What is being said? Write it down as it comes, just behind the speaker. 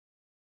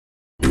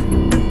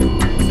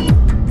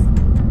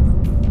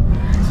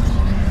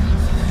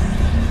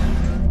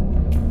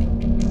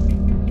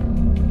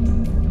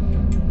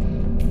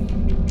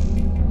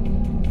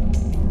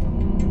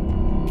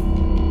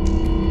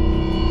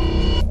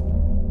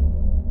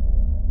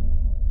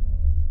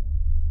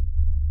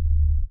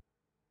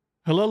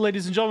Hello,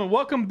 ladies and gentlemen.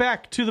 Welcome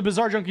back to the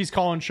Bizarre Junkeez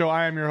Call-In Show.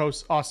 I am your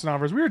host, Austin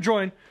Alvarez. We are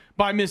joined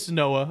by Miss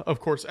Noah, of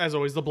course, as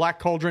always, the Black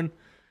Cauldron.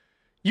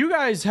 You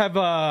guys have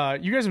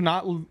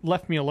not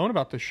left me alone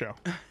about this show.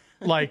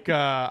 Like,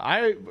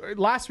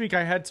 last week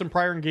I had some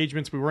prior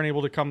engagements. We weren't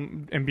able to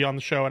come and be on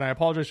the show, and I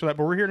apologize for that,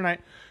 but we're here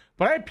tonight.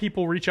 But I had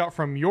people reach out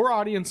from your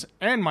audience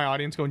and my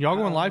audience going, y'all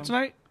going live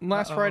tonight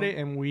last Friday?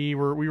 And we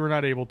were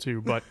not able to,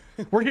 but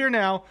we're here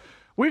now.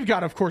 We've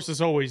got, of course,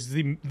 as always,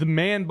 the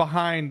man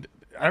behind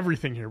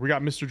everything here. We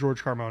got Mr.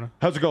 George Carmona.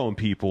 How's it going,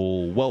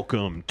 people?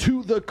 Welcome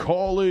to the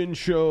Call-In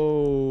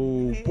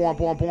Show. Bwah,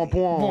 bwah, bwah,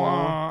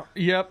 bwah.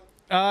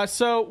 Yep.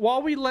 So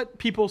while we let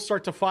people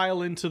start to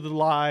file into the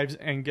lives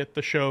and get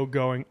the show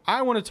going,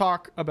 I want to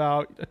talk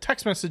about a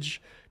text message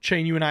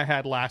chain you and I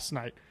had last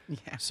night.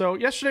 Yeah. So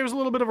yesterday was a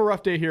little bit of a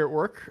rough day here at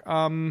work.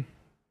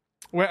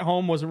 Went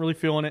home, wasn't really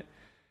feeling it.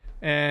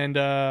 And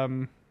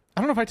I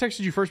don't know if I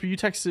texted you first, but you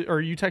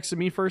texted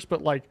me first,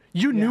 but like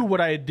you knew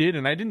what I did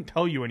and I didn't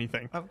tell you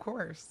anything. Of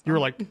course. You were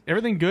like,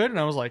 everything good? And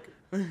I was like,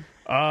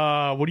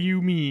 what do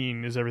you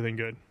mean is everything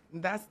good?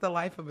 That's the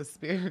life of a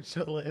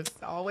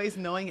spiritualist, always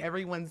knowing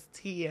everyone's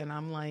tea. And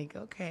I'm like,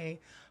 okay.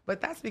 But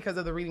that's because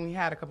of the reading we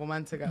had a couple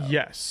months ago.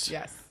 Yes.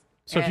 Yes.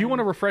 So if you want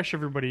to refresh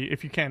everybody,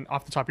 if you can,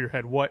 off the top of your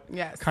head, what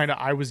kind of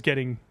I was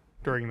getting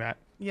during that?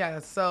 Yeah,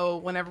 so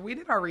whenever we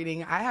did our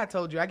reading, I had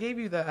told you, I gave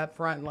you the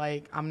upfront,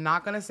 like, I'm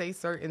not going to say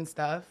certain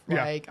stuff.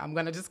 Like, I'm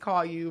going to just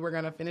call you. We're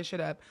going to finish it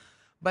up.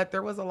 But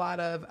there was a lot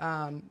of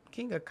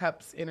King of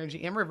Cups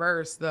energy in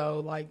reverse,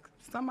 though. Like,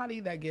 somebody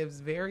that gives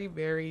very,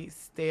 very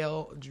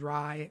stale,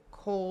 dry,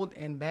 cold,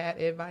 and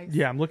bad advice.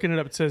 Yeah, I'm looking it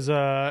up. It says,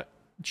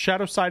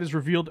 shadow side is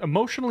revealed,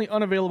 emotionally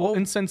unavailable,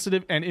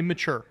 insensitive, and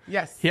immature.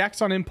 Yes. He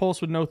acts on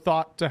impulse with no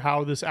thought to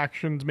how this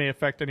actions may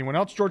affect anyone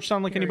else. George,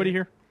 sound like anybody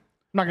here?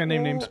 I'm not going to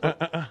name names.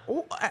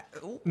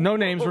 No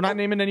names. We're not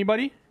naming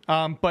anybody.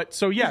 But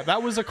so, yeah,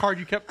 that was a card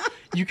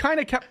you kind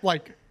of kept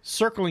like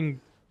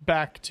circling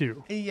back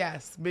to.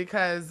 Yes,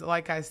 because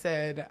like I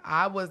said,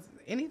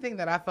 anything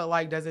that I felt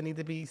like doesn't need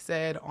to be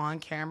said on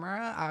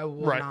camera, I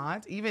will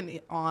not. Even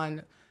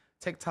on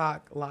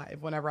TikTok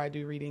live whenever I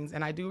do readings.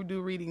 And I do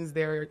readings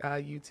there,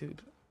 YouTube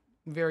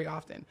very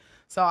often.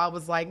 So I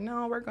was like,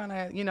 no, we're going to,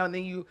 and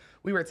then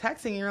we were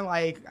texting, you're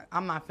like,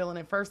 I'm not feeling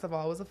it. First of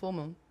all, it was a full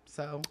moon.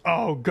 So.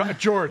 Oh, God,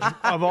 George,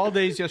 of all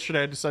days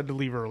yesterday, I decided to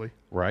leave early.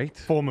 Right?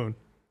 Full moon.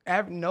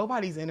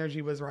 Nobody's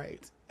energy was right.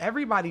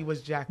 Everybody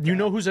was jacked up. You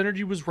know whose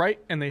energy was right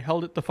and they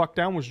held it the fuck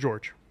down was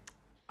George.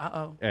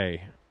 Uh-oh.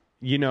 Hey,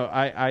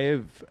 I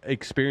have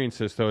experienced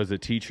this, though, as a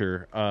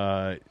teacher.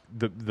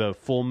 The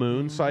full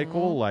moon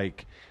cycle,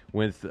 like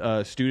with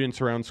students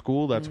around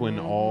school, that's when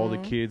all the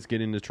kids get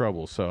into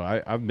trouble. So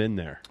I've been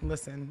there.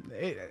 Listen,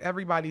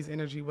 everybody's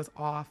energy was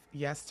off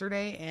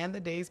yesterday and the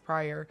days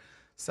prior.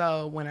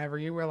 So whenever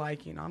you were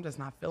like, I'm just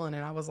not feeling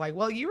it, I was like,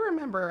 well, you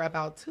remember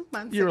about 2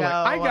 months ago. Like,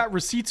 I got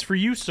receipts for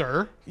you,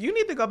 sir. You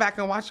need to go back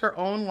and watch your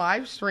own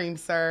live stream,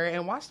 sir,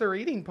 and watch the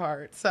reading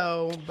part.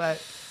 So,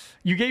 but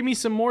you gave me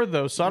some more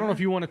though, so I don't know if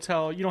you want to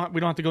tell. We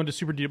don't have to go into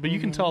super detail, but you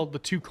can tell the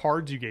two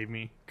cards you gave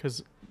me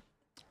because.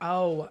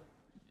 Oh,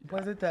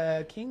 was it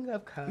the King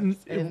of Cups?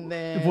 And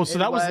then well, so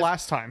that was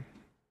last time.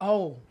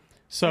 Oh,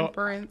 so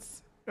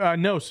Temperance.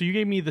 No, so you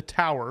gave me the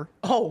Tower.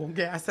 Oh,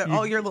 yeah. I said,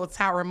 your little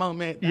tower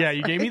moment. That's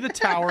you gave me the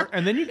Tower,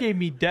 and then you gave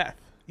me Death.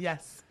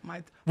 Yes.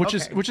 Which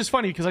is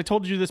funny, because I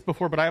told you this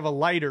before, but I have a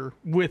lighter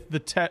with the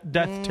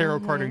Death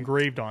Tarot card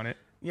engraved on it.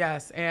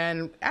 Yes,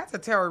 and as a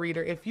tarot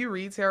reader, if you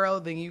read tarot,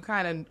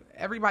 then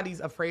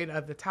everybody's afraid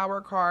of the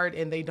Tower card,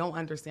 and they don't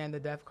understand the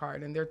Death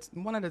card, and they're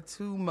one of the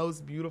two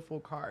most beautiful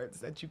cards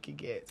that you could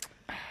get.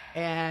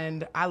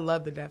 And I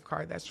love the Death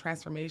card. That's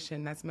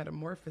transformation, that's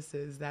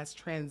metamorphosis, that's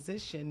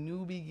transition,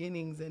 new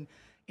beginnings and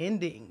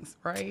endings,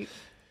 right?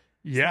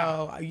 Yeah.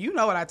 So you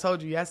know what I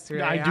told you yesterday.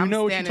 Yeah, I do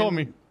know what you told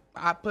me.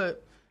 I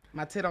put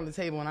my tit on the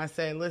table and I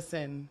said,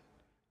 listen,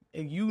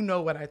 you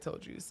know what I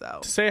told you. So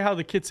say how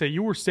the kids say,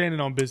 you were standing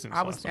on business.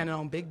 I was standing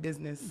on big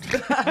business.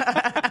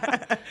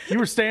 You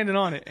were standing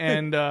on it.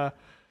 And, but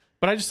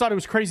I just thought it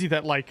was crazy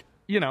that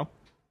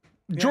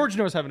George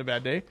knows having a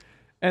bad day.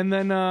 And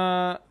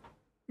then,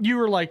 you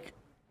were like,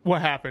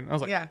 what happened? I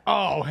was like,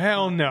 oh,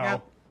 hell no.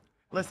 Yep.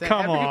 Listen,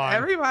 Come on.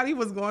 Everybody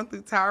was going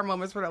through tower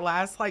moments for the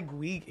last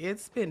week.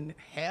 It's been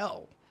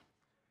hell.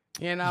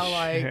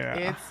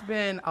 It's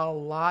been a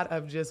lot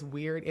of just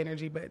weird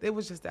energy, but it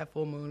was just that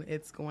full moon.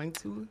 It's going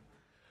to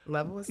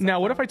level us now,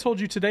 up. what if I told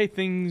you today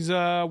things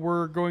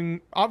were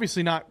going,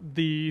 obviously not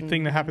the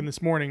thing that happened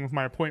this morning with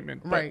my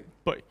appointment,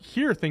 but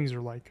here things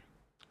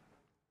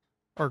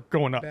are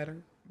going up.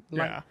 Better.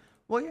 Yeah.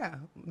 Well, yeah,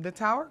 the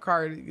Tower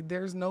card,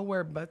 there's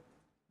nowhere but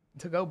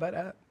to go but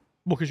up.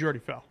 Well, because you already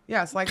fell.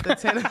 Yeah, it's like the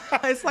ten.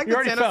 It's like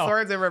the Ten of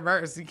Swords in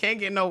reverse. You can't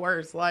get no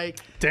worse.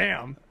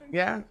 Damn.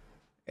 Yeah.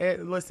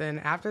 Listen,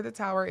 after the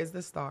Tower is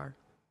the Star.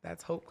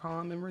 That's hope,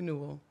 calm, and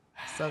renewal.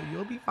 So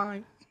you'll be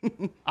fine.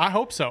 I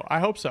hope so.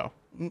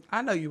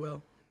 I know you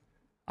will.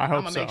 I hope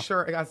so. I'm gonna make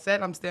sure. Like I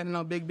said, I'm standing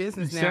on big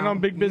business now. Standing on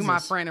big business. You my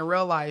friend in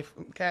real life.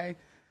 Okay.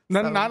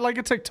 Not like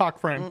a TikTok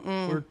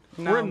friend.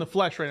 We're in the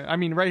flesh right now. I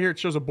mean, right here it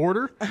shows a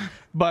border,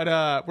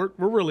 but we're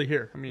really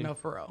here. I mean, No,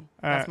 for real.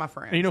 That's my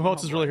friend. and you know who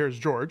else is really here is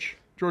George.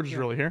 George is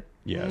really here.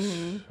 Yes.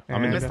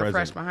 I'm in the Mr. present.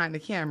 Fresh behind the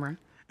camera.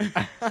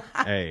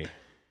 Hey,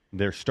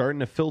 they're starting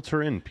to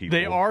filter in, people.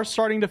 They are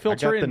starting to I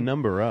filter got the in.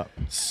 number up.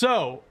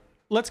 So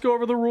let's go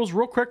over the rules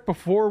real quick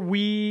before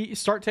we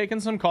start taking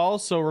some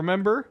calls. So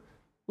remember,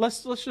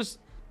 let's just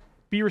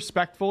be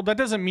respectful. That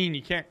doesn't mean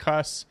you can't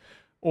cuss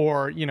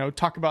or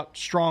talk about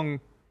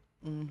strong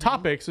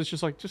topics. It's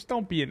just like, just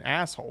don't be an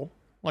asshole.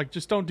 Like,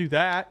 just don't do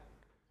that.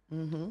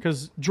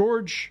 Because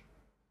George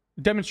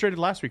demonstrated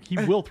last week he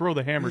will throw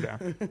the hammer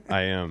down.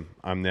 I am.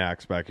 I'm the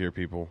axe back here,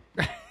 people.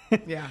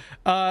 Yeah.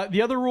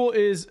 The other rule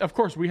is, of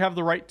course, we have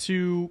the right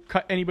to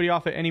cut anybody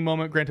off at any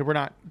moment. Granted, we're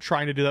not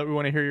trying to do that. We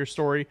want to hear your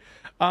story.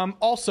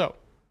 Also,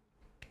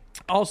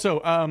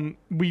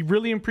 we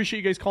really appreciate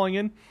you guys calling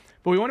in,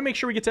 but we want to make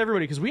sure we get to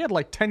everybody because we had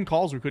like 10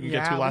 calls we couldn't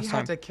get to last time. We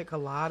had to kick a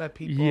lot of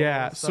people.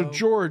 Yeah. So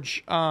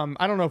George,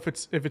 I don't know if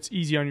it's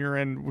easy on your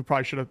end. We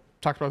probably should have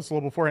talked about this a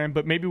little beforehand,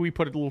 but maybe we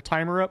put a little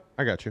timer up.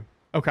 I got you.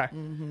 Okay.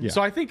 Yeah.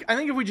 So I think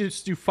if we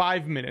just do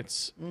 5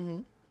 minutes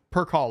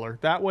per caller,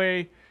 that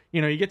way,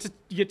 you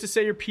get to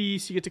say your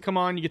piece, you get to come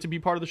on, you get to be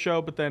part of the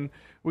show, but then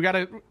we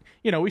gotta,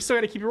 we still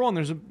gotta keep it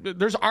rolling.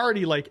 There's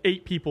already like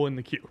 8 people in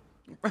the queue.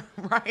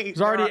 Right.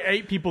 There's already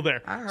 8 people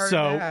there. I heard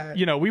so,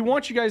 that. We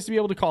want you guys to be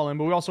able to call in,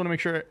 but we also want to make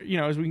sure,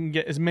 as we can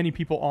get as many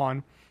people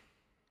on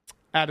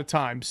at a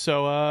time.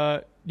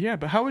 So,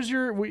 but how was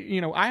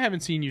I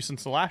haven't seen you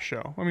since the last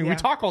show. I mean, we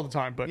talk all the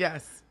time, but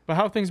yes. But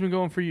how have things been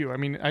going for you? I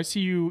mean, I see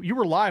you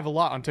were live a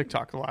lot on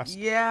TikTok the last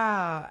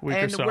week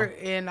or so.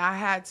 And I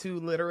had to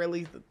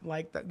literally,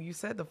 like you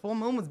said, the full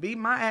moon was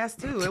beating my ass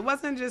too. It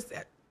wasn't just,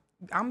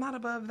 I'm not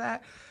above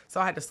that. So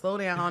I had to slow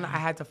down. I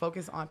had to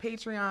focus on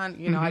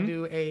Patreon. I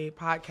do a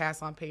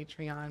podcast on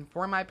Patreon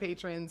for my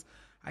patrons.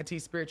 I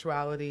teach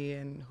spirituality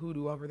and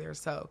hoodoo over there.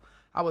 So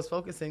I was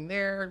focusing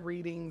there,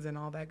 readings and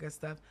all that good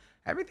stuff.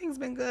 Everything's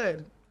been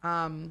good.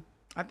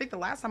 I think the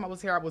last time I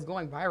was here, I was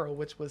going viral,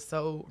 which was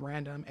so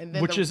random. And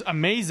then is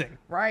amazing.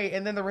 Right.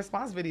 And then the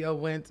response video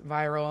went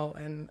viral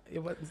and it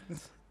was...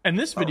 And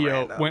this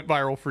video went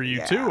viral for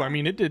you too. I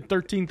mean, it did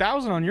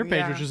 13,000 on your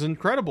page, which is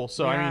incredible.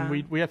 So I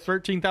mean, we have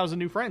 13,000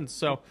 new friends.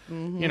 So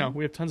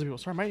we have tons of people.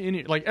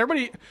 Sorry,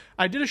 everybody.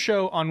 I did a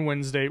show on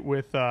Wednesday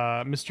with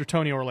Mr.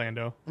 Tony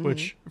Orlando,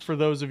 which for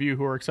those of you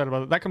who are excited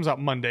about that comes out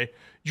Monday.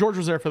 George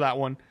was there for that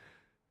one.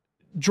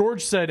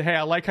 George said, "Hey,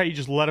 I like how you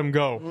just let him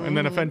go," and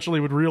then eventually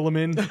would reel him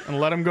in and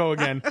let him go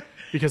again,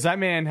 because that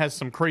man has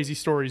some crazy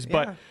stories.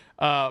 But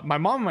my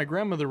mom and my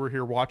grandmother were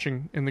here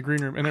watching in the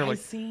green room, and they're I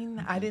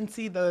didn't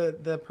see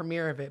the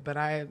premiere of it, but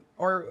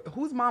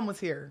whose mom was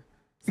here?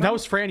 That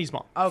was Franny's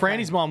mom. Okay.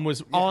 Franny's mom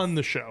was on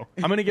the show.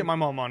 I'm gonna get my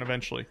mom on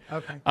eventually.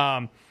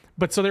 Okay.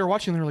 But so they were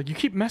watching. They were like, "You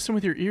keep messing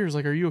with your ears.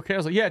 Like, are you okay?" I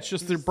was like, "Yeah, it's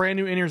just they're brand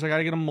new in-ears. I got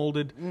to get them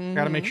molded.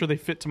 Got to make sure they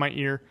fit to my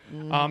ear.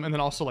 And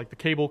then also like the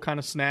cable kind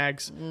of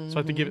snags, so I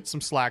have to give it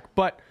some slack.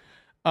 But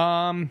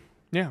yeah,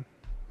 so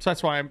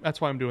that's why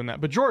I'm doing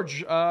that. But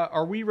George,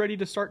 are we ready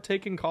to start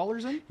taking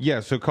callers in?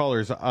 Yeah. So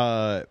callers,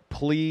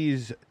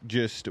 please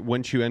just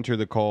once you enter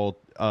the call,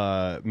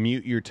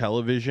 mute your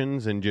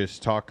televisions and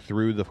just talk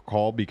through the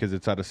call because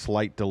it's at a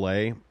slight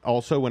delay.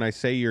 Also, when I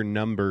say your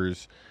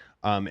numbers.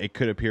 It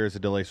could appear as a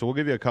delay. So we'll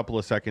give you a couple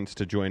of seconds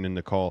to join in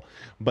the call.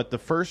 But the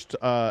first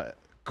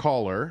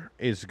caller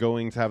is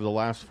going to have the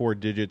last 4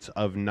 digits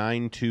of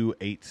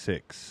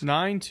 9286.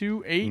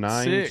 9286.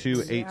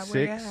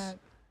 9286.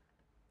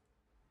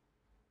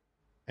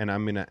 And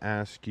I'm going to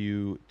ask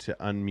you to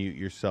unmute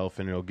yourself,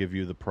 and it'll give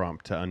you the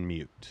prompt to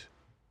unmute.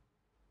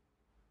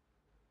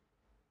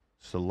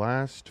 So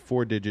last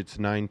 4 digits,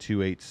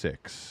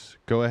 9286.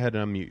 Go ahead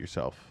and unmute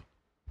yourself.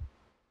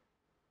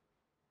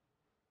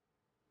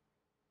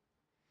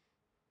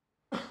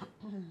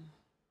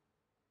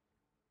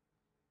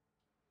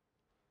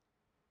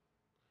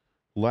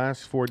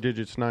 Last 4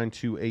 digits,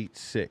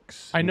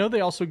 9286. I know they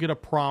also get a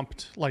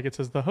prompt, like it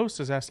says the host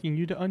is asking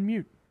you to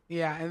unmute.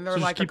 Yeah, and they're So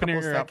just like a keep an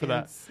couple ear out for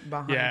that. seconds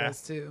behind Yeah.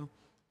 us too.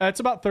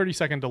 It's about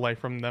 30-second delay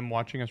from them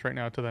watching us right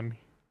now to them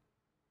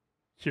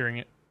hearing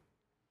it.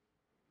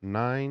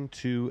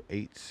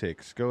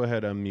 9286. Go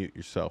ahead, unmute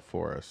yourself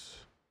for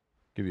us.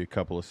 Give you a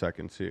couple of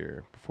seconds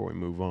here before we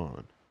move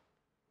on.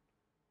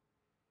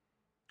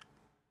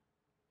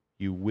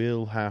 You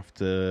will have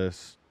to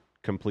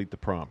complete the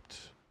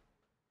prompt.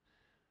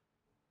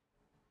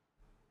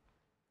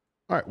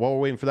 All right, while we're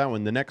waiting for that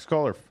one, the next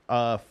caller,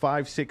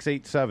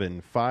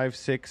 5687.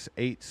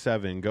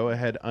 5687. Go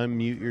ahead,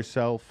 unmute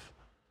yourself.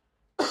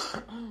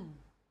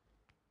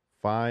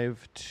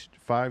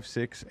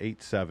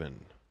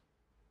 5687.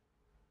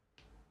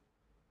 I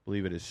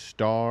believe it is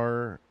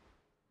 *6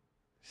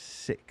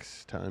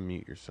 to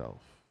unmute yourself.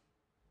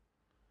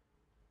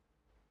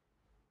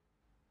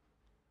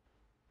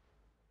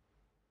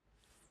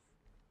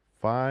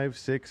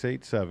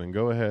 *687.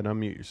 Go ahead,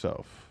 unmute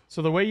yourself.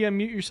 So the way you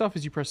unmute yourself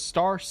is you press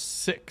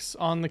 *6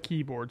 on the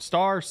keyboard.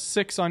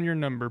 *6 on your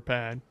number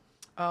pad.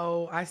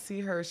 Oh, I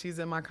see her. She's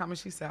in my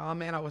comments. She said, "Oh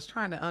man, I was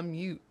trying to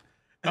unmute."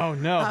 Oh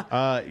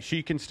no.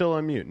 She can still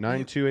unmute.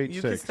 9286.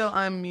 You can still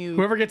unmute.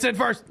 Whoever gets in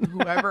first.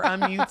 Whoever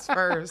unmutes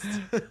first.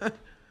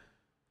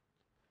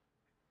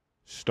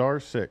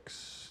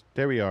 *6.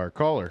 There we are.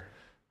 Caller.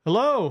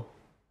 Hello.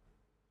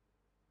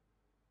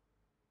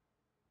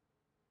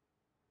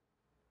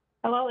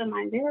 Hello, am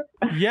I there?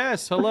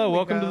 Yes. Hello. we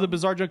Welcome to go. the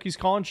Bizarre Junkeez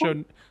call-in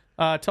show.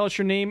 Tell us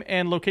your name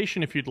and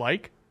location if you'd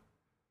like.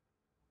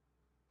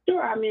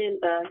 Sure, I'm in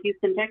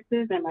Houston,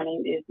 Texas, and my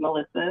name is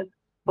Melissa.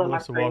 But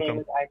Melissa, my screen welcome. name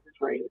is Isis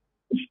Ray.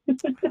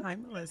 Hi,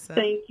 Melissa.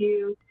 Thank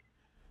you.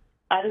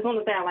 I just want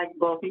to say I like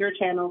both of your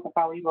channels. I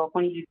follow you both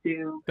on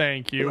YouTube.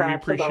 Thank you. We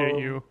Congrats to appreciate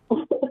both. you.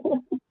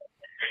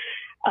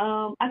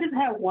 I just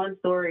have one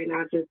story, and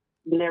I just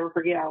never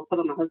forget. I was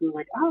telling my husband,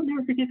 like, I'll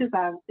never forget this.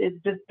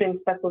 It's just been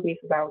stuck with me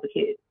since I was a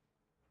kid.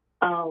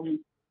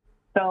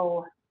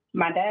 So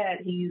my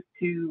dad, he used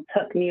to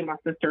tuck me and my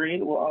sister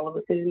in, well, all of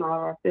us in, all of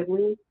our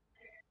siblings,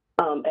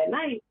 at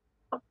night.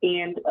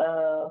 And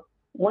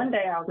one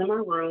day I was in my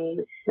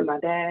room, and my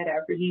dad,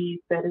 after he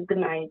said his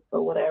goodnight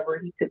or whatever,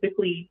 he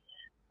typically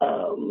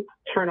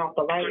turn off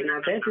the light in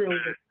our bedroom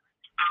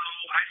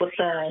with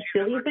the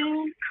ceiling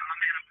fan.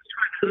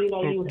 You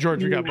know,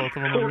 George, we got both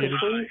of them pull the unmuted.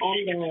 string on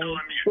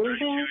the ceiling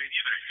fan.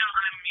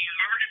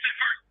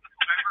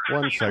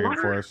 1 second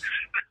for us.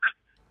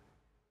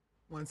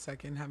 1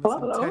 second. Having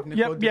Hello? some technical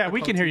Yep. Yeah,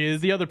 we can hear you.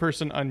 difficulties. The other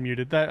person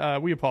unmuted.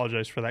 That we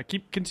apologize for that.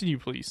 Continue,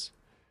 please.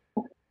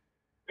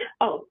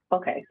 Oh,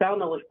 okay. So I don't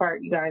know which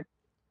part you guys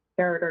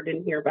heard or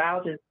didn't hear, but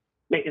I'll just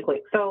make it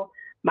quick. So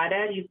my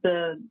dad used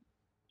to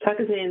tuck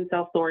us in,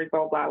 tell stories,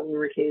 blah, blah, when we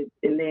were kids.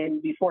 And then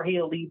before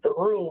he'll leave the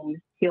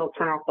room, he'll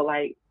turn off the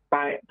light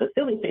by the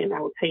ceiling fan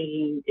that was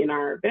hanging in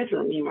our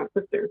bedroom, me and my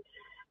sister.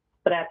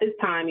 But at this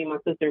time, me and my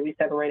sister, we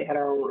separated, had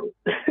our own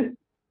room.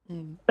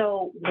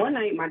 So one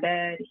night, my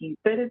dad, he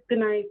said his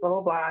goodnight, blah,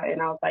 blah, blah.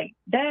 And I was like,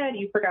 Dad,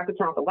 you forgot to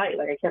turn off the light.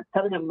 Like, I kept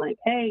telling him, like,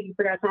 hey, you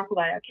forgot to turn off the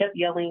light. I kept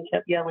yelling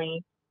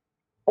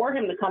for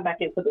him to come back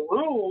into the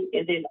room.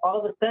 And then all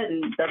of a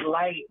sudden, the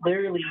light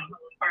literally,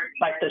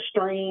 like the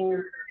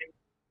string,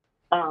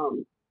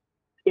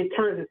 it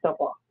turns itself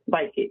off.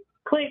 Like, it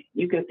clicked.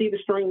 You can see the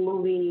string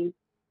moving.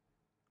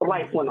 The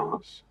lights went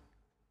off.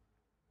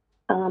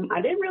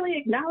 I didn't really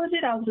acknowledge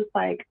it. I was just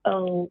like,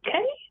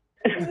 okay.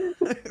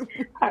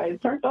 I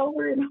turned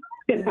over and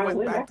I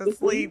went back to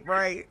sleep.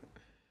 Right.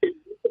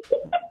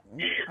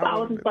 I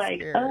was just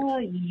like,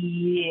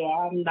 yeah,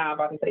 I'm not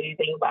about to say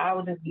anything, but I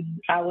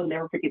would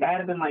never forget. I'd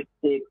have been like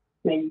 6,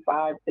 maybe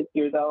 5, 6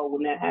 years old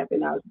when that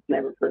happened. I was just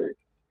never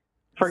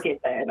forget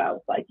that. I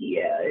was like,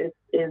 yeah,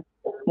 it's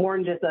more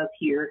than just us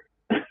here.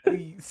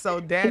 So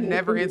Dad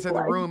never entered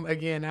the room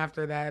again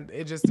after that.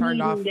 It just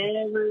turned off. He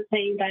never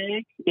came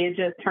back. It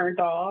just turned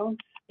off,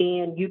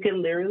 and you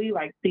can literally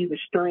like see the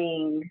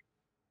string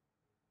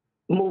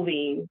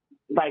moving,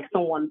 like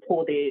someone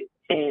pulled it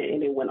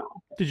and it went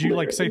off. Did you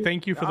like say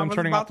thank you for them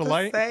turning off the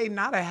light? Say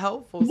not a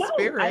helpful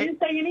spirit. I didn't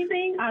say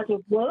anything. I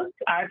just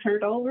looked. I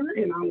turned over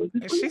and I was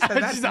just She said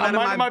that's Just, none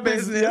of my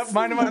business. Yep,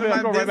 mind my business.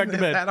 I'll go right back to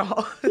bed. At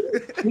all.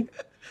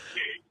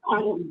 I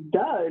was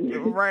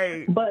done.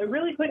 Right. But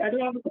really quick, I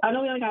know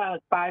we only got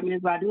like 5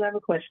 minutes, but I do have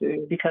a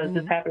question because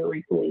this happened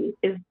recently.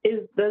 Is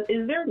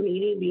there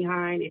meaning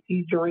behind if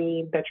you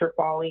dream that you're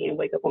falling and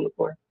wake up on the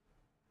floor?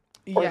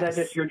 Or is that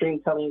just your dream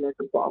telling you that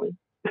you're falling?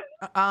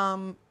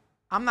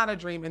 I'm not a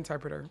dream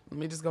interpreter. Let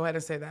me just go ahead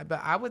and say that.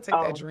 But I would take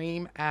that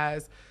dream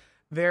as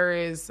there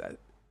is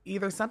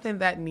either something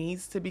that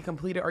needs to be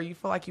completed or you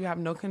feel like you have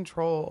no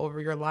control over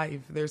your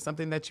life. There's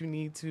something that you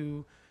need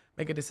to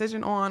make a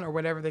decision on or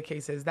whatever the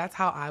case is. That's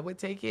how I would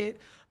take it.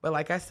 But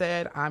like I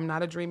said, I'm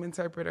not a dream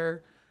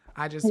interpreter.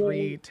 I just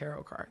read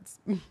tarot cards.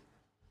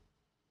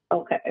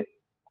 Okay.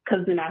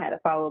 Because then I had to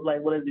follow up,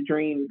 like, what is the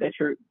dream that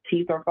your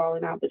teeth are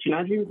falling out, but you're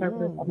not a dream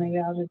interpreter? I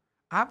mean,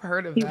 I've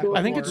heard of that.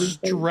 I think it's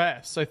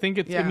stress. I think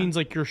it means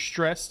like you're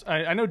stressed.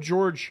 I know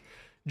George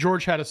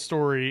had a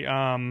story.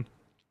 I'll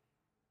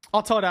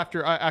tell it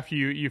after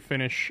you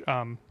finish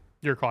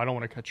your call. I don't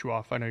want to cut you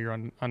off. I know you're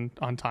on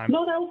time.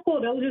 No, that was cool.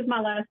 That was just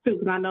my last two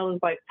because I know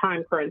it's like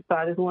time crunch, so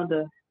I just wanted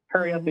to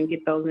hurry up and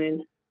get those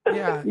in.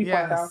 Yeah,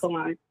 yes.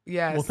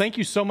 Well, thank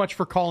you so much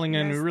for calling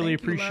in. Yes, We really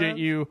appreciate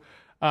you.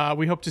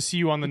 We hope to see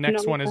you on the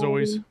next one as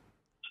always.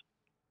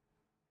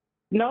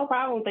 No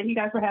problem. Thank you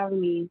guys for having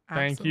me.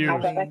 Thank you.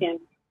 I'll get back in.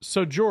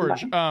 So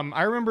George,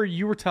 I remember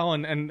you were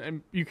telling,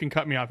 and you can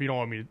cut me off if you don't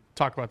want me to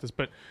talk about this,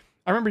 but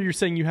I remember you were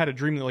saying you had a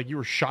dream that like you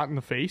were shot in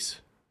the face.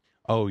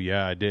 Oh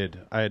yeah, I did.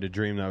 I had a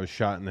dream that I was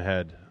shot in the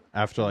head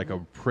after like a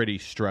pretty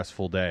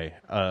stressful day.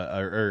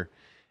 And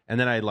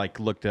then I like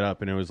looked it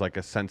up, and it was like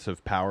a sense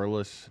of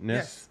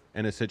powerlessness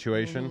in a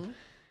situation.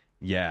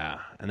 Yeah,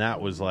 and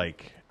that was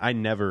like I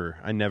never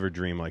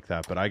dream like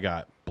that, but I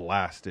got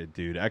blasted,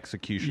 dude.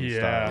 Execution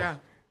style.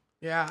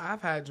 Yeah,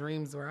 I've had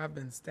dreams where I've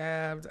been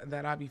stabbed,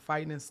 that I be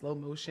fighting in slow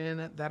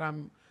motion, that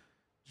I'm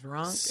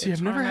drunk. See,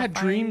 I've never had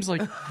dreams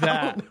like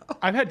that.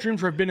 I've had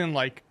dreams where I've been in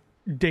like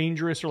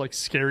dangerous or like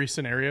scary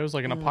scenarios,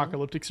 like an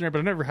apocalyptic scenario, but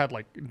I've never had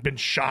like been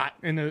shot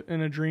in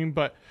a dream.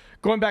 But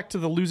going back to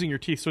the losing your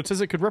teeth, so it says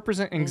it could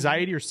represent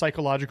anxiety or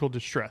psychological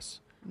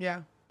distress.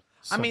 Yeah.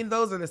 So, I mean,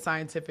 those are the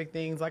scientific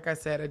things. Like I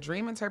said, a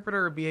dream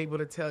interpreter will be able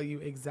to tell you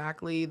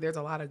exactly. There's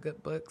a lot of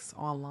good books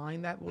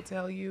online that will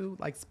tell you,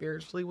 like,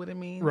 spiritually what it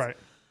means. right.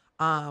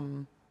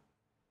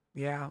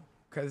 Yeah,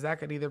 because that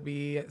could either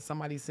be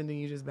somebody sending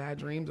you just bad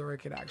dreams, or it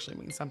could actually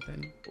mean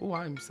something. Oh,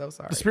 I'm so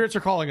sorry. The spirits are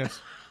calling us.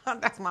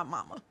 That's my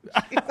mama.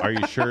 Are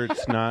you sure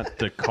it's not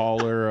the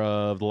caller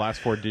of the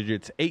last 4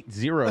 digits?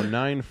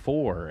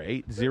 8094.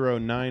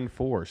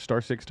 8094.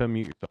 *6 to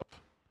unmute yourself.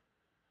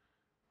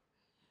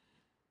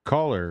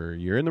 Caller,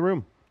 you're in the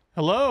room.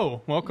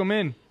 Hello. Welcome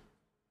in.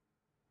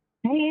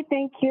 Hey,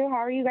 thank you. How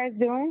are you guys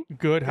doing?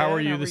 Good. How Good,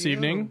 are you how are this you?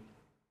 evening?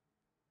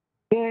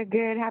 Good,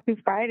 good. Happy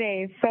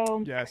Friday.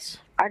 So Yes.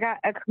 I got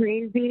a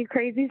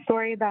crazy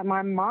story that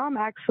my mom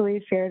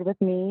actually shared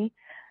with me.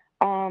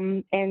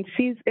 And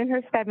she's in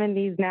her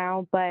 70s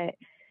now, but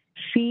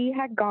she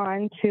had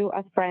gone to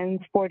a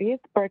friend's 40th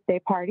birthday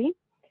party,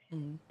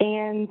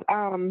 and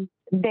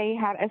they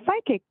had a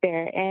psychic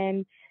there,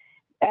 and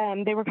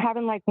they were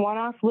having like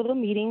one-off little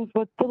meetings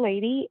with the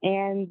lady,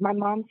 and my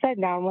mom sat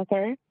down with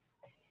her,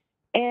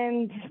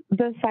 and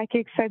the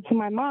psychic said to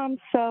my mom,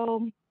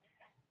 so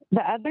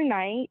the other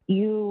night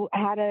you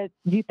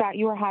thought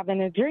you were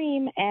having a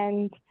dream,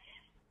 and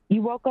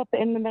you woke up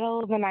in the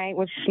middle of the night,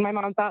 which my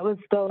mom thought was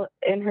still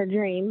in her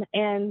dream,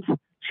 and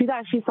she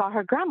thought she saw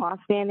her grandma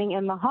standing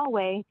in the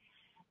hallway,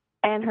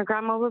 and her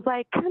grandma was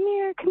like, come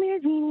here,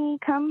 Jeannie,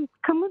 come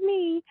with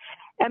me.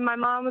 And my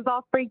mom was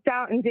all freaked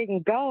out and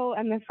didn't go,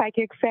 and the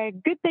psychic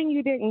said, good thing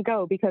you didn't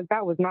go, because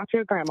that was not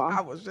your grandma. I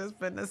was just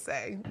finna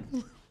say.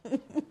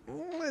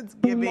 It's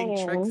giving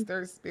Man.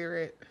 trickster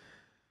spirit.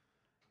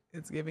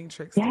 It's giving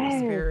trickster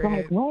Yes, spirit.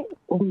 like, what?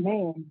 Oh,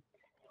 man.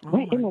 Oh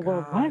What in my the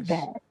world was gosh.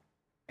 that?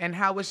 And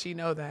how would she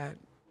know that?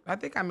 I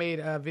think I made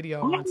a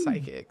video on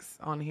psychics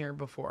on here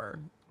before.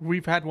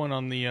 We've had one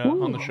on the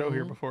show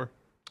here before.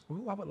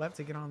 Ooh, I would love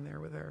to get on there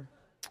with her.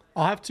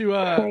 I'll have to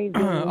Crazy.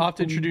 I'll have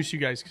to introduce you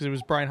guys because it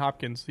was Brian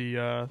Hopkins,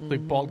 the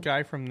bald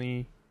guy from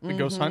the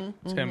Ghost Hunt.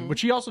 It's him,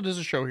 which he also does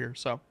a show here.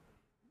 So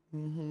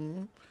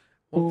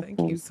Well, thank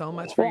you so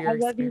much for Well, your I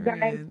love you guys.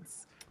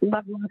 experience.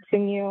 Love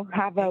watching you.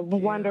 Have a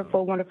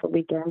wonderful, wonderful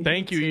weekend.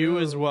 thank you, you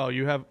as well.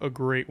 You have a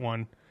great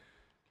one.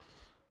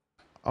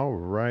 All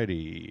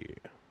righty.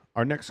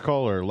 Our next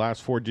caller,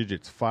 last 4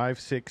 digits,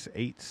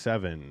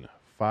 5687.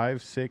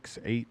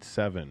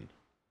 5687.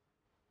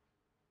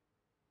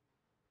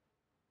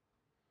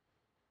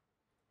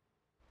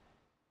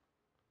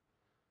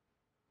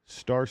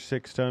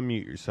 *6 to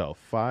unmute yourself.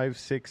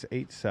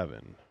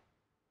 5687.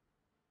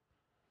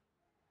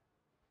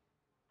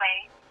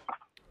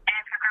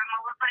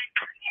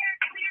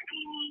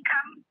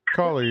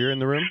 Caller, you're in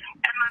the room.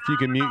 If you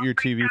can mute your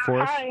TV for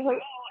us. Hi.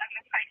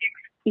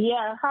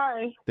 Yeah,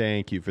 hi.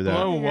 Thank you for that.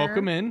 Hello, Here.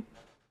 welcome in.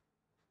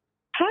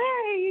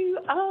 Hi.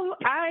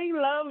 I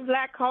love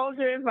Black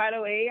Cauldron, by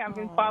the way. I've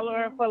been following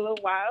her for a little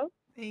while.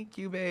 Thank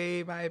you,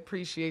 babe. I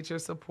appreciate your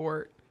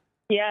support.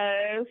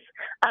 Yes.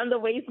 I'm the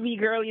waist B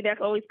girly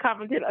that's always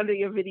commented under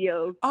your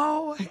videos.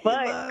 Oh,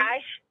 But love.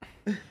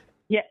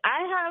 I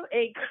have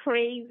a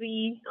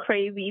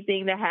crazy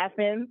thing that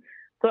happened.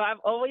 So I've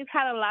always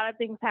had a lot of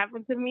things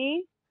happen to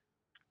me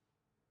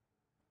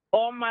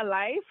all my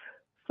life.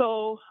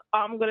 So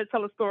I'm going to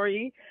tell a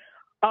story.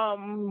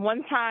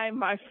 One time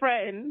my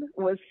friend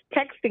was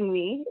texting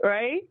me,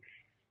 right?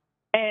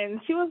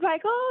 And she was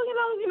like,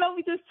 oh,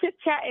 we just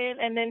chit-chatting.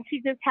 And then she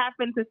just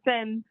happened to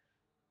send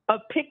a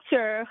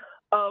picture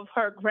of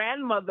her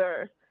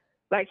grandmother.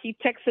 Like, she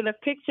texted a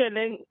picture and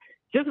then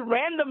just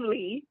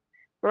randomly,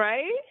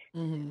 right?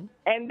 Mm-hmm.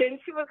 And then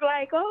she was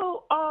like,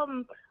 oh,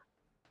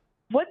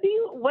 what do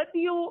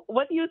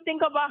you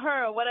think about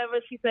her, or whatever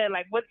she said?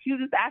 Like, what you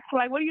just asked her,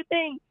 like, what do you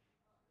think?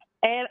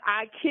 And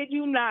I kid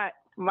you not,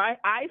 my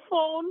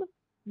iPhone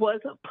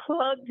was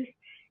plugged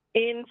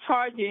in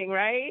charging,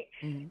 right?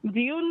 Mm-hmm. Do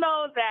you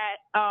know that,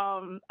 I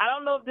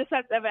don't know if this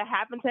has ever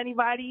happened to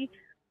anybody,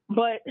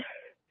 but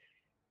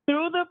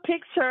through the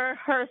picture,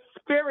 her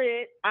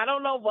spirit, I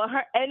don't know what,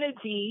 her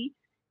energy,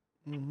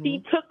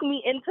 she took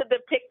me into the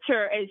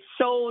picture and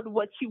showed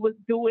what she was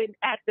doing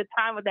at the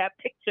time of that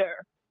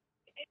picture.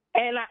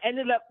 And I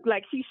ended up,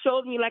 like, she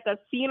showed me, like, a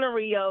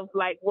scenery of,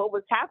 like, what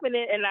was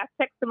happening. And I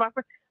texted my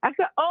friend. I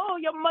said, oh,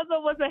 your mother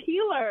was a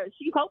healer.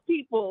 She helped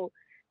people.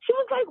 She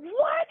was like,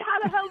 what? How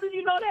the hell did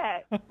you know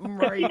that?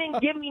 Because she didn't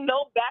give me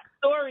no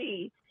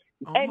backstory.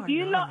 Oh and my do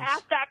you know, gosh.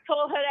 after I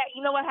told her that,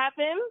 you know what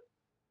happened?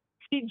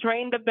 She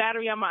drained the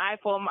battery on my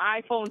iPhone.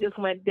 My iPhone just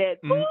went dead.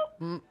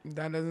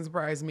 That doesn't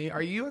surprise me.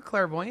 Are you a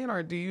clairvoyant,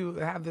 or do you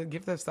have the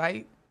gift of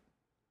sight?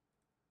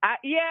 I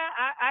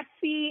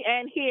see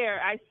and hear.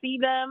 I see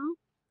them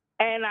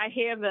and I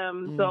hear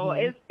them. So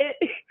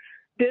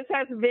this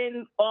has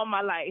been all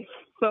my life.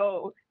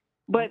 So,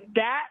 but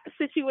that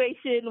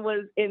situation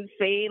was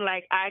insane.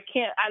 Like, I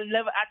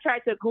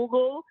tried to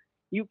Google.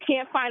 You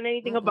can't find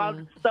anything about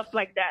stuff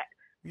like that.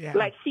 Yeah.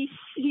 Like, she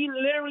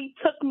literally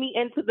took me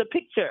into the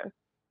picture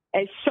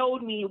and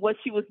showed me what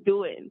she was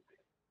doing.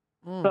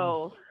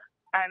 So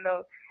I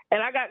know.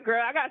 And I got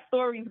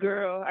stories,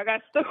 girl. I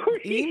got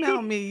stories.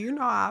 Email me. You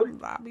know,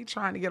 I'll be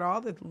trying to get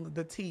all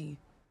the tea.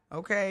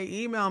 Okay,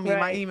 email me.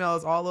 My email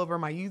is all over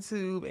my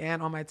YouTube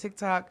and on my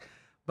TikTok.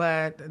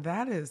 But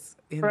that is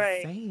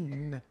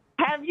insane.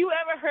 Have you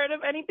ever heard of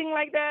anything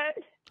like that?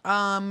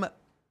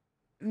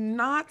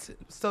 Not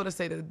so to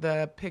say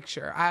the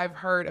picture. I've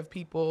heard of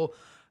people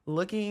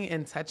looking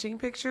and touching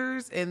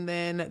pictures, and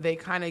then they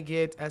kind of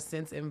get a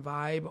sense and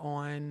vibe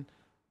on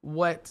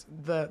what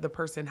the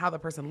person, how the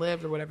person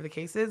lived or whatever the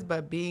case is,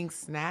 but being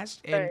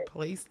snatched and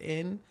placed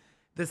in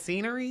the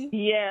scenery.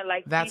 Yeah,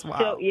 like that's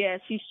wild.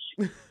 She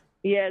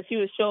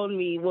was showing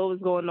me what was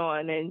going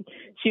on, and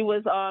she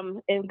was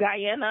in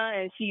Guyana,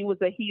 and she was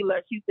a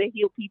healer. She used to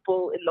heal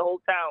people in the whole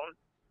town.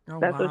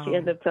 That's what she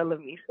ended up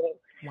telling me. So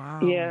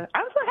yeah,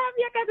 I'm so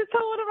happy I got to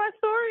tell one of my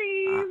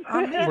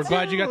stories. We're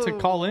glad you got to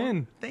call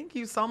in. Thank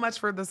you so much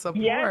for the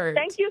support. Yes,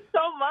 thank you so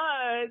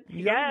much.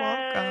 You're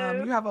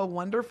welcome. You have a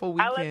wonderful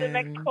weekend. I'll let the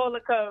next caller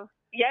come.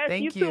 Yes,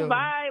 thank you too.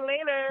 Bye.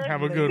 Later.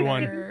 Have a good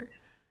one.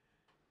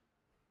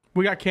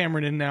 We got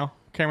Cameron in now.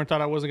 Cameron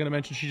thought I wasn't going to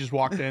mention she just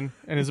walked in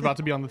and is about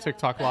to be on the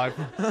TikTok live.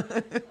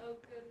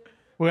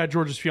 We got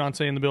George's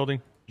fiance in the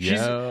building. She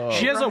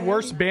has a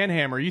worse ban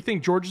hammer. You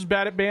think George is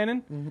bad at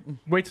banning?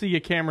 Wait till you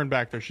get Cameron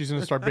back there. She's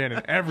going to start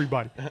banning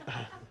everybody.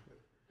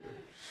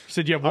 She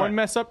said, you have one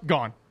mess up,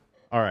 gone.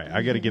 All right,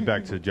 I got to get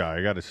back to the job.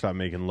 I got to stop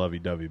making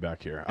lovey-dovey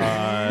back here.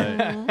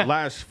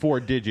 Last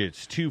 4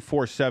 digits,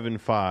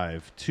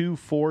 2475.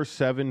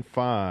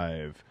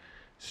 2475.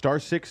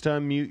 *6 to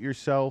unmute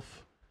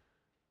yourself.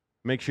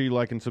 Make sure you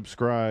like and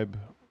subscribe.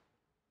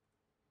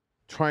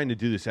 Trying to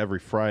do this every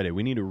Friday.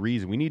 We need a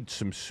reason. We need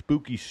some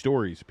spooky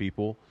stories,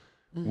 people.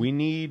 We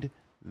need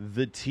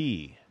the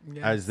tea,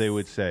 as they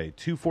would say.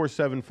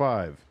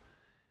 2475.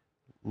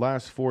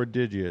 Last 4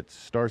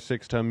 digits.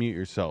 *6 to unmute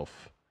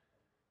yourself.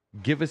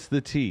 Give us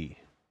the tea.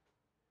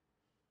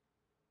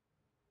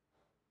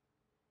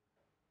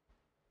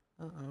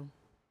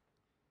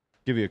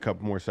 Give you a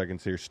couple more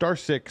seconds here.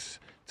 *6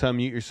 to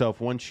unmute yourself.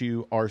 Once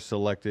you are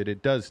selected,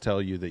 it does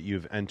tell you that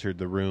you've entered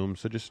the room.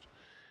 So just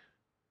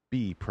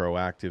be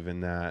proactive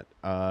in that.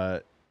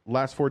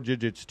 Last 4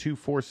 digits,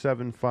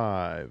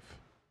 2475.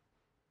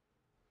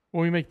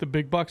 When we make the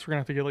big bucks, we're going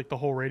to have to get like the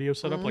whole radio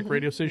set up like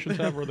radio stations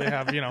have, where they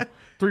have,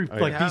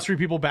 these 3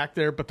 people back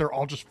there, but they're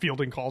all just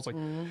fielding calls. Like,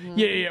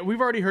 yeah. We've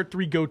already heard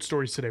 3 goat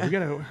stories today. We got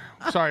to,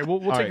 sorry, we'll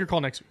take your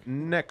call next week.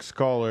 Next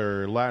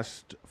caller,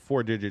 last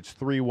 4 digits,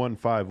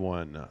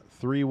 3151.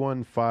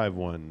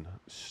 3151.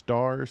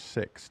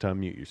 *6 to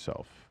unmute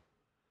yourself.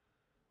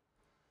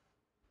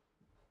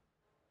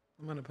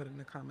 I'm going to put it in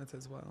the comments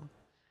as well.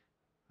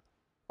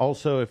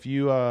 Also, if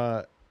you,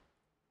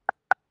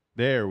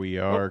 there we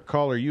are.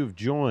 Caller, you've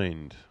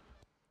joined.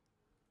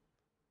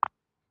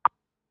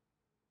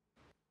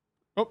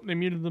 Oh, they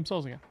muted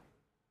themselves again.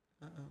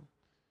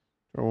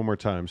 Try one more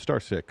time.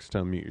 *6 to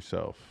unmute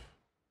yourself.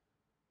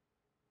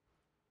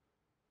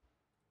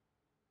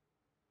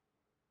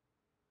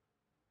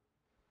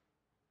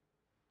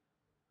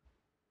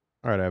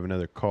 All right, I have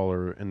another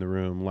caller in the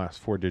room. Last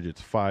 4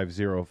 digits,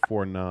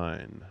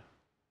 5049.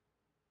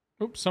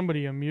 Oops,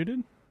 somebody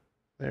unmuted.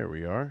 There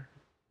we are.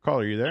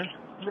 Caller, you there?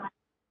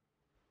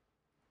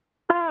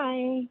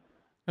 Hi.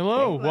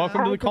 Hello.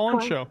 Welcome to the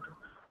call-in show.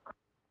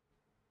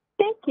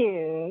 Thank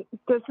you.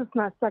 This is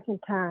my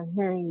second time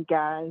hearing you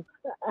guys.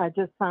 I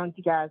just found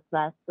you guys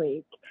last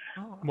week.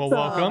 Well,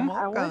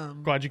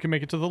 welcome. Glad you can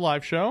make it to the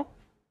live show.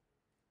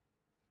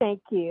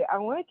 Thank you. I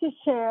wanted to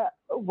share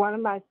one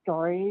of my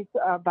stories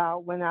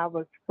about when I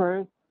was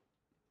first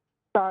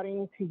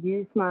starting to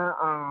use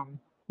my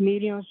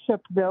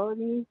mediumship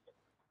abilities.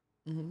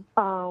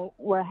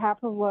 What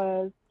happened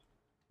was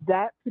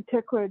that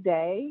particular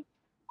day,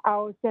 I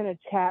was in a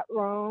chat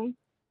room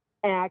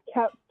and I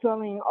kept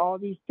feeling all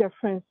these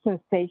different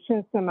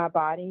sensations in my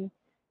body.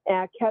 And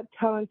I kept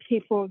telling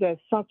people that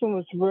something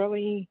was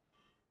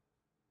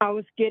I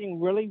was getting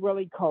really,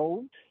 really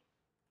cold.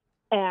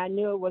 And I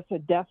knew it was a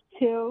death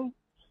chill.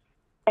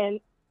 And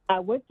I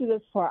went through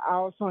this for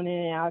hours on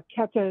end, and I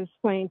kept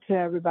explaining to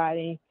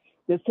everybody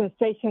the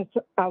sensations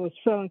I was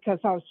feeling because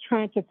I was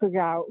trying to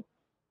figure out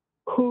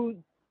who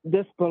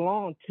this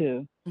belonged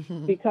to,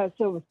 because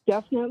it was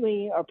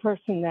definitely a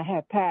person that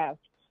had passed.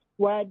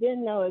 What I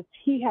didn't know is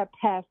he had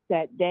passed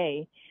that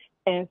day,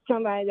 and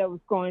somebody that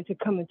was going to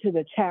come into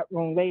the chat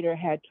room later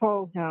had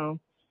told him,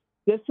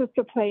 this is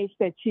the place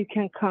that you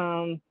can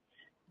come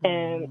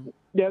and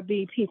there'll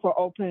be people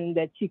open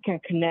that you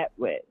can connect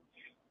with.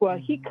 Well,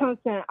 he comes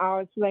in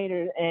hours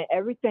later, and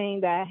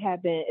everything that I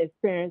had been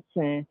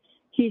experiencing,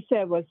 he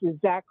said was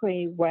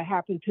exactly what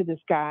happened to this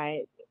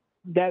guy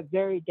that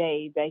very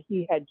day that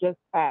he had just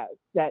passed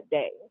that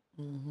day.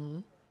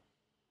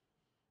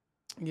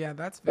 Yeah,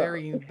 that's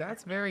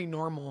very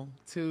normal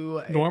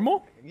to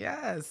normal.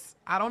 Yes,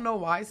 I don't know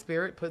why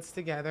Spirit puts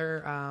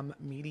together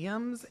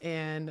mediums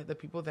and the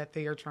people that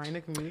they are trying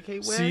to communicate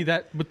with. See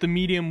that with the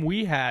medium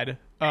we had,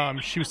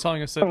 she was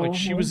telling us that like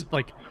she was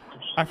like,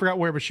 I forgot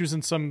where, but she was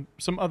in some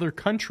other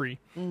country,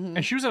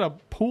 and she was at a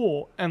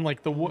pool, and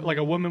like like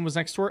a woman was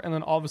next to her, and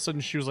then all of a sudden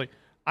she was like,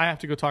 I have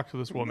to go talk to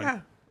this woman. Yeah.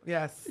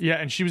 Yes. Yeah,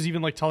 and she was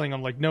even like telling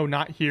them like, no,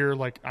 not here.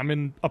 Like, I'm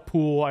in a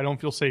pool. I don't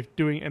feel safe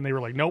doing. And they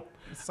were like, nope.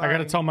 Sorry. I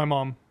got to tell my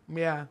mom.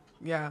 Yeah.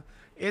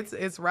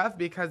 It's rough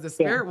because the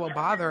spirit will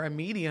bother a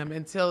medium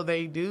until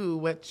they do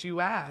what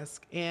you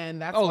ask,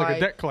 and that's like a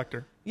debt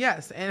collector.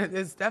 Yes, and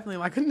it's definitely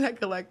like a debt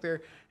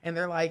collector, and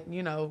they're like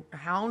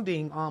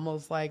hounding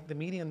almost like the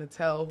medium to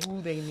tell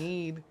who they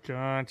need.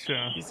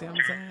 Gotcha. You see what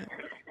I'm saying?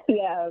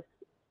 Yes,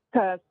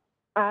 because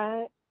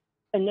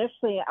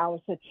initially I was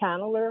a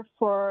channeler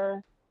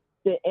for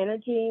the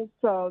energy,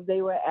 so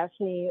they would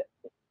actually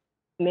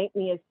make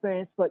me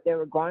experience what they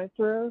were going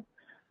through.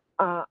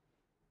 I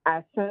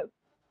since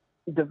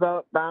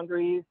developed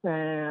boundaries,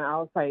 and I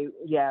was like,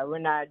 yeah, we're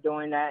not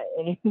doing that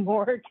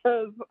anymore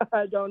because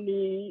I don't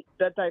need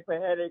that type of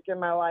headache in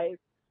my life.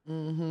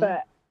 Mm-hmm.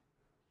 But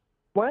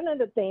one of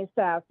the things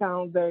that I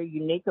found very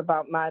unique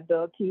about my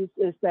abilities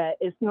is that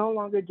it's no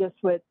longer just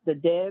with the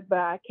dead, but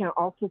I can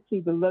also see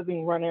the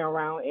living running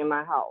around in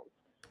my house.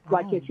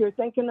 Like if you're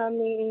thinking of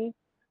me,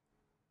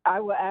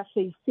 I will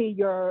actually see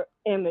your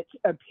image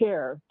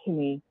appear to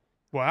me.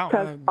 Wow.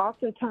 Because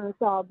oftentimes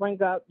I'll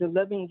bring up the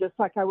living just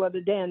like I would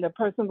the dead, and the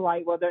person's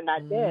like, well, they're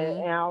not dead.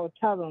 And I'll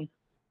tell them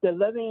the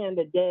living and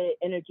the dead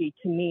energy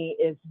to me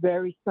is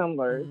very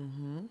similar.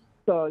 Mm-hmm.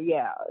 So,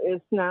 yeah,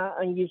 it's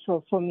not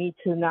unusual for me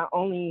to not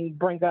only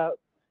bring up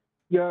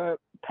your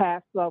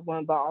past loved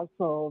one, but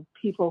also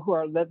people who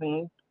are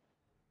living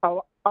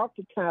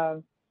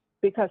oftentimes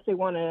because they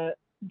want to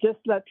just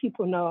let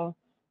people know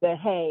that,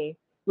 hey,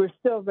 we're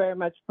still very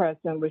much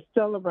present. We're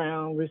still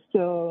around. We're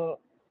still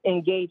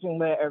engaging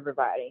with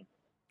everybody.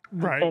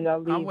 Right. And I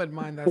wouldn't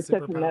mind that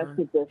superpower.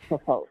 Messages for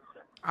folks.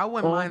 I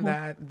wouldn't mind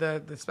that.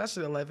 The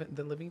especially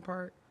the living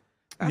part.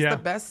 That's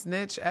the best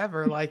snitch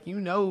ever. Like,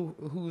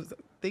 who's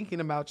thinking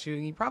about you,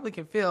 and you probably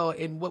can feel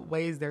in what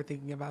ways they're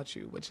thinking about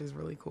you, which is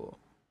really cool.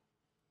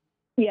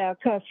 Yeah,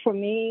 because for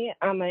me,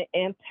 I'm an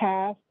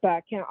empath, but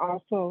I can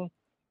also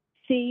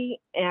see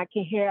and I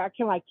can hear. I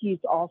can use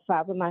all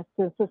 5 of my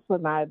senses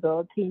with my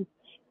abilities.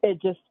 It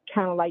just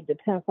kind of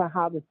depends on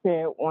how the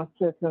spirit wants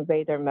to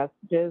convey their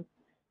messages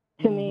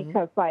to me.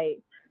 Because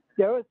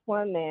there was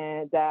one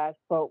man that I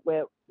spoke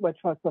with, which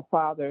was the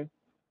father.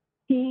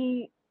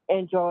 He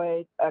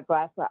enjoyed a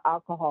glass of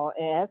alcohol,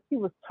 and as he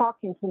was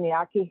talking to me,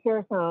 I could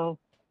hear him.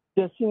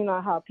 Just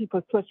how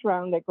people switch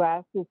around their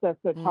glasses as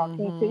they're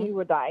talking to you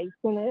with the ice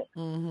in it.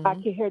 I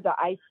could hear the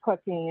ice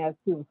clicking as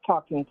he was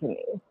talking to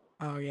me.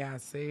 Oh yeah,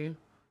 see,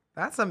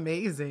 that's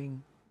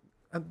amazing.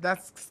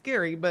 That's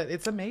scary, but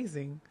it's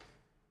amazing.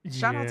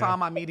 Shout out to all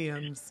my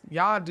mediums.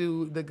 Y'all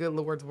do the good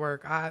Lord's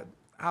work. I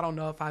don't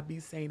know if I'd be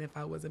sane if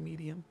I was a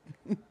medium.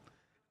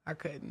 I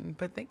couldn't.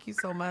 But thank you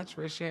so much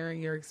for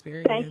sharing your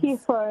experience. Thank you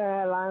for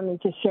allowing me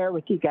to share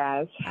with you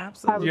guys.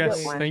 Absolutely.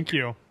 Yes, thank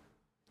you.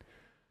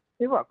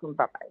 You're welcome.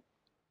 Bye-bye.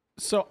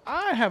 So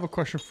I have a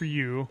question for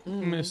you,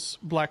 Miss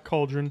Black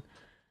Cauldron.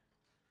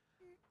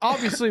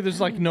 Obviously, there's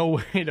no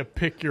way to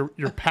pick your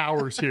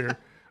powers here.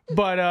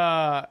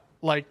 But,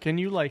 can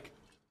you,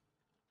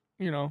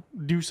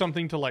 do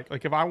something to,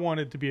 if I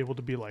wanted to be able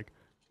to be, I'm going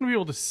to be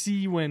able to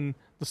see when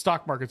the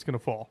stock market's going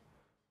to fall.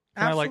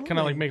 Can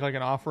I make, an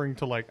offering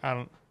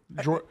to,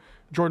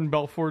 Jordan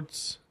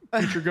Belfort's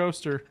future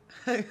ghost, or?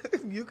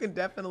 You can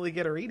definitely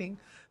get a reading.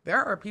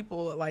 There are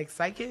people,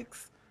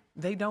 psychics,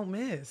 they don't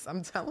miss.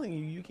 I'm telling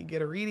you, you can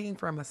get a reading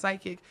from a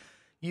psychic.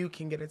 You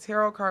can get a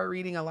tarot card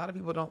reading. A lot of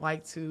people don't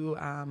like to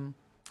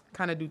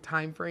kind of do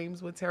time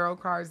frames with tarot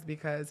cards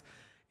because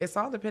it's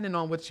all dependent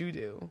on what you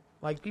do.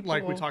 People,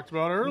 we talked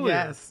about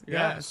earlier.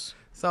 Yes.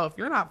 So if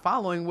you're not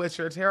following what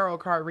your tarot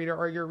card reader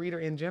or your reader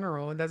in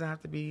general, it doesn't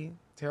have to be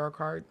tarot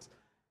cards.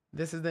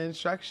 This is the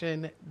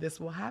instruction. This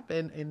will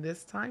happen in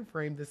this time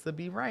frame. This will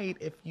be right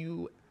if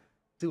you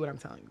do what I'm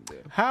telling you to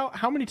do.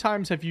 How many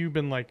times have you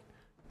been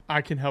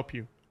I can help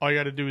you? All you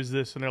got to do is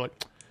this, and they're like,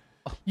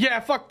 yeah,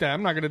 fuck that.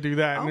 I'm not going to do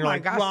that. And you're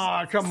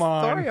gosh, come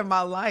on. Story of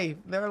my life.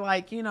 They're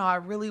like, I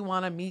really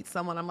want to meet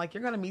someone. I'm like,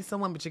 you're going to meet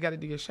someone, but you got to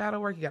do your shadow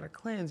work. You got to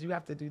cleanse. You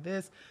have to do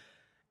this.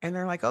 And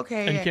they're like,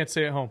 okay. And you can't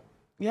stay at home.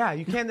 Yeah,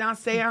 you cannot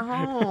stay at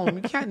home.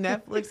 You can't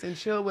Netflix and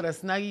chill with a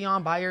Snuggie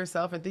on by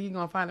yourself and think you're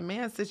going to find a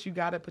man. Sis, you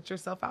got to put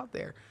yourself out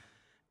there.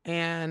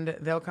 And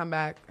they'll come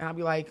back, and I'll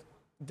be like,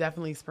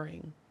 definitely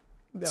spring.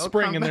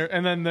 Spring,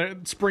 and then the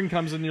spring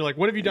comes, and you're like,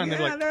 what have you done?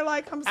 Yeah, they're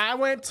like, I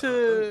went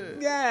to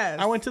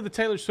the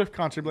Taylor Swift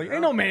concert. Like,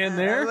 ain't no man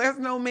there. There's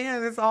no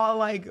man. It's all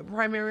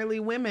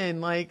primarily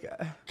women.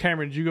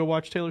 Cameron, did you go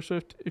watch Taylor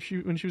Swift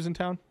when she was in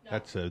town? No.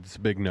 It's a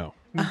big no.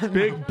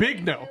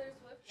 big no.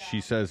 She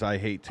says I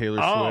hate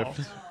Taylor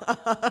Swift.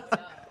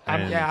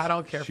 I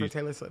don't care for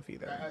Taylor Swift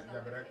either.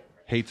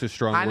 Hate's a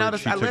strong word.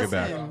 Noticed, she took it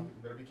back.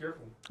 Better be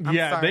careful.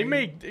 They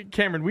may,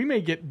 Cameron, we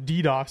may get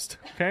DDoSed,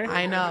 okay?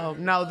 I know.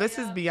 No, this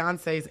is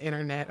Beyonce's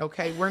internet,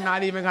 okay? We're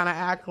not even going to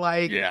act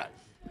like... Yeah.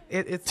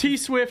 It's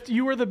T-Swift,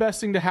 you were the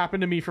best thing to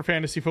happen to me for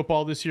fantasy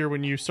football this year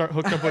when you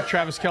hooked up with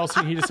Travis Kelce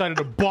and he decided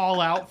to ball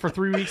out for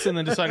 3 weeks and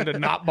then decided to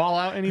not ball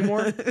out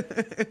anymore.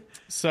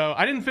 So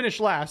I didn't finish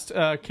last.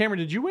 Cameron,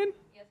 did you win?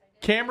 Yes, I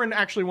did. Cameron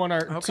actually won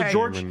our... Okay. So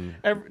George...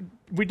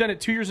 we've done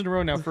it 2 years in a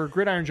row now for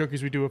Gridiron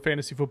Junkies. We do a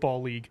fantasy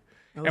football league,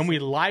 and we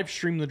live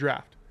stream the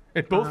draft.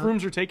 If both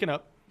rooms are taken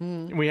up,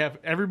 and we have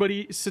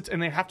everybody sits,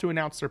 and they have to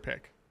announce their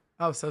pick.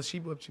 Oh, so she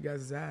whooped you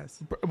guys'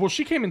 ass. Well,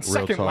 she came in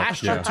second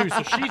last year too,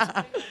 so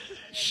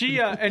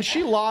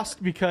she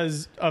lost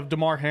because of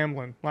DeMar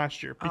Hamlin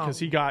last year because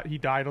he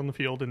died on the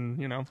field,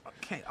 and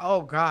Okay.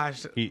 Oh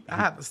gosh, I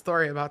have a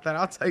story about that.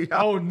 I'll tell you.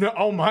 Oh no!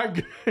 Oh my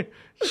God!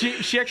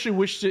 She actually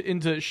wished it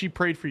into. She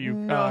prayed for you,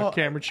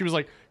 Cameron. She's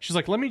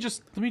like, let me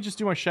just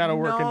do my shadow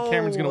work, and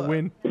Cameron's gonna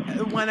win.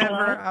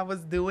 Whenever I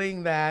was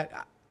doing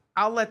that,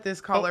 I'll let this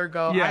caller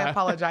go. Yeah. I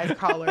apologize,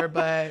 caller,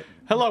 but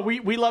hello,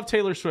 we love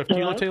Taylor Swift. Do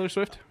you love Taylor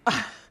Swift?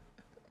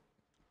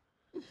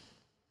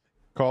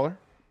 Caller,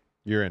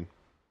 you're in.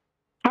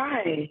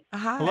 Hi.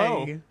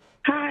 Hello.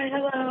 Hi.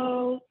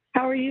 Hello.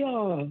 How are you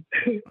all?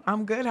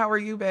 I'm good. How are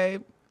you,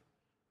 babe?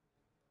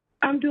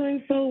 I'm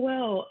doing so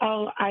well.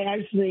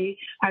 I've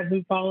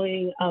been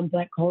following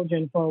Black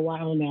Cauldron for a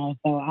while now,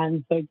 so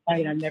I'm so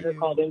excited. I've never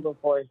called in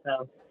before,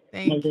 so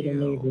thank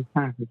you.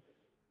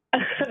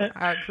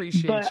 I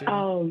appreciate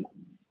you.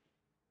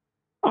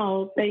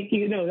 Oh, thank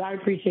you. No, I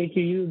appreciate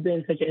you. You've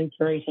been such an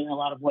inspiration in a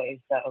lot of ways,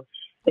 so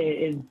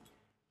it's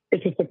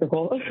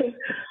reciprocal.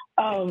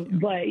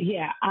 But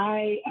yeah,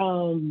 I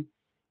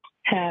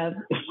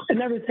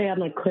never say I'm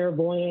like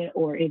clairvoyant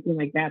or anything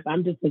like that, but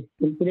I'm just like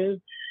sensitive,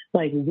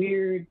 like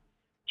weird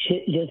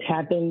shit just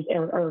happens,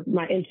 or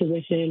my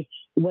intuition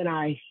when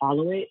I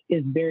follow it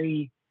is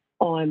very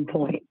on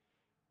point.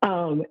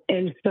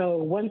 And so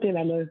one thing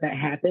I notice that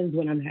happens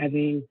when I'm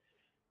having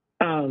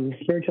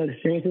spiritual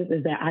experiences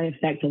is that I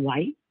affect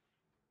light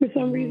for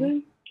some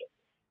reason.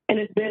 And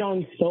it's been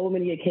on so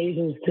many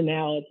occasions to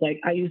now. It's like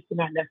I used to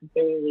not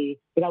necessarily,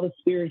 I was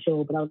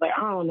spiritual, but I was like,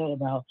 I don't know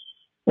about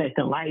like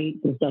the lights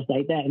and stuff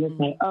like that. And it's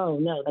like, oh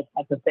no,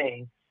 that's a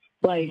thing.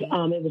 Like it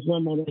was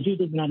one moment,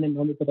 usually when I'm in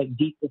moments of like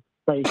deep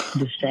like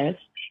distress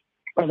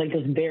or like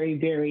just very,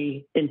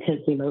 very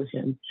intense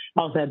emotions.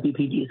 I also have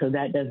BPD, so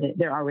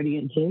they're already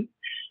intense.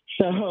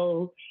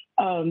 So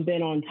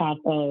then on top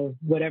of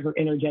whatever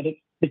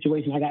energetic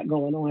situation I got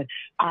going on,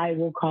 I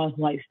will cause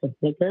lights to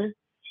flicker.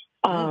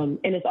 And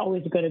it's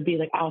always going to be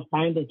like, I'll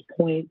find this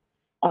point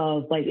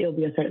of like, it'll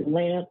be a certain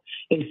lamp,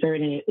 it's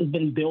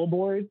been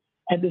billboards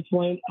at this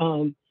point,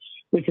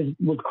 which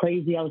was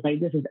crazy. I was like,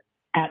 this is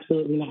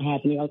absolutely not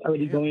happening. I was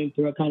already going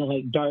through a kind of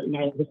like dark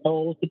night of the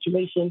soul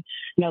situation.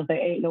 And I was like,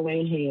 ain't no way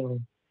in hell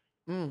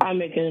I'm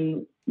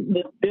making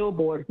this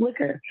billboard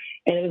flicker.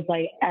 And it was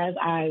like, as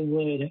I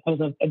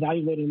was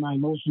evaluating my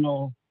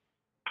emotional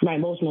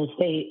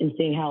state and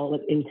seeing how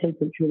intense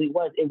it truly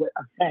was, it would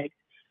affect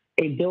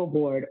a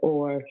billboard.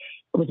 Or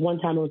it was one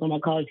time I was on my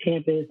college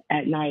campus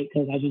at night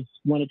because I just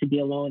wanted to be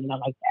alone and I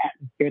liked the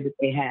atmosphere that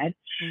they had.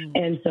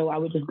 And so I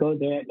would just go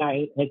there at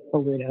night like a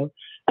weirdo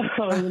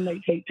and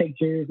like take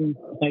pictures and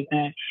stuff like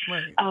that.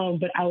 Right.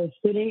 But I was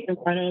sitting in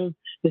front of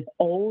this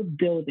old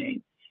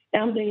building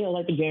and I'm thinking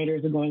like the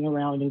janitors are going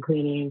around and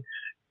cleaning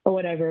or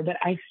whatever, but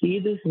I see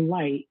this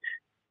light.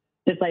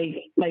 It's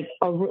like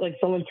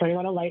someone's turning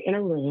on a light in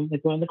a room,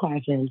 like one of the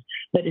classrooms,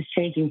 but it's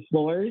changing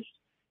floors.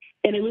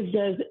 And it was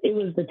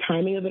the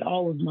timing of it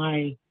all was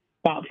my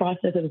thought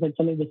process. It was like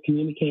something was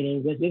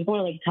communicating with me. It was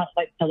more like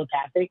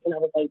telepathic. And I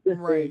was like,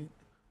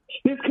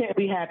 this can't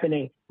be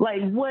happening.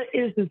 Like, what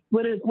is this?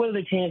 What are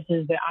the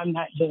chances that I'm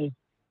not just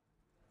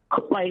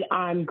like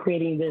I'm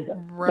creating this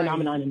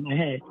phenomenon in my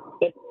head?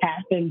 It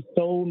happened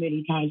so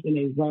many times in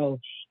a row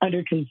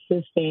under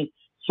consistent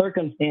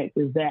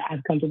circumstances that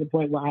I've come to the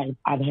point where I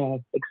have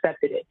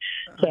accepted it.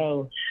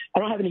 So I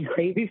don't have any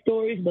crazy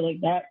stories, but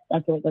like that, I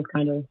feel like that's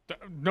kind of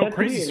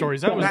crazy weird.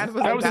 stories. That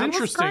was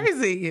interesting.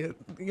 Crazy.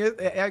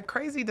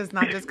 Crazy does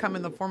not just come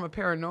in the form of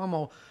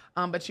paranormal.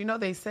 But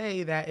they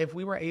say that if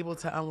we were able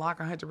to unlock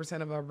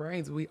 100% of our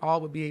brains, we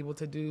all would be able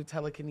to do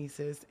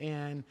telekinesis,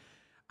 and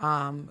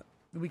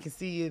we can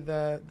see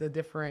the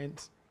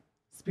different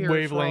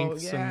spiritual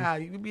wavelengths. Yeah,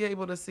 you could be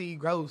able to see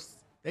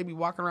ghosts. They be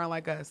walking around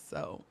like us,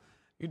 so.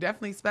 You're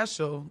definitely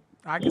special.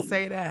 I can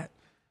say that.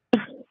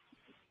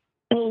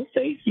 Oh,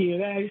 thank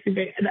you.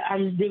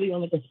 I'm really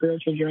on like a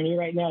spiritual journey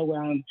right now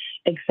where I'm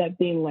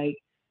accepting like,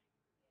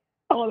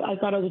 oh, I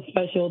thought I was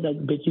special.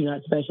 Like, bitch, you're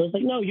not special. It's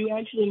like, no, you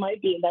actually might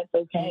be, and that's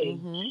okay.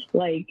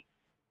 Like,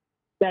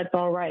 that's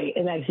all right.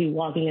 And actually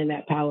walking in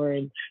that power,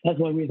 and that's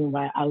one reason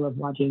why I love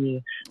watching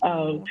you.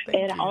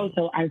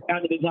 Also, I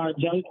found the Bizarre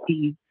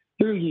Junkeez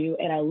through you,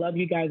 and I love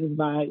you guys'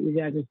 vibe. You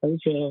guys are so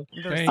chill.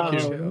 Thank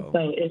you.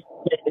 So it's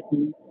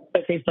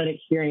such a fun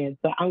experience.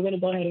 So I'm going to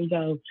go ahead and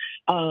go.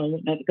 I'm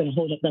not going to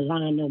hold up the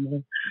line no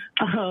more.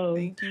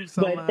 Thank you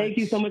so much. Thank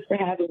you so much for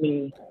having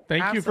me.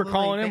 Thank you for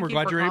calling in. We're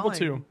glad you're able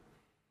to.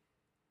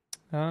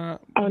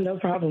 No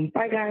problem.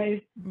 Bye,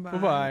 guys.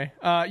 Bye-bye.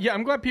 Yeah,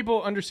 I'm glad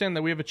people understand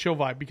that we have a chill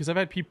vibe, because I've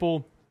had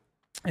people,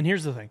 and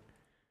here's the thing.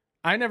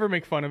 I never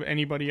make fun of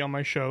anybody on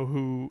my show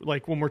who,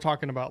 like, when we're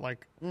talking about,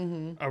 like,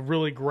 a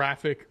really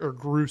graphic or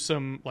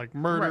gruesome, like,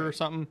 murder or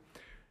something.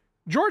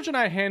 George and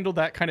I handle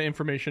that kind of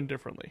information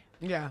differently.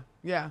 Yeah.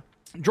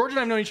 George and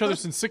I have known each other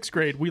since 6th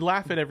grade. We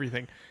laugh at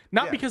everything.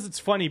 Not Yeah. because it's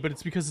funny, but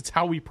it's because it's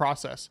how we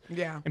process.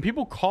 Yeah. And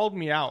people called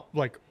me out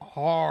like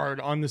hard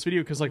on this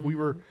video because like we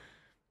were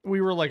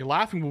like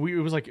laughing, but it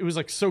was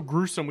like so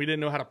gruesome we didn't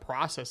know how to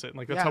process it. And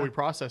like that's how Yeah. we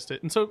processed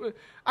it. And so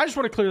I just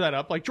want to clear that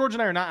up. Like George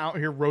and I are not out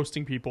here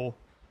roasting people.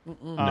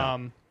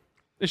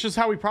 It's just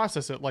how we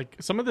process it. Like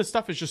some of this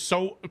stuff is just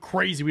so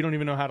crazy we don't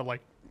even know how to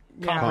like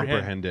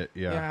Comprehend it.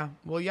 Yeah. Yeah.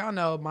 Well, y'all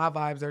know my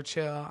vibes are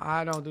chill.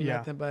 I don't do Yeah.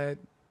 nothing but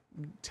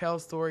tell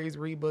stories,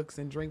 read books,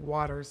 and drink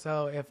water.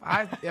 So if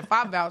I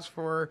vouch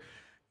for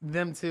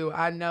them too,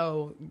 I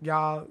know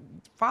y'all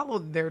follow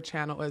their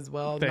channel as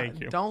well. Thank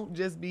you. Don't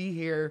just be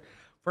here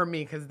for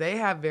me because they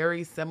have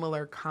very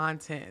similar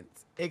content,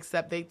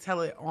 except they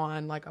tell it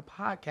on like a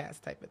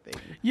podcast type of thing.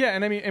 Yeah,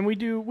 and I mean, and we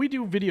do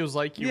videos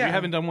like you. Yeah. We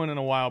haven't done one in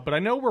a while, but I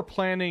know we're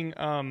planning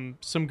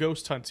some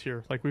ghost hunts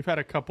here. Like we've had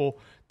a couple.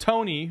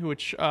 Tony,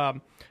 which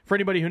for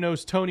anybody who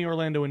knows Tony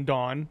Orlando and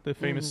Dawn, the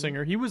famous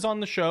singer, he was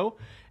on the show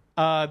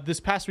this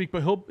past week,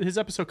 but his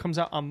episode comes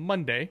out on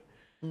Monday.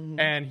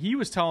 And he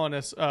was telling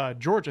us,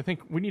 George, I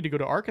think we need to go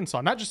to Arkansas,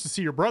 not just to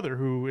see your brother,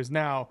 who is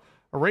now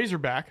a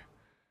Razorback,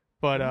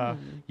 but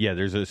Yeah,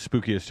 there's a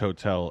spookiest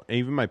hotel.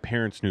 Even my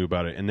parents knew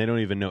about it, and they don't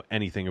even know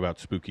anything about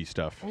spooky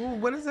stuff. Ooh,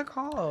 what is it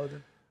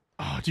called?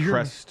 do you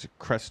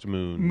Crest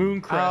Moon.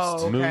 Mooncrest?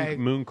 Oh, okay.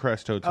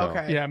 Mooncrest Hotel.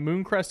 Okay. Yeah,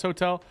 Mooncrest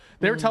Hotel.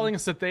 They were telling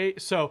us that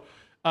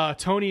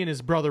Tony and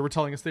his brother were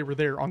telling us they were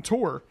there on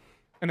tour,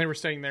 and they were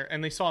staying there,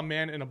 and they saw a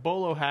man in a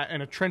bolo hat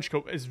and a trench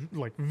coat, is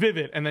like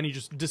vivid, and then he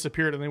just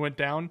disappeared, and they went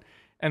down,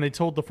 and they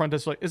told the front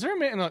desk, like, is there a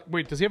man? And like,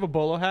 wait, does he have a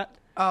bolo hat?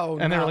 Oh,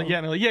 and they were no. like, yeah,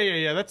 and they're like,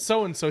 yeah, that's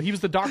so and so. He was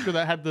the doctor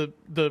that had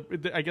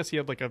the I guess he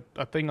had like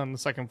a thing on the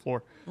second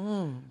floor.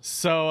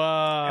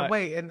 So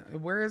Wait,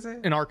 and where is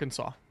it? in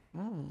Arkansas.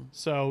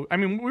 So I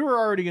mean, we were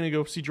already going to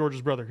go see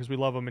George's brother because we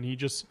love him, and he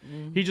just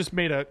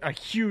made a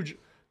huge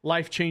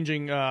life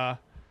changing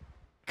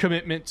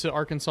commitment to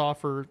Arkansas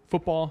for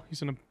football.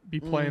 He's going to be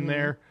playing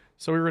there,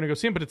 so we were going to go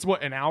see him. But it's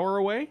what, an hour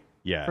away?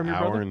 Yeah, From your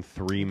hour brother? and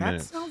 3 That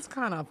minutes. sounds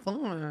kind of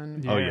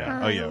fun. Oh yeah.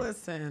 Oh Hey, yeah.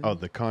 Listen. Oh,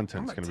 the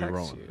content's I'm gonna be text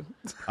rolling. you.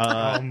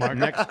 Oh my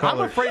Next God. I'm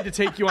caller. afraid to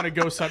take you on a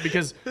ghost hunt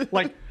because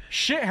like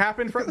shit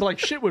happened, but like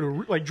shit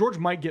would like George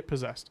might get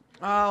possessed.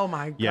 Oh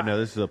my god. Yeah, no,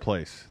 this is a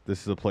place.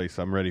 This is a place.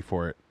 I'm ready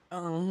for it.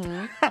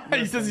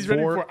 He says he's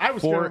ready for it. I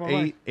was scared of my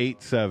life.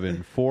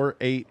 4887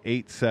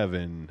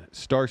 4887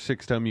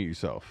 *6 to unmute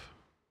yourself.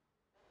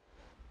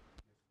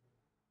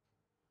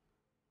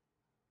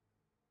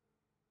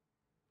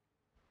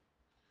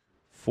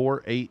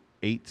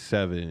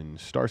 *887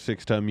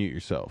 *6 to unmute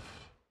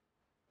yourself.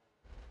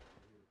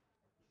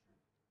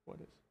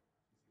 What is?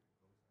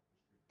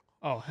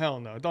 Oh hell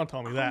no! Don't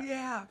tell me that.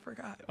 Yeah, I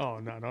forgot. Oh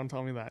no! Don't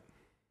tell me that.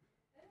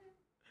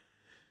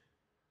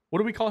 What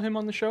do we call him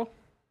on the show?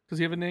 Does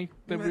he have a name?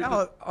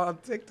 On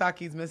TikTok,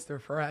 he's Mr.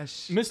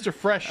 Fresh. Mr.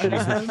 Fresh.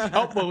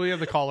 Oh, well, we have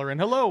the caller in.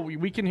 Hello,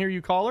 we can hear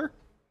you, caller.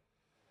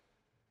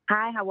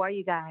 Hi, how are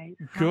you guys?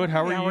 Good.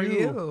 How How are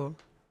you?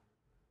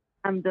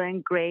 I'm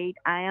doing great.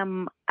 I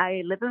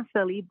live in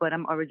Philly, but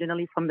I'm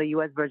originally from the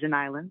U.S. Virgin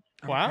Islands.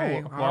 Wow.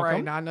 Okay, Welcome. all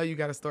right. Now I know you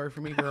got a story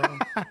for me, girl.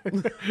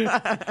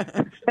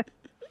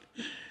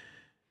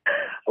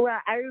 Well,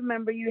 I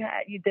remember you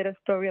did a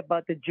story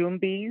about the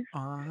Junkeez,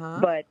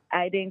 but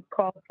I didn't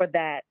call for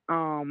that.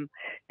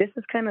 This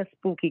is kind of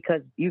spooky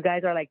because you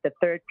guys are like the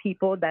third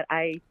people that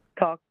I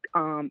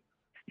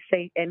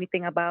say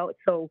anything about.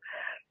 So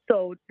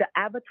the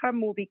Avatar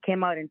movie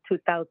came out in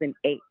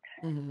 2008.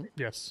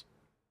 Yes.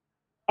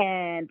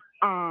 And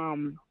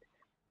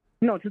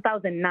no,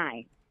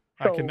 2009.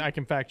 So I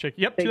can fact check.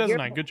 Yep, the year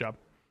 2009. Good job.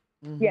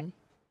 Yeah.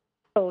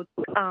 So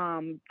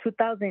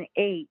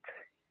 2008,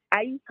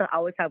 I used to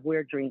always have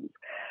weird dreams,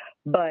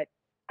 but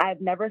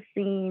I've never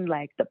seen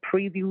like the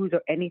previews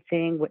or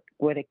anything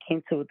when it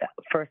came to the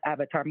first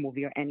Avatar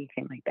movie or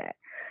anything like that.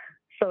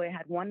 So it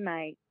had one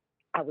night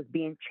I was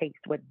being chased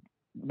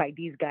by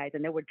these guys,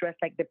 and they were dressed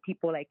like the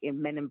people like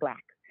in Men in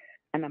Black,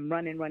 and I'm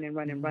running,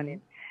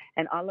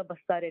 and all of a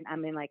sudden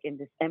I'm in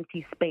this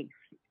empty space,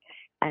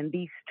 and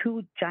these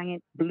two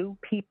giant blue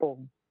people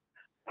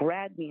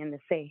grab me and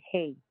they say,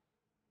 "Hey,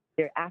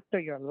 they're after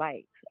your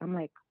life." I'm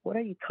like, "What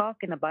are you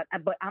talking about?"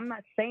 But I'm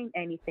not saying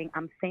anything.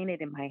 I'm saying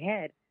it in my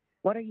head.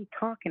 What are you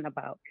talking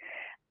about?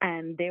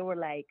 And they were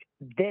like,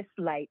 "This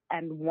light,"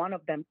 and one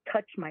of them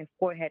touched my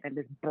forehead, and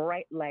this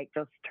bright light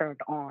just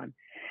turned on.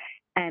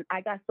 And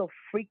I got so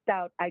freaked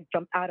out, I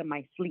jumped out of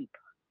my sleep.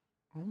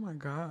 Oh my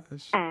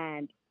gosh.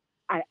 And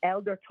an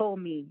elder told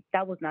me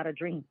that was not a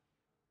dream.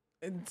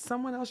 And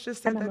someone else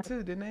just said that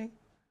too, didn't they?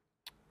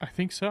 I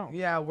think so.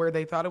 Yeah, where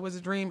they thought it was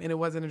a dream and it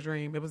wasn't a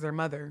dream. It was their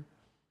mother.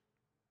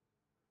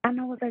 And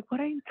I was like, "What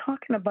are you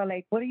talking about?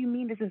 Like, what do you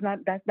mean this is not,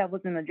 that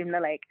wasn't a dream?"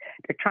 They're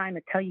trying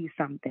to tell you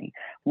something.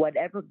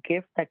 Whatever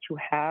gift that you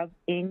have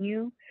in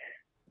you,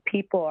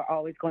 people are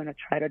always going to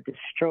try to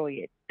destroy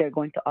it. They're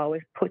going to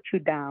always put you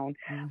down.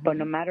 But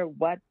no matter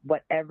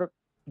whatever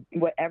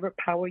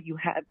power you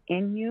have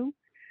in you,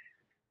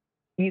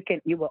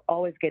 you will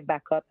always get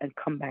back up and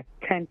come back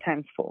 10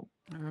 times full.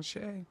 Oh,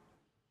 shit.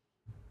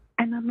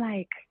 And I'm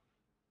like,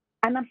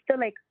 And I'm still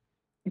like,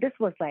 this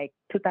was like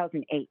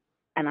 2008,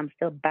 and I'm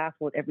still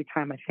baffled every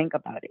time I think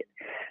about it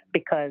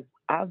because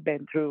I've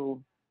been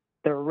through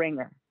the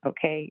ringer,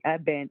 okay?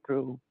 I've been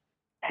through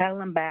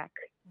hell and back,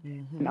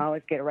 and I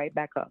always get right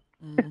back up.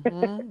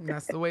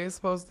 That's the way it's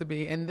supposed to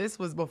be. And this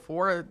was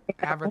before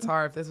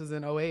Avatar, if this was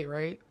in '08,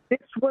 right? This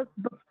was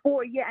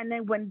before, yeah. And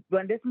then when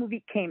this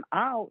movie came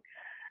out,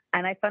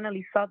 and I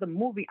finally saw the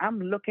movie,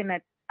 I'm looking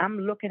at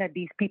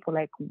these people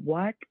like,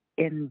 what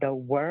in the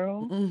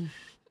world?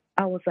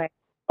 I was like,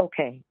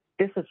 okay,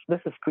 this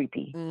is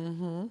creepy.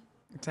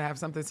 To have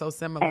something so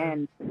similar,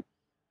 and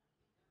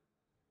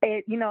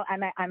it,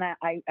 and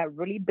I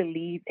really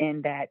believe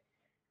in that.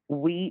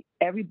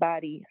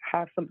 Everybody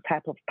has some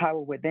type of power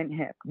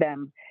within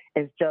them.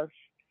 It's just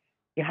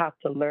you have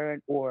to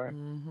learn or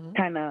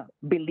kind of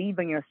believe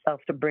in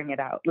yourself to bring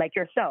it out. Like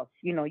yourself,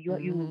 you.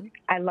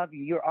 I love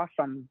you. You're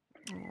awesome.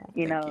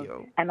 You know,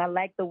 you. And I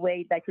like the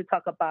way that you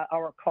talk about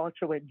our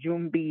culture with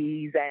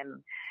Junkeez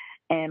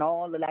and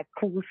all of that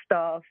cool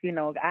stuff.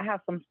 I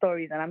have some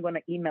stories, and I'm going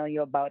to email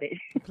you about it.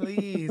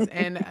 Please.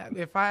 And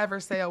if I ever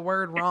say a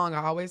word wrong,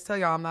 I always tell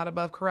y'all I'm not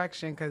above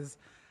correction because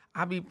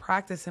I be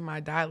practicing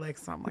my dialect.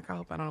 So I'm like, I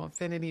hope I don't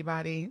offend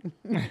anybody.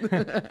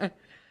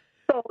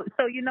 So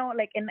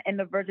like in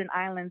the Virgin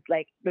Islands,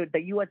 like the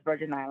U.S.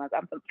 Virgin Islands,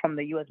 I'm from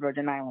the U.S.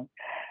 Virgin Islands,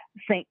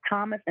 St.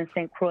 Thomas and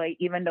St. Croix,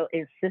 even though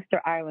it's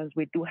sister islands,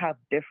 we do have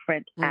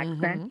different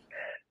accents.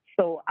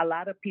 So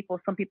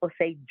some people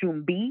say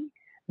Jumbi,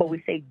 but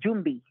we say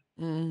Jumbi.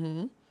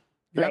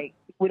 Like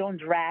we don't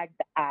drag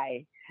the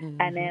I.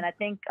 And then I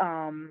think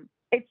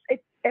it's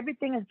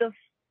everything is just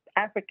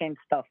African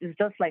stuff. It's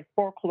just like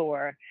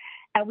folklore.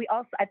 And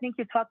I think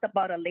you talked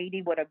about a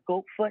lady with a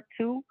goat foot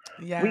too.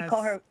 Yes. We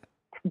call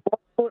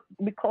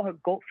her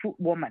goat foot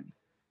woman.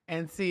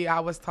 And see, I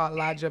was taught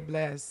La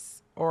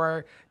Diablesse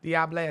or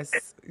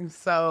Diablesse.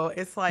 So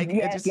it's like,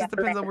 it just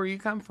depends on where you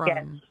come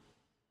from.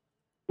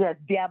 Yes,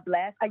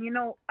 Diablesse. And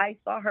I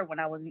saw her when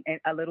I was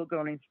a little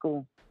girl in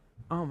school.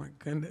 Oh my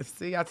goodness.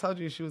 See, I told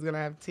you she was going to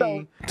have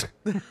tea.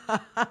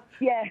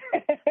 Yeah.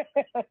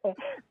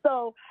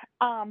 So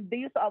they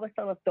used to always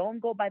tell us,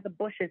 don't go by the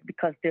bushes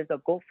because there's a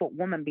goat foot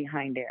woman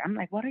behind there. I'm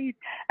like, what are you?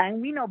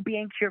 And we know,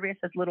 being curious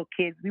as little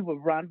kids, we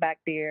would run back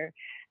there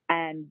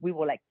and we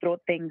would like throw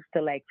things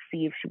to like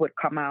see if she would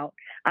come out.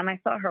 And I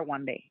saw her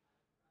one day.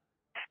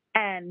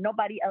 And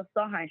nobody else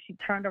saw her. And she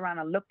turned around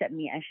and looked at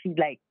me, and she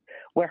like,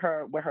 with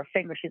her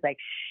finger, she's like,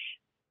 shh.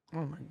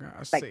 Oh my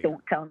gosh. Like,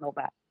 don't tell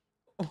nobody.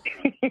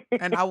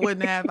 And I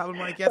wouldn't have. I was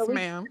like, yes,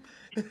 ma'am.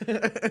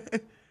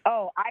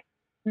 I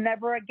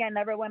never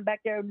went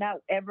back there.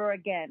 Not ever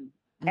again.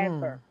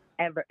 Ever.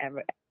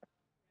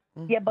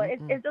 Yeah, but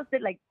it's just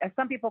that, like,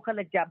 some people call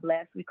it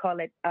Diablesse. We call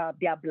it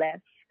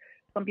Diablesse.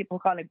 Some people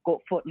call it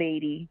goat foot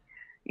lady.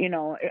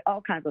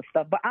 All kinds of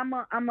stuff. But I'm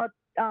a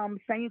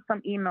send you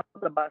some emails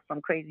about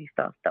some crazy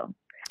stuff, though.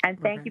 And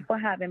thank you for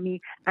having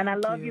me. And I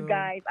love you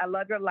guys. I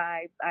love your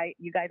lives.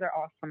 You guys are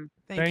awesome.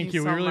 Thank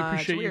you. So we really much.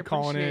 appreciate you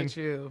calling in.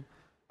 You.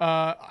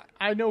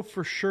 I know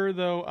for sure,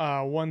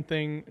 though, one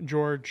thing,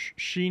 George,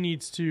 she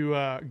needs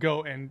to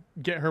go and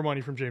get her money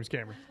from James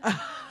Cameron.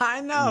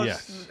 I know.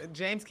 Yes.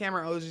 James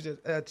Cameron owes you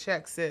a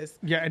check, sis.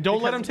 Yeah, and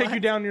don't let him take you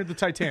down near the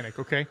Titanic,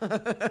 okay?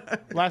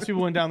 Last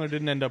people went down there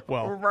didn't end up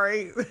well.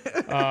 Right.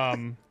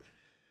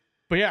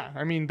 But yeah,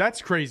 I mean,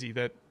 that's crazy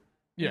that,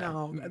 yeah.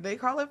 No, they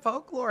call it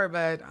folklore,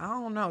 but I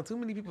don't know. Too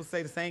many people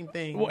say the same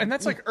thing. Well, and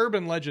that's like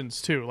urban legends,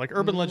 too. Like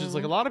urban legends,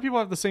 like a lot of people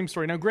have the same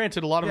story. Now,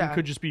 granted, a lot of them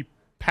could just be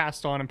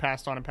passed on,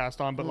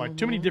 but like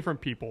too many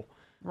different people.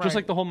 Right. Just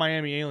like the whole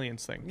Miami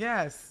aliens thing.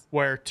 Yes.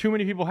 Where too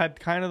many people had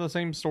kind of the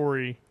same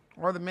story.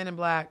 Or the Men in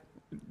Black.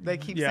 They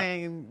keep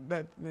saying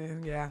that,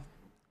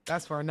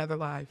 that's for another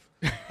life.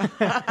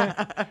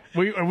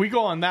 we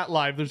go on that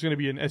live, there's going to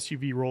be an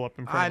SUV roll up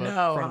in front of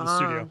the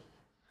studio.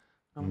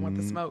 I want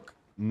the smoke.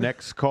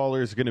 Next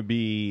caller is going to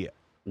be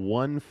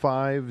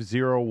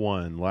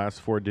 1501.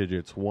 Last four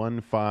digits,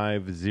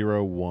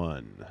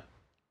 1501.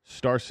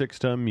 Star 6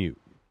 to unmute.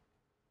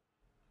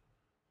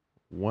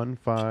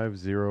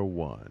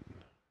 1501.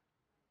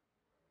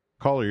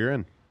 Caller, you're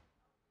in.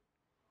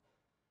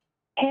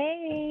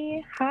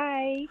 Hey,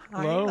 hi.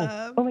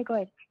 Hello. Oh my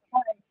God.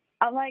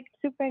 I'm like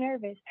super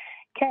nervous.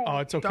 Okay. Oh,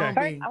 it's okay. Don't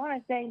First, be. I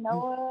want to say,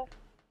 Noah.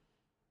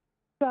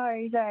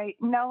 Sorry.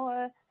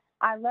 Noah,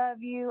 I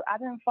love you. I've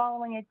been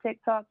following your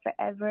TikTok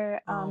forever.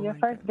 Your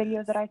first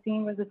video that I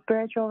seen was a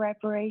spiritual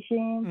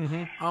reparation.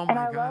 Mm-hmm. Oh and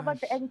my I love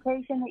like the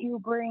education that you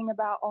bring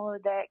about all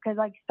of that, because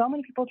like so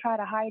many people try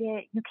to hide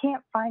it. You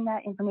can't find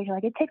that information.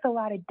 Like it takes a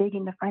lot of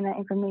digging to find that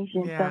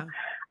information. Yeah. So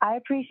I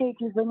appreciate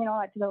you bringing all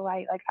that to the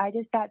light. Like I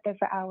just sat there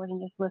for hours and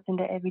just listened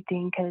to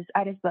everything because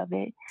I just love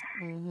it.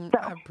 Mm-hmm. So,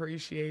 I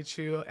appreciate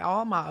you.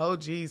 All my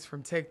OGs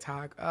from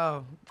TikTok.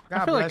 Oh,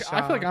 God I feel bless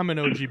y'all. like I'm an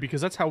OG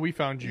because that's how we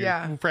found you.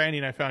 Yeah. Franny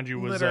and I found you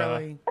was Literally.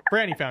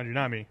 Franny found you,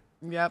 not me.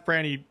 Yep.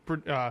 Franny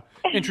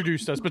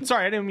introduced us. But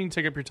sorry, I didn't mean to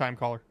take up your time,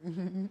 caller.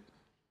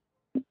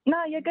 no,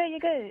 you're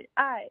good.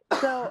 All right.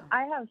 So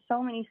I have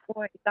so many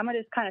stories. I'm going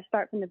to just kind of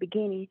start from the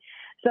beginning.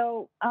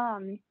 So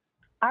I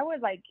was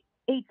like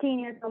 18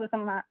 years old or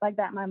something like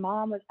that, my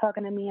mom was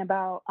talking to me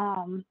about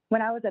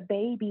when I was a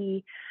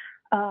baby.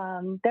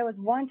 There was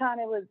one time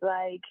it was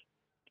like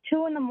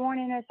 2 a.m.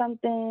 or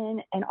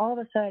something, and all of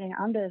a sudden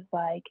I'm just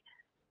like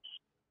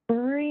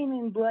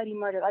screaming bloody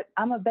murder. Like,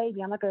 I'm a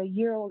baby. I'm like a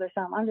year old or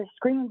something. I'm just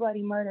screaming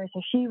bloody murder. So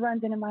she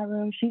runs into my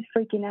room. She's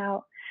freaking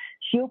out.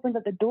 She opens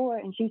up the door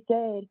and she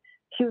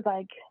was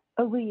like,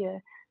 Aaliyah.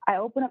 I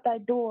open up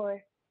that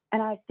door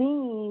and I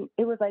seen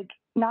it was like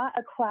not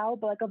a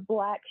cloud, but like a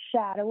black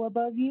shadow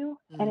above you.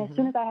 Mm-hmm. And as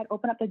soon as I had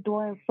opened up the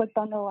door and flicked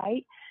on the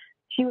light,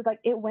 she was like,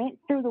 it went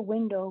through the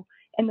window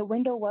and the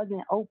window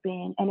wasn't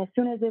open. And as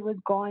soon as it was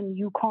gone,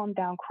 you calmed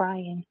down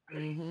crying.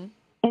 Mm-hmm.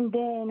 And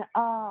then,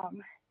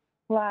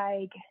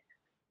 like,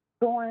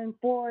 going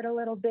forward a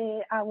little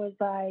bit, I was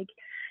like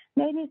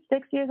maybe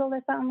 6 years old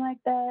or something like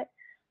that.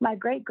 My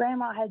great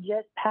grandma had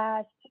just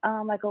passed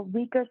like a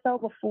week or so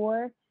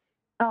before.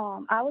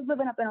 I was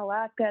living up in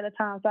Alaska at the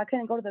time, so I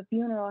couldn't go to the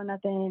funeral or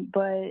nothing,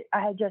 but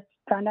I had just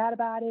found out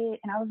about it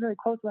and I was really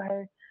close with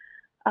her.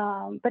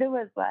 But it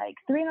was like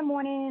 3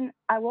 a.m.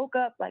 I woke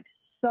up like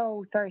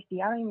so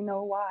thirsty. I don't even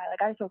know why.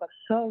 Like, I just woke up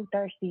so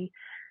thirsty.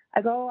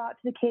 I go out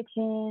to the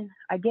kitchen,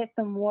 I get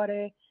some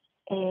water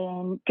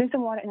and drink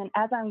some water. And then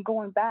as I'm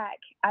going back,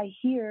 I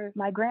hear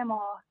my grandma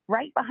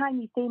right behind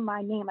me say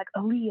my name, like,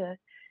 Aaliyah,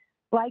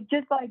 like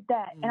just like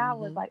that. Mm-hmm. And I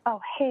was like, oh,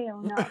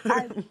 hell no.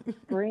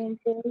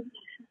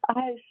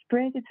 I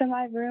sprinted to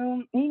my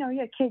room. You know,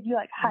 you're a kid, you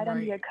like hide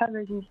under your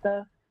covers and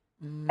stuff.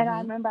 Mm-hmm. And I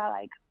remember I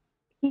like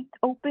peeked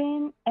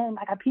open and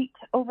like I peeked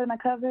over my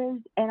covers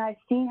and I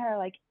seen her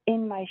like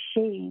in my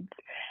shades.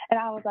 And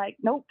I was like,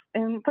 nope,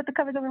 and put the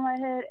covers over my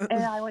head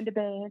and I went to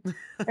bed.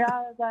 And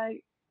I was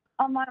like,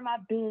 I'm out of my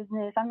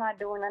business. I'm not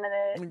doing none of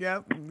that.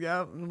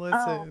 Yep.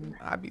 Listen,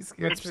 I'd be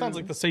scared. That sounds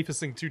like the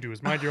safest thing to do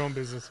is mind your own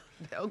business.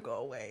 They'll go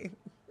away.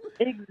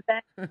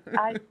 Exactly.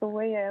 I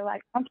swear.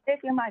 Like, I'm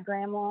sick of my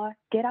grandma.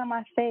 Get out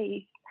my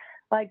face.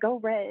 Like, go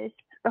rest.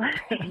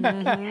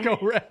 Mm-hmm. Go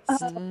rest.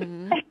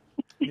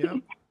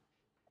 Yep.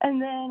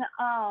 And then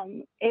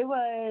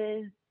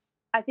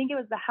I think it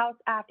was the house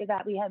after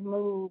that we had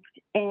moved,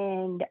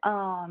 and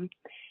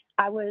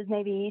I was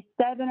maybe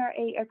 7 or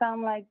 8 or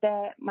something like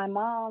that. My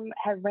mom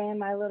had ran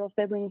my little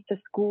siblings to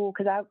school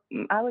because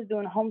I was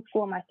doing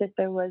homeschool. My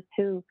sister was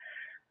too.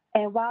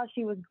 And while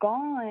she was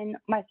gone,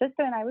 my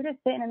sister and I were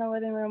just sitting in the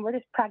living room. We're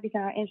just practicing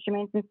our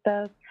instruments and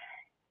stuff.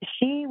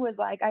 She was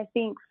like, I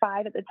think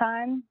 5 at the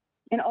time.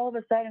 And all of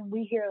a sudden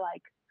we hear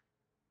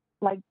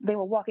like they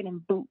were walking in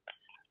boots,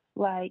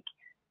 like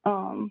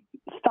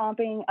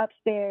stomping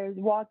upstairs,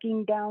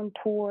 walking down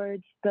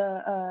towards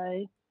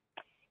the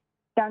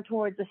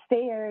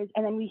stairs,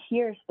 and then we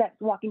hear steps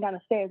walking down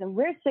the stairs, and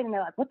we're sitting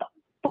there like, what the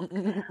fuck?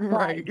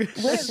 Right. Like,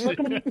 we're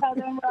looking at each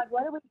other and we're like,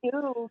 what do we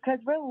do? Because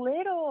we're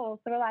little.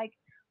 So we're like,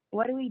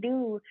 what do we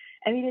do?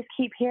 And we just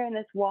keep hearing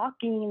this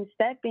walking and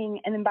stepping,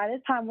 and then by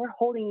this time we're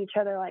holding each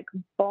other, like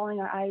bawling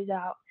our eyes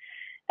out.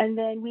 And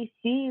then we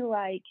see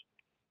like,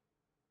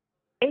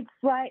 it's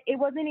like, it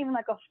wasn't even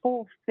like a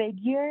full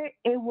figure.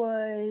 It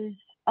was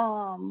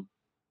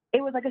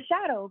like a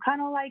shadow, kind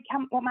of like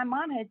what my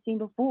mom had seen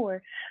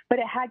before, but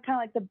it had kind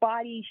of like the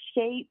body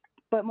shape,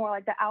 but more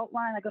like the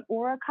outline, like an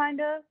aura kind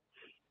of.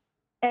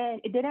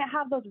 And it didn't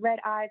have those red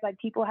eyes like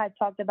people had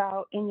talked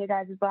about in your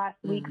guys' last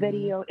week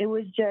video. It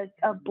was just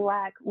a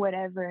black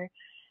whatever.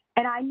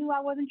 And I knew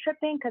I wasn't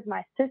tripping because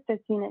my sister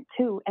seen it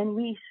too. And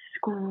we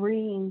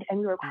screamed and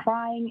we were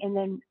crying. And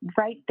then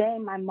right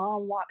then my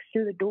mom walks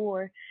through the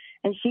door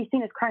and she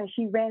seen us crying.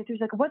 She ran through.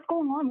 She's like, what's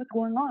going on? What's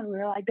going on? We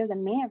were like, there's a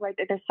man right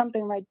there. There's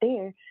something right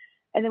there.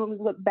 And then when we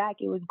looked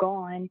back, it was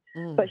gone.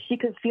 But she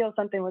could feel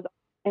something was,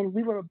 and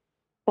we were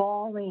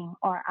bawling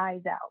our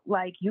eyes out.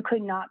 Like, you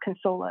could not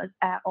console us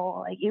at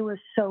all. Like, it was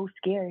so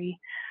scary.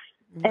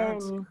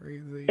 That's and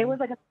crazy. It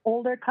was like an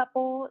older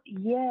couple.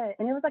 Yeah.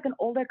 And it was like an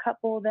older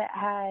couple that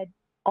had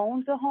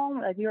owned the home.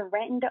 Like, we were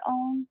renting to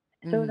own.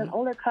 So it was an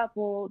older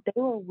couple. They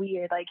were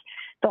weird. Like,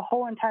 the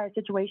whole entire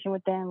situation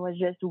with them was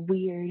just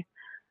weird.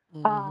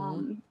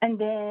 And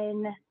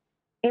then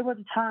it was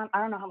a time,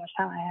 I don't know how much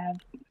time I have.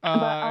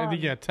 I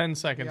think, 10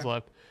 seconds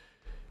left.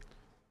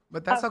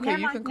 But that's okay.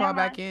 You can call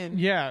back in.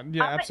 Yeah,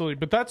 absolutely.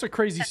 But that's a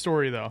crazy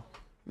story, though.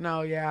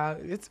 No, yeah.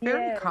 It's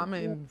very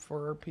common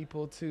for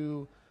people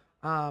to,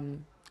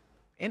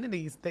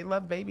 entities, they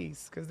love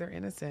babies because they're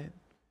innocent,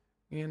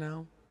 you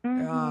know?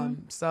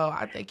 So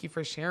I thank you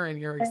for sharing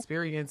your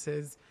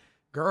experiences.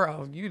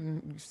 Girl,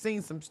 you've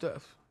seen some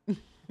stuff.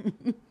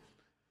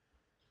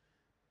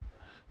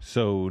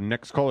 So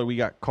next caller we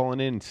got calling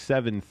in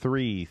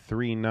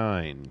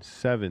 7339.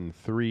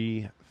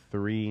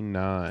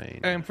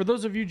 7339. And for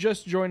those of you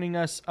just joining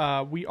us,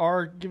 we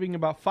are giving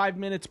about 5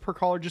 minutes per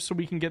caller just so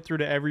we can get through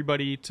to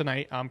everybody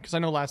tonight. Because I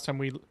know last time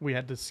we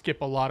had to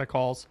skip a lot of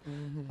calls.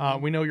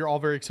 We know you're all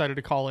very excited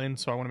to call in,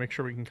 so I want to make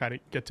sure we can kind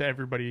of get to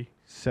everybody.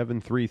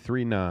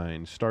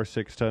 7339.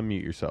 *6 to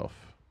unmute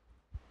yourself.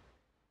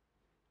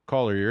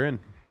 Caller, you're in.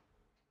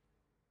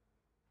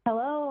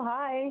 Hello,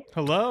 hi.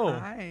 Hello.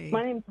 Hi.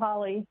 My name's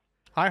Holly.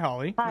 Hi,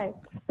 Holly. Hi.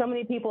 So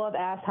many people have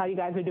asked how you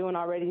guys are doing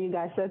already. You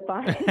guys said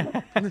fine.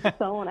 So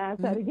I won't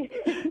ask that again.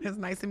 It's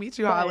nice to meet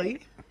you,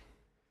 Holly.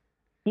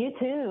 You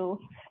too.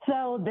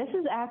 So this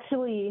is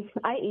actually,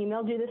 I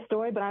emailed you this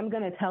story, but I'm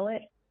going to tell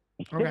it.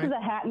 Okay. This is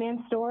a Hat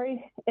Man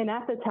story. And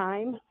at the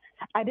time,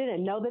 I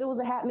didn't know that it was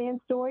a Hat Man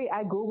story.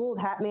 I Googled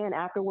Hat Man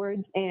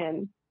afterwards,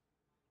 and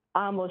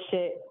I almost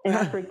shit. And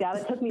I freaked out.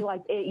 It took me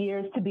like 8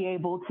 years to be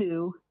able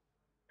to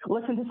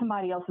listen to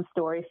somebody else's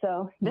story.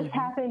 So this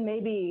happened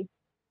maybe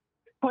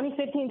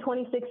 2015,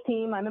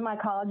 2016. I'm in my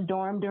college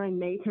dorm during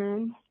May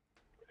terms,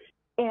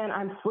 and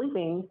I'm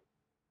sleeping.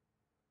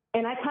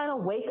 And I kind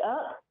of wake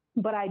up,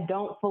 but I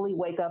don't fully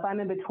wake up. I'm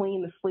in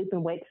between the sleep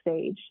and wake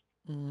stage.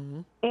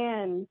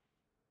 And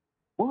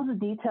what was the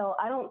detail?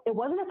 It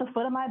wasn't at the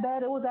foot of my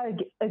bed. It was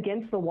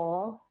against the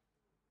wall.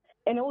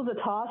 And it was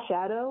a tall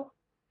shadow.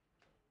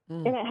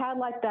 And it had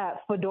like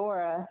that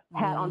fedora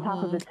hat on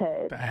top of its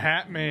head. The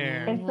Hat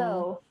Man. And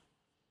so,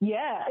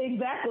 yeah,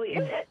 exactly.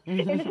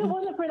 And if it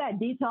wasn't for that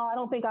detail, I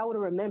don't think I would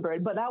have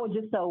remembered. But that was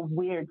just so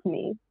weird to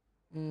me.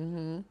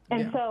 And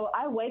so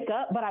I wake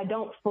up, but I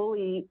don't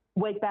fully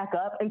wake back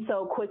up. And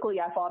so quickly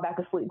I fall back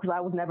asleep because I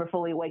was never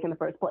fully awake in the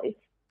first place.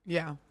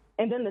 Yeah.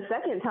 And then the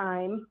second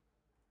time,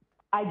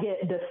 I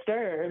get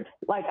disturbed.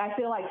 Like, I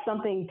feel like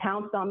something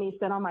pounced on me,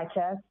 sit on my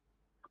chest.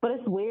 But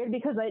it's weird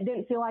because it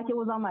didn't feel like it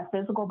was on my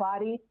physical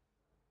body.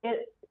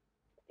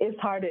 It's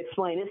hard to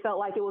explain. It felt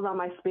like it was on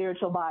my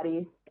spiritual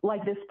body,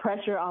 like this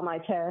pressure on my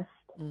chest.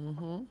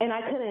 And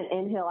I couldn't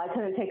inhale. I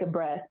couldn't take a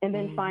breath. And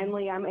then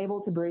finally, I'm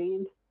able to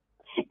breathe.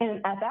 And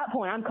at that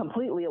point, I'm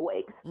completely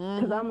awake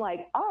because I'm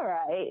like, all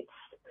right,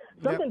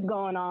 something's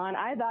going on.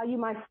 I value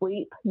my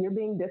sleep. You're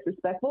being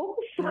disrespectful.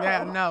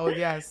 Yeah, no,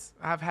 yes.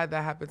 I've had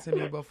that happen to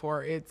me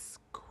before. It's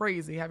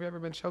crazy. Have you ever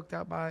been choked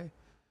out by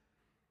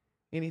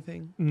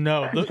anything?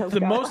 No,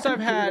 the most I've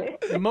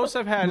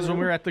had is when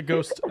we were at the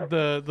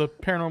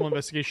paranormal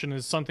investigation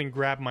is something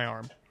grabbed my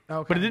arm.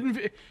 Okay. But it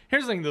didn't.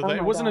 Here's the thing, though.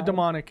 It wasn't a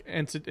demonic,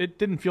 and it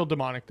didn't feel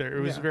demonic there. It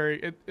was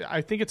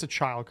I think it's a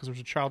child because there was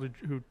a child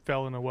who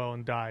fell in a well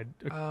and died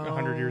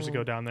 100 years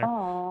ago down there.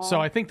 So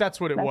I think that's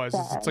what it was.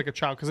 It's like a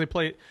child because they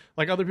play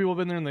like other people have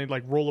been there and they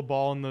like roll a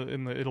ball in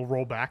the it'll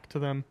roll back to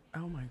them.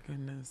 Oh my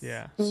goodness.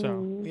 Yeah.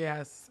 So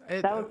yes,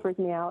 that would freak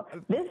me out.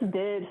 This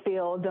did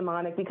feel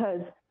demonic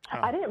because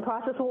I didn't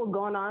process what was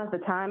going on at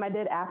the time. I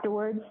did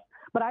afterwards.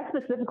 But I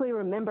specifically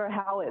remember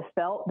how it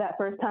felt that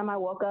first time I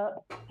woke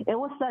up. It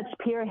was such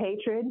pure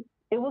hatred.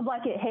 It was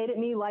like it hated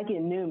me like it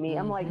knew me.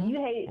 I'm like, you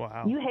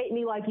hate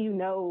me like you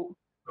know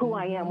who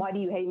I am. Why do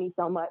you hate me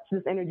so much?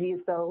 This energy is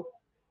so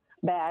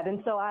bad.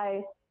 And so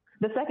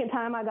the second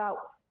time I got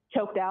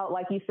choked out,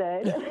 like you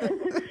said,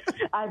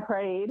 I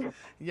prayed.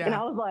 Yeah. And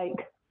I was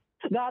like,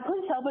 God,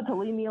 please help it to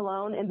leave me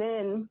alone. And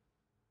then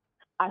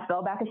I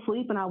fell back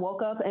asleep and I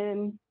woke up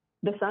and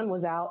the sun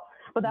was out.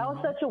 But that was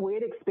such a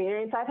weird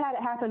experience. I've had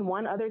it happen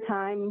one other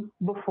time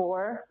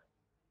before,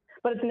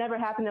 but it's never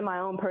happened in my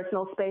own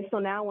personal space. So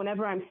now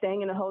whenever I'm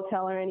staying in a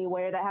hotel or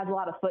anywhere that has a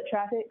lot of foot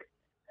traffic,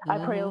 I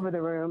pray over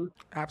the room.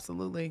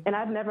 Absolutely. And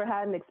I've never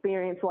had an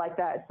experience like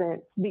that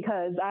since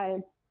because I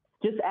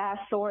just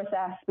asked Source,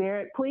 asked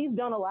Spirit, please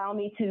don't allow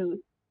me to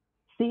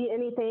see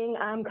anything.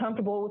 I'm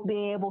comfortable with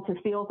being able to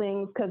feel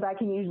things because I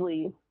can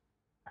usually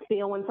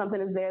feel when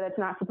something is there that's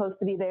not supposed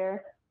to be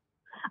there.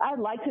 I'd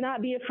like to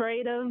not be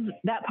afraid of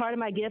that part of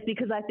my gift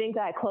because I think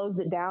I closed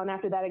it down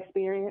after that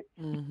experience.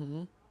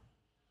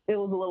 It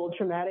was a little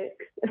traumatic.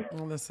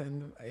 Well,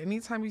 listen,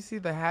 anytime you see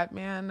the Hat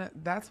Man,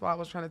 that's why I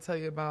was trying to tell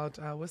you about,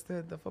 what's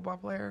the football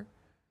player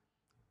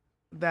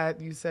that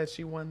you said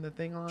she won the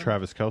thing on?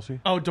 Travis Kelce?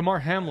 Oh, Damar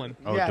Hamlin.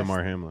 Oh, yes.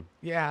 Damar Hamlin.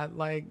 Yeah,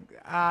 like,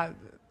 I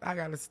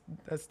got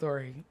a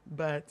story,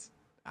 but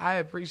I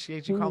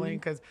appreciate you calling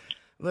because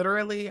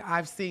literally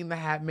I've seen the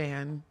Hat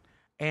Man.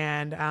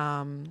 And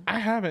I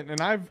haven't, and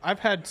I've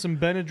had some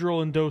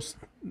Benadryl induced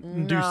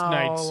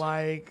nights.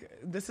 Like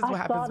this is what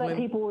happens. I saw that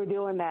people were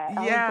doing that.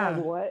 Yeah. I was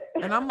like, what?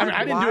 And I'm like,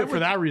 I didn't do it for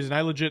that reason.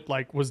 I legit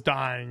like was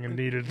dying and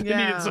needed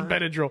some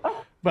Benadryl.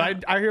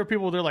 But I hear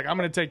people they're like, I'm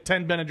going to take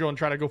 10 Benadryl and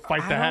try to go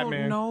fight the Hat Man.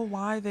 I don't know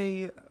why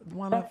they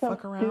want to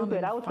fuck around. Stupid.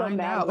 And I was find so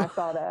mad out. when I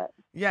saw that.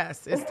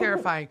 Yes, it's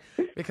terrifying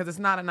because it's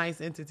not a nice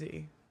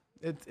entity.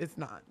 It's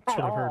not. At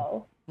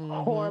all.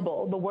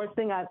 Horrible. The worst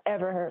thing I've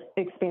ever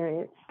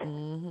experienced.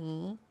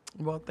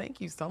 Well,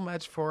 thank you so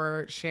much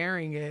for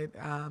sharing it.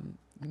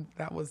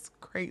 That was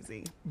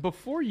crazy.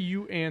 Before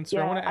you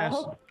answer, I want to ask.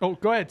 Oh,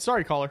 go ahead.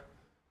 Sorry, caller.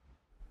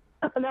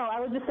 No, I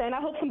was just saying.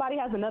 I hope somebody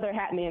has another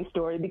Hat Man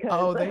story because I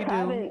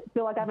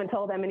feel like I haven't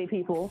told that many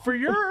people.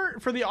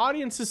 For the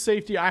audience's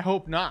safety, I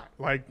hope not.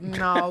 Like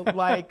no,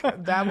 like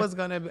that was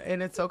gonna.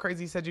 And it's so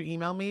crazy. You said you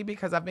emailed me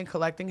because I've been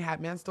collecting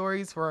Hat Man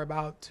stories for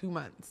about 2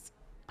 months.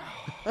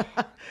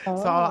 So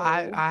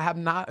I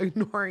am not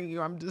ignoring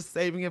you. I'm just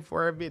saving it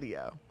for a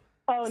video.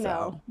 Oh,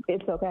 no.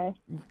 It's okay.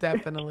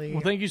 Definitely.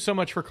 Well, thank you so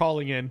much for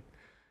calling in.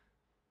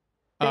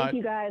 Thank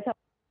you, guys.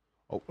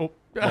 Oh,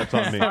 that's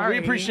on me. We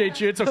appreciate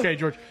you. It's okay,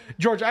 George.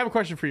 George, I have a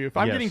question for you. If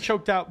I'm getting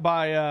choked out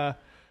by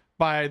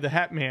the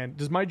Hat Man,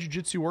 does my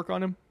jiu-jitsu work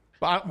on him?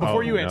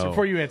 Before you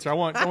answer, I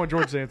want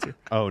George to answer.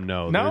 Oh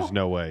no, there's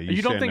no way.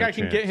 You don't think I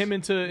can get him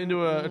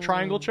into a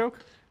triangle choke?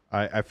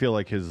 I feel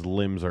like his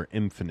limbs are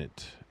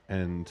infinite,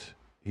 and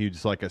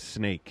he's like a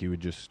snake. He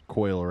would just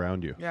coil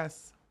around you.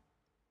 Yes,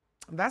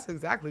 that's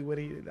exactly what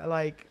he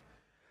like.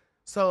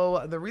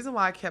 So the reason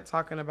why I kept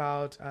talking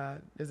about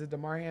is it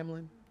Damar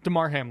Hamlin?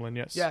 Damar Hamlin,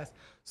 yes. Yes.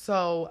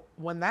 So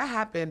when that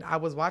happened, I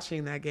was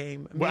watching that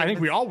game. I think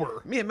we all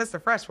were. Me and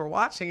Mr. Fresh were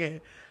watching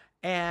it.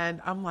 And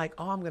I'm like,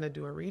 oh, I'm going to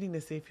do a reading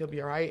to see if he'll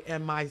be all right.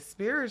 And my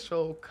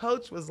spiritual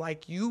coach was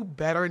like, you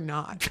better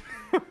not.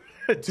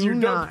 Do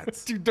not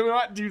do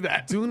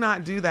that. Do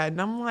not do that.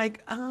 And I'm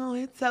like, oh,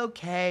 it's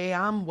okay.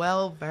 I'm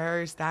well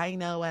versed. I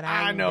know what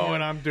I'm doing.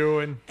 what I'm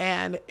doing.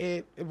 And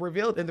it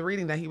revealed in the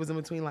reading that he was in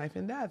between life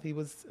and death. He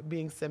was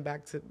being sent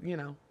back to,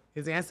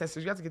 his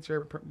ancestors. You have to get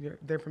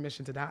their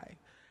permission to die.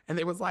 And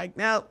they was like,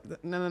 no.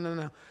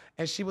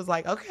 And she was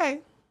like, okay,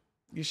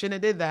 you shouldn't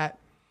have did that.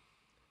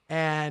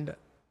 And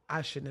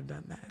I shouldn't have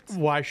done that.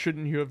 Why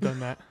shouldn't you have done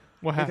that?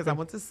 What happened? Because I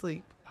went to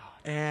sleep.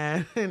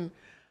 And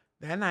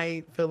that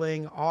night,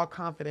 feeling all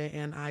confident,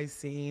 and I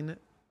seen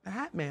the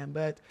Hat Man.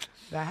 But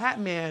the Hat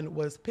Man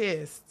was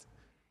pissed.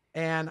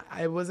 And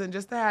it wasn't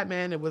just the Hat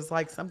Man. It was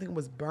like something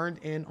was burned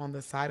in on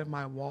the side of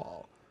my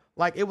wall.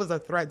 Like it was a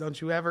threat. Don't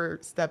you ever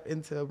step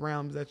into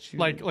realms that you...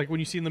 Like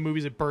when you see in the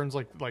movies, it burns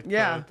the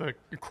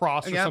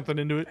cross or something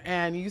into it.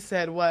 And you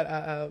said what?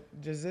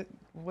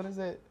 What is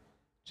it?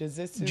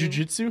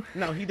 Jiu-jitsu?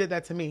 No, he did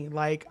that to me.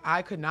 Like,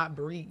 I could not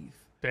breathe.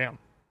 Damn.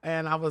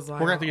 And I was like...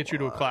 We're going to have to get you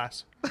to a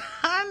class.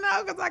 I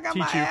know, because I got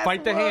my ass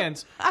fight the whooped.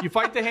 hands. You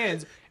fight the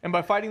hands. And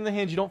by fighting the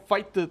hands, you don't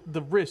fight the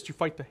wrist. You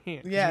fight the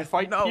hand. Yeah. If you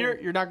fight here,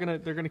 you're not going to...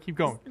 They're going to keep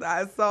going.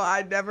 So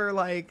I never,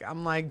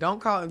 I'm like, don't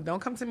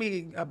come to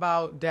me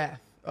about death.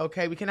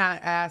 Okay? We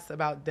cannot ask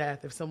about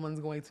death if someone's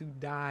going to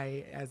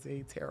die as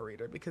a tarot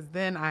reader. Because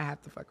then I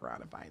have to fuck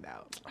around and find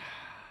out.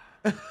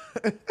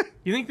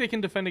 You think they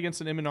can defend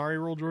against an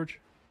Imanari roll, George?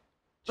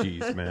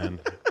 Jeez, man.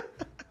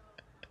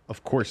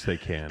 Of course they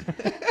can.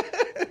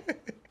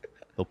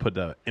 They'll put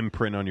the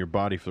imprint on your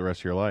body for the rest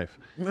of your life.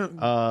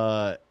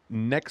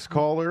 Next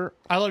caller.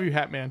 I love you,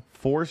 Hatman.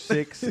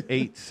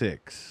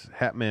 4686.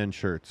 Hatman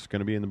shirts.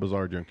 Going to be in the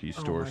Bizarre Junkeez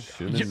store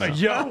soon enough.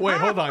 Yeah, wait,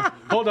 hold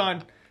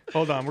on.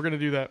 We're going to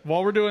do that.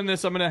 While we're doing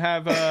this, I'm going to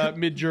have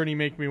Mid-Journey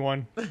make me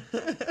one.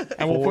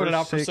 And we'll put it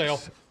out for sale.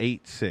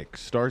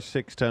 4686. Star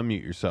 6 to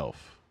unmute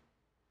yourself.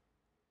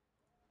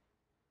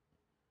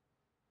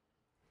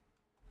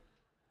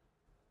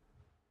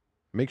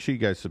 Make sure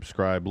you guys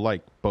subscribe,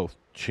 like both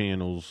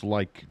channels,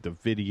 like the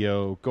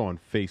video, go on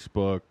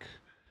Facebook,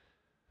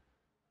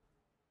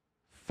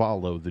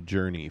 follow the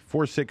journey.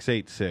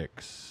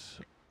 4686.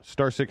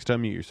 Star 6 to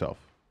unmute yourself.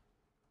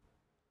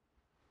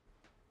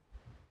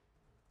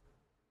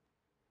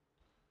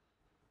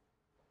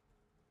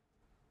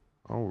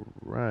 All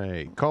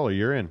right. Caller,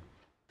 you're in.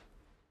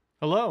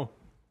 Hello.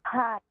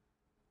 Hi.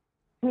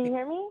 Can you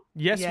hear me?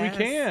 Yes. We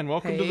can.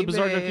 Welcome to the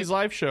Bizarre Junkeez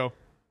live show.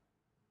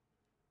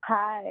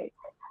 Hi.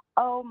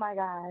 Oh my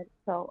God.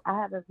 So I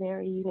have a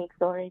very unique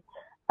story.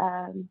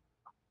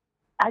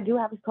 I do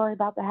have a story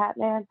about the Hat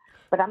Man,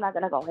 but I'm not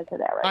going to go into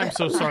that right now. I'm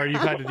so sorry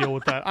you've had to deal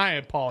with that. I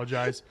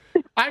apologize.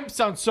 I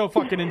sound so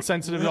fucking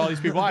insensitive to all these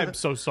people. I am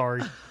so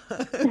sorry.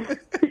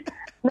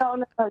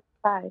 No, it's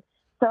fine.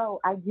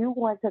 So I do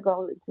want to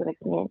go into an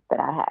experience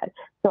that I had.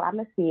 So I'm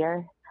a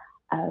seer.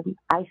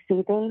 I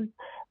see things,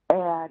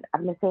 and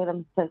I've been seeing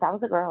them since I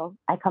was a girl.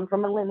 I come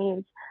from a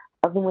lineage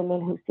of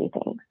women who see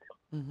things.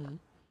 Mm-hmm.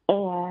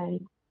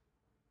 And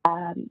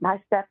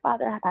my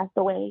stepfather had passed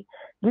away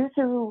due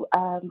to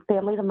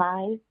family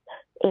demise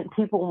and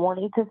people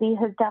wanting to see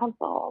his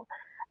downfall.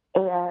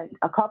 And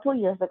a couple of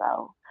years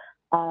ago,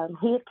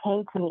 he had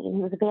came to me and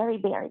he was very,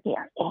 very,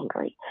 very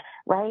angry,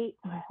 right?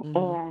 Mm-hmm.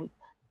 And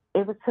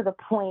it was to the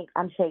point,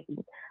 I'm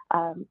shaking,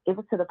 it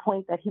was to the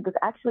point that he was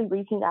actually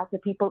reaching out to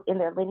people in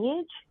their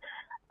lineage,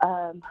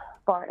 as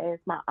far as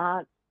my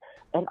aunts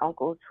and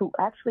uncles who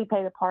actually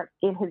played a part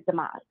in his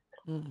demise.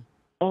 Mm.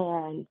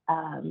 And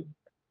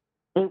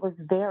it was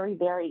very,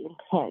 very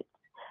intense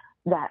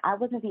that I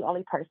wasn't the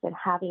only person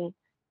having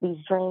these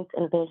dreams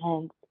and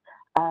visions.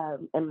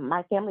 And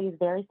my family is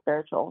very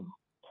spiritual.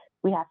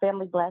 We have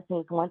family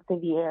blessings once a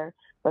year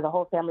where the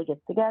whole family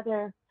gets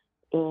together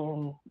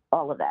and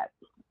all of that.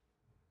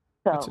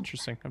 So, that's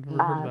interesting. I've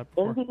never heard of that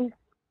before. Can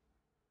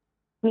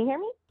you hear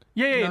me?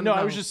 Yeah. No,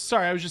 I was just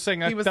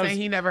saying. He was saying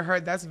he never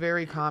heard. That's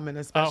very common,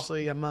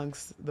 especially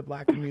amongst the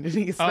Black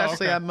community,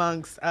 especially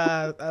amongst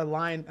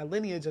a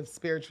lineage of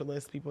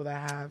spiritualists, people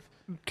that have.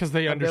 Because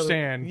they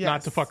understand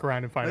not to fuck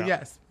around and find out.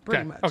 Yes,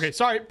 pretty much. Okay,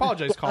 sorry.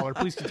 Apologize, caller.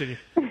 Please continue.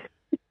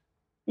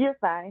 You're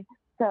fine.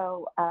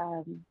 So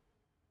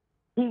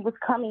he was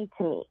coming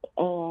to me,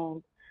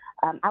 and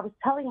I was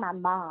telling my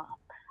mom,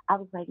 I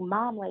was like,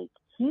 Mom, like,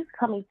 he's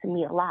coming to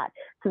me a lot,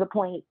 to the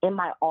point in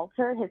my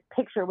altar, his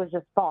picture was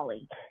just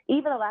falling.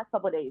 Even the last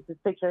couple of days, his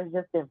picture has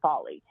just been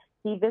falling.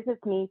 He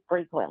visits me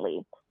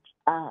frequently.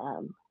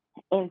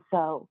 And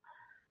so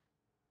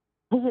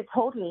he had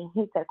told me,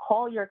 he said,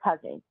 call your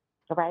cousin,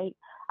 right?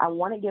 I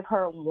want to give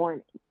her a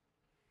warning.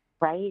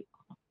 right?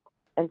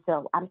 And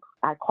so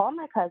I call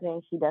my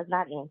cousin. She does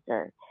not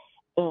answer.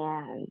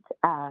 And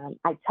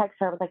I text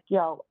her. I was like,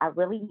 yo, I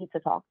really need to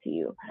talk to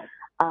you.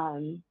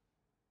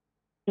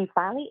 She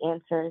finally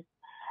answers.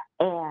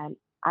 And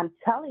I'm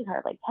telling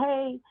her, like,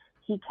 hey,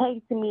 he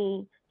came to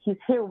me. He's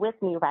here with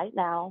me right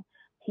now.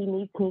 He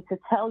needs me to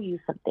tell you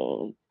some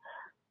things.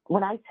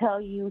 When I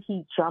tell you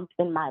he jumped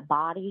in my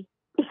body,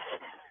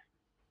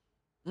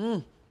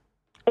 it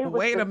was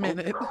Wait a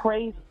minute.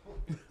 Crazy.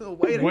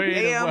 Wait,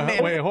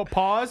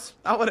 pause.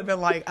 I would have been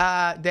like,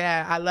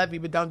 Dad, I love you,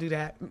 but don't do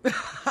that.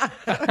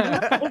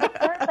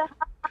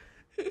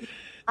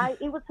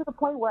 It was to the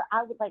point where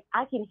I was like,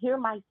 I can hear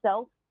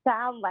myself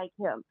sound like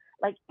him.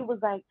 Like, it was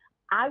like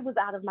I was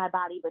out of my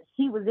body, but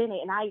he was in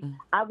it, and I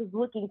was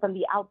looking from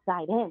the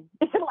outside in.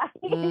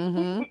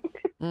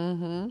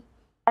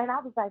 And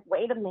I was like,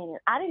 wait a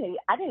minute, I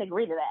didn't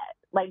agree to that.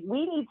 Like,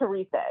 we need to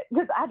reset,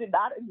 because I did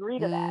not agree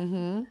to that.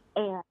 And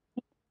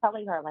he's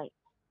telling her, like,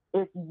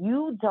 if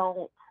you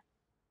don't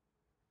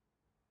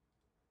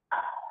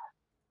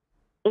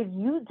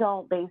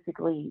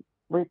basically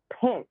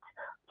repent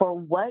for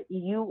what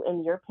you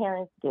and your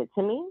parents did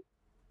to me,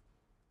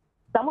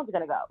 someone's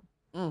gonna go.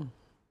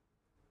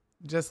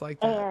 Just like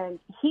that. And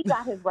he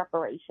got his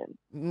reparations.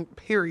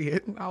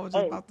 Period. I was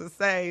just about to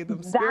say,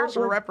 the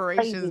spiritual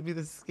reparations be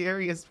the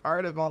scariest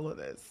part of all of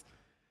this.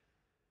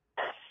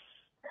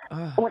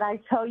 When I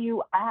tell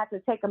you, I had to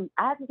take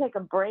a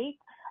break.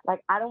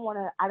 Like, I don't want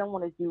to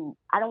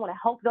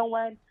help no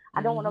one.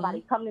 I don't want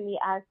nobody come to me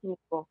asking me,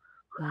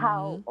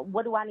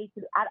 what do I need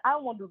to do? I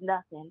don't want to do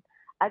nothing.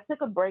 I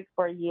took a break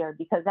for a year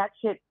because that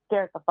shit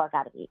scared the fuck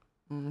out of me.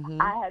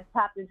 I had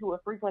tapped into a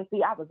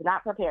frequency I was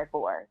not prepared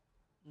for.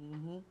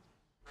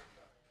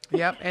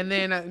 Yep. And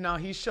then, no,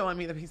 he's showing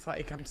me that he's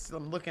like,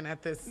 I'm looking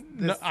at this.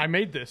 No, I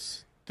made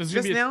this.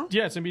 Just now?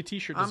 Yeah, it's going to be a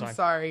t-shirt design. I'm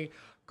sorry.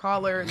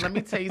 Caller, let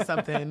me tell you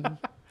something.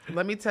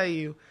 Let me tell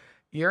you,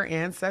 your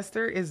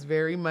ancestor is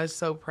very much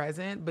so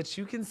present, but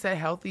you can set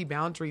healthy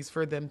boundaries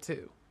for them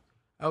too.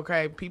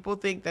 Okay? People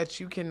think that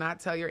you cannot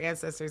tell your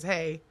ancestors,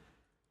 hey,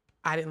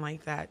 I didn't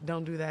like that.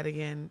 Don't do that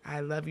again. I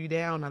love you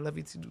down. I love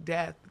you to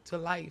death, to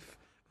life.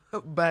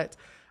 But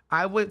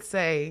I would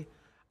say,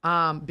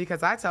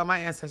 because I tell my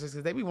ancestors,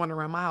 because they be wandering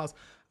around my house,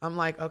 I'm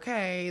like,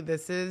 okay,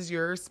 this is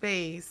your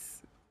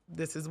space.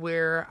 This is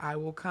where I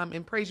will come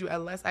and praise you.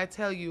 Unless I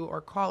tell you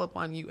or call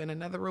upon you in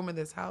another room in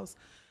this house,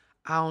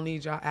 I don't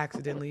need y'all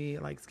accidentally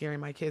like scaring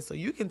my kids. So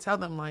you can tell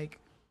them, like,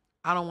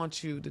 I don't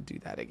want you to do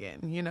that again.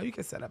 You know, you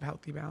can set up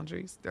healthy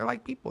boundaries. They're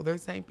like people. They're the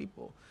same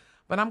people.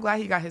 But I'm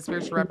glad he got his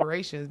spiritual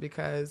reparations,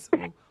 because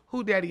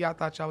who daddy y'all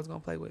thought y'all was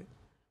going to play with?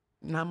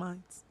 Not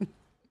mine.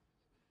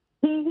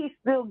 He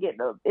still getting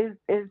them.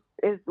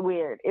 It's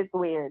weird. It's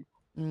weird.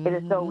 It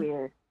is so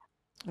weird.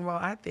 Well,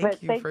 I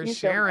thank you for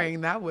sharing.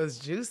 So that was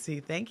juicy.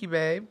 Thank you,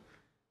 babe.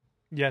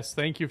 Yes,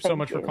 thank you so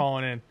much for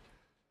calling in.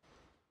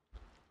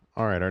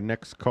 All right, our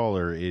next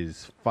caller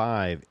is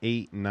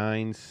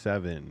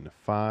 5897.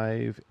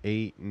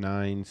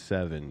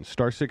 5897.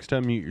 Star 6 to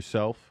unmute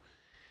yourself.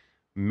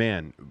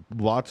 Man,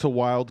 lots of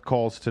wild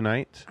calls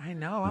tonight. I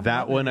know.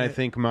 That one I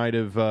think might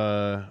have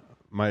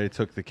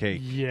took the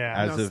cake.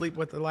 Yeah. Sleep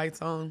with the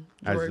lights on,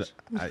 George.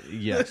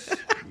 Yes.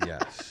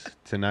 Yes.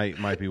 Tonight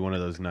might be one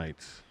of those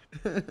nights.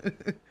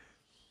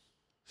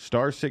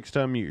 Star 6 to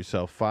unmute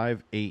yourself.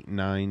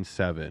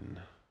 5897.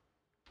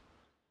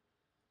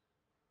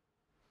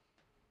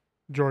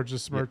 George,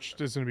 this merch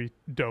is going to be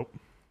dope.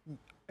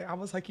 I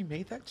was like, you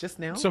made that just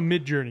now? So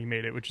Midjourney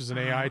made it, which is an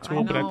AI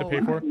tool, but I have to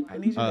pay for it. I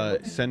need you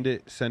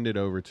to send it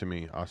over to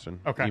me, Austin.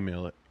 Okay.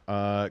 Email it.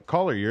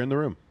 Caller, you're in the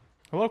room.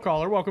 Hello,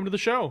 caller. Welcome to the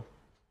show.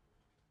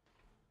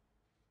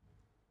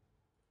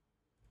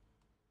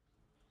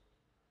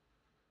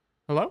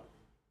 Hello?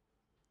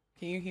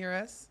 Can you hear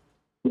us?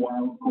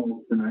 Wild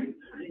calls tonight.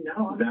 I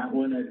know. That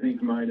one I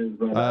think might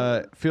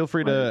have... feel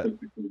free to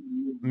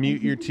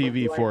mute your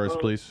TV for us,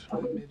 please.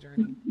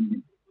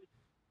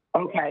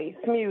 Okay,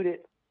 it's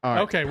muted. All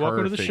right, okay,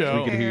 welcome to the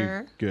show. We can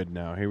hear you good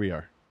now. Here we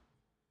are.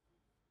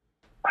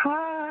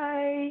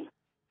 Hi.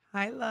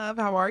 Hi, love.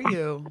 How are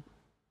you?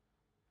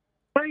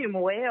 I am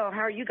well.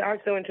 How are you guys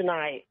doing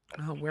tonight?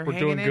 Oh, we're doing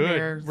hanging in good.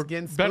 there. We're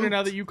getting better spooked.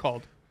 now that you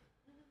called.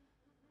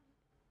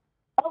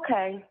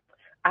 Okay.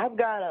 I've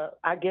got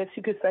I guess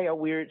you could say a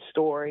weird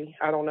story.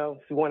 I don't know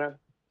if you want to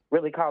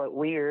really call it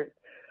weird.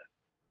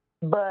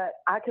 But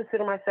I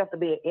consider myself to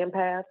be an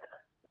empath,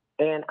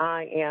 and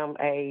I am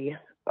a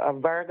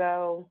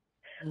Virgo,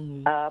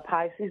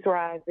 Pisces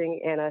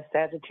rising, and a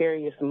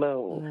Sagittarius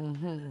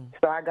moon.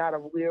 So I got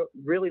a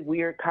really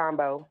weird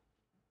combo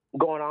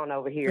going on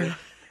over here.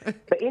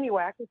 But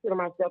anyway, I consider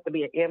myself to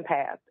be an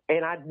empath,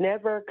 and I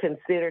never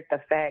considered the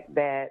fact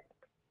that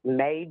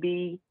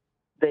maybe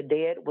the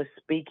dead was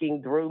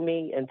speaking through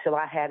me until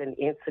I had an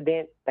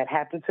incident that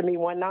happened to me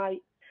one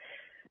night.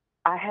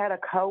 I had a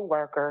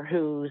coworker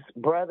whose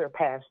brother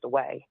passed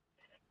away,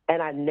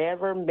 and I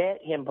never met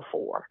him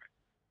before.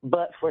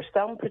 But for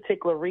some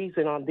particular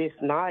reason on this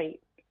night,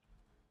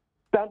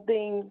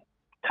 something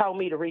told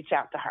me to reach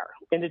out to her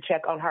and to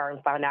check on her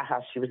and find out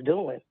how she was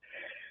doing.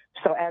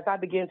 So as I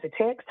begin to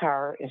text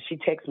her, and she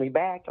texts me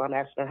back, I'm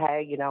asking her,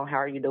 hey, how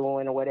are you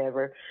doing or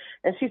whatever.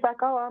 And she's like,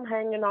 oh, I'm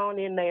hanging on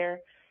in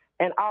there.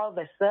 And all of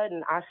a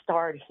sudden, I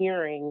started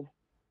hearing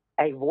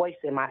a voice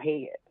in my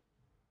head.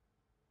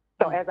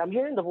 So as I'm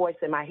hearing the voice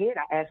in my head,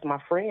 I asked my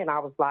friend, I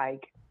was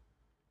like,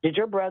 did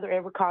your brother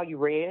ever call you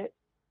Red?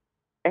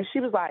 And she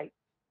was like,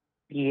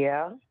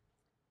 yeah.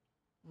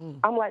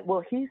 I'm like,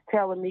 well, he's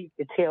telling me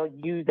to tell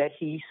you that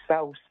he's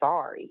so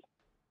sorry.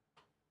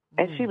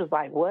 And she was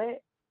like,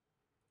 what?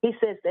 He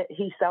says that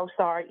he's so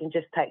sorry and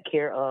just take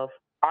care of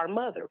our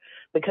mother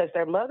because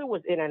their mother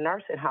was in a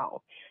nursing home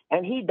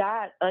and he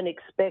died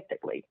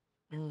unexpectedly.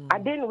 I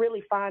didn't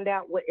really find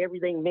out what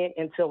everything meant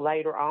until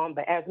later on,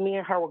 but as me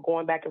and her were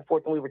going back and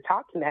forth and we were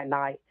talking that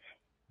night,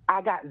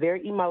 I got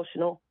very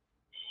emotional.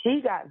 She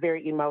got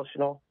very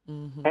emotional,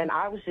 and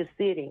I was just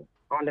sitting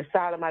on the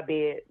side of my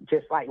bed,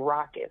 just like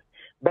rocking.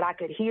 But I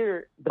could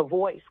hear the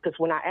voice because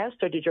when I asked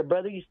her, did your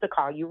brother used to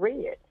call you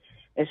Red?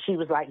 And she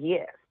was like,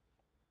 yes.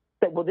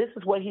 I said, well, this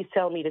is what he's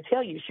telling me to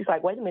tell you. She's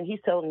like, wait a minute, he's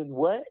telling me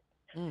what?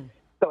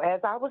 So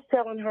as I was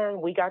telling her,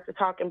 and we got to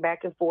talking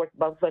back and forth,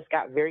 both of us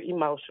got very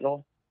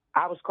emotional.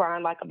 I was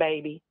crying like a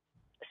baby,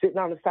 sitting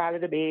on the side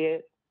of the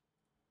bed.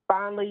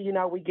 Finally,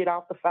 we get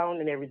off the phone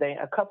and everything.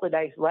 A couple of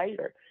days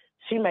later,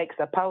 she makes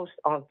a post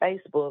on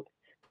Facebook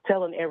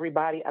telling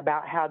everybody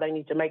about how they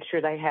need to make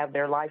sure they have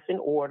their life in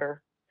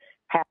order,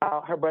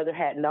 how her brother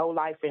had no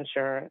life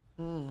insurance.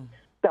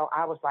 So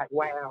I was like,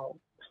 wow.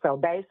 So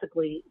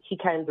basically, he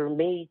came through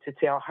me to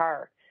tell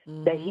her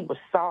that he was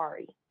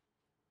sorry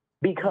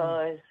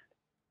because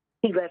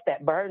he left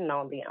that burden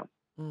on them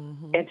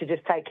and to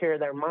just take care of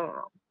their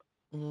mom.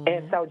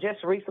 And so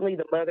just recently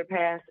the mother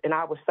passed, and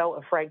I was so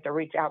afraid to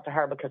reach out to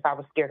her because I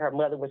was scared her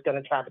mother was going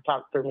to try to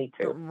talk through me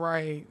too.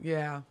 Right,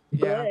 yeah.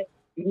 But,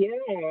 yeah.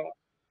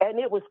 And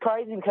it was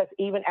crazy because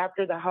even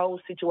after the whole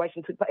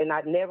situation took place, and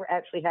I'd never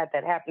actually had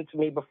that happen to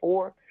me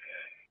before,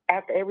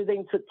 after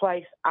everything took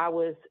place, I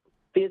was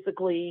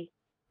physically,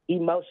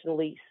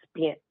 emotionally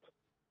spent.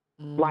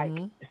 Like,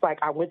 it's like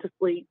I went to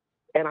sleep,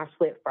 and I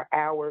slept for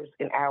hours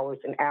and hours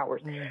and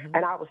hours.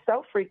 And I was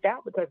so freaked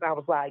out because I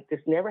was like,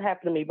 this never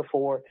happened to me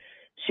before.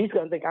 She's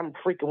going to think I'm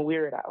a freaking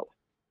weirdo.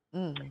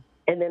 And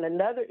then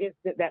another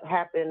incident that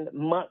happened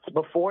months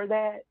before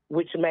that,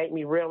 which made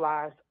me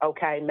realize,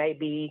 okay,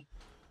 maybe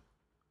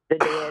the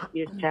dad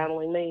is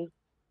channeling me.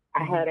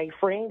 I had a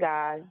friend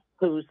guy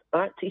whose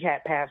auntie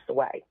had passed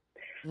away.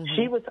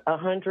 She was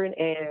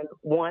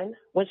 101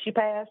 when she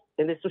passed,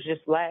 and this was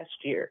just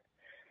last year.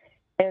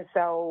 And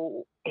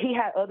so he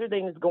had other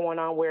things going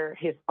on where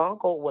his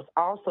uncle was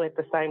also at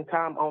the same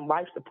time on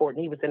life support,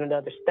 and he was in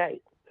another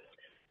state.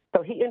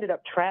 So he ended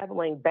up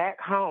traveling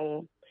back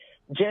home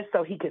just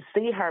so he could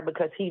see her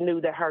because he knew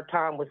that her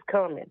time was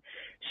coming.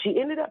 She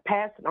ended up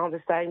passing on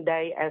the same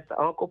day as the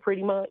uncle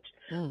pretty much,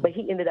 but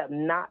he ended up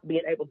not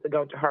being able to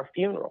go to her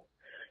funeral.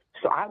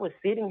 So I was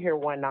sitting here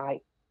one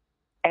night,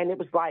 and it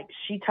was like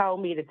she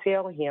told me to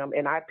tell him,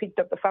 and I picked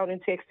up the phone and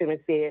texted him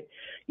and said,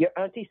 your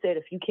auntie said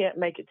if you can't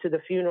make it to the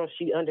funeral,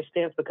 she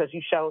understands because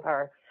you showed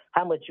her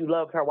how much you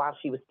loved her while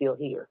she was still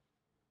here.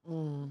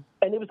 And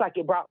it was like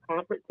it brought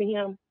comfort to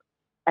him.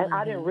 And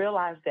I didn't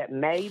realize that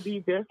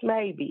maybe, just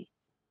maybe,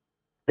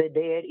 the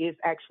dad is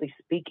actually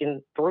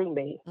speaking through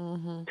me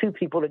to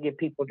people to give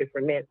people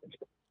different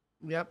messages.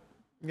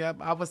 Yep,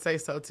 I would say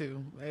so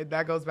too.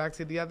 That goes back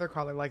to the other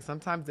caller. Like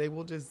sometimes they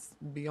will just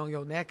be on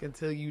your neck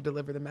until you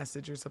deliver the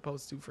message you're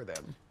supposed to for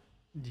them.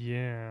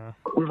 Yeah.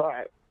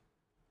 Right.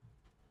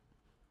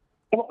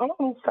 Well,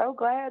 I'm so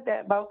glad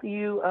that both of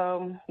you,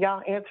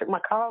 y'all answered my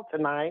call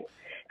tonight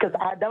because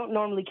I don't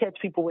normally catch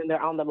people when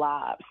they're on the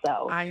live.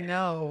 So I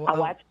know. I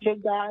watch you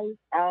guys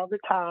all the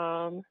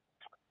time.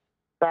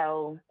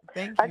 So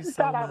Thank I you just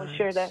so thought I would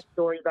share that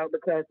story though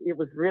because it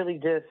was really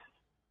just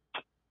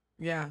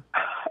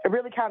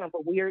really kind of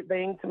a weird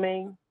thing to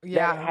me that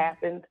it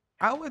happened.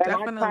 I would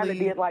definitely. I kind of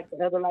did like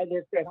the other lady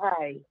that said,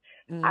 hey,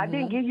 I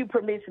didn't give you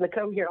permission to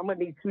come here. I'm going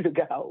to need you to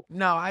go.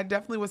 No, I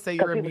definitely would say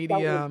you're a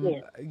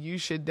medium. You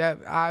should there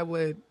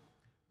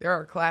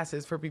are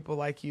classes for people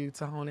like you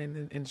to hone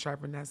in and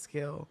sharpen that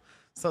skill.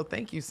 So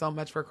thank you so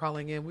much for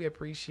calling in. We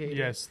appreciate it.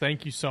 Yes,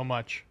 thank you so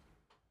much.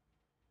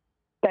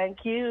 Thank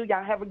you.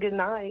 Y'all have a good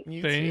night.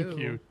 Thank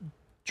you.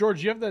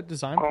 George, you have that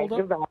design pulled up?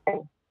 Goodbye.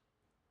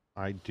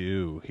 I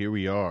do. Here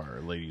we are,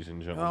 ladies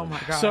and gentlemen. Oh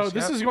my gosh. So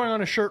this is going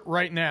on a shirt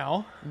right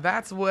now.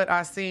 That's what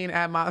I seen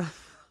at my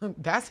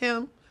that's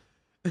him.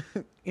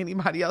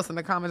 Anybody else in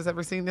the comments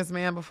ever seen this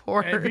man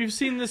before? And if you've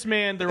seen this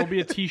man, there will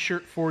be a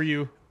t-shirt for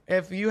you.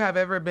 If you have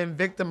ever been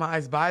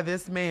victimized by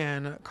this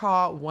man,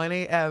 call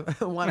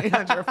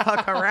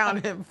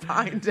 1-800-FUCK-AROUND and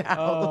find out.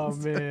 Oh,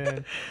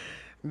 man.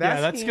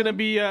 That's going to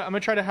be... I'm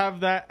going to try to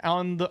have that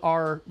on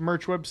our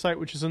merch website,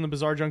 which is in the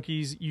Bizarre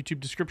Junkeez YouTube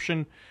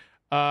description.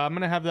 I'm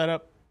going to have that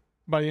up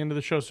by the end of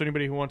the show, so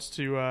anybody who wants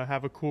to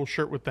have a cool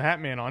shirt with the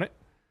Hat Man on it,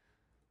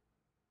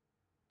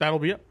 that'll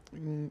be up.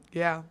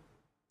 Yeah.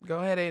 Go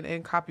ahead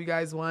and cop you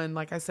guys one.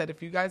 Like I said,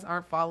 if you guys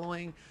aren't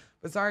following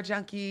Bizarre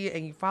Junkie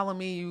and you follow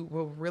me, you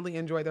will really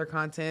enjoy their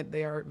content.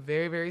 They are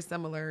very, very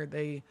similar.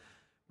 They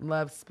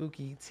love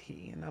spooky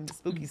tea, and I'm the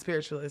spooky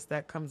spiritualist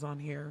that comes on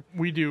here.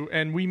 We do,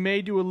 and we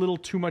may do a little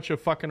too much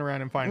of fucking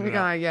around and finding it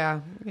out.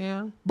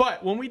 Yeah.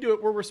 But when we do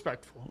it, we're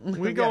respectful.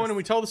 We go in and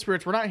we tell the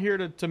spirits we're not here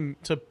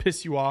to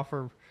piss you off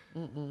or,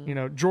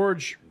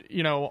 George,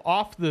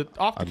 off the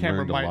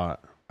camera.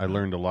 I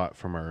learned a lot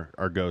from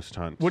our ghost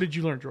hunts. What did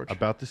you learn, George?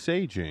 About the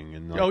saging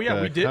and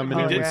we did.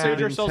 We did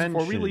sage ourselves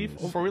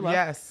before we left.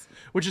 Yes,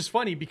 which is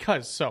funny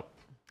because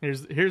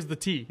here's the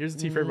tea. Here's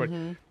the tea for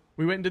everybody.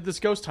 We went and did this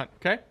ghost hunt.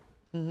 Okay.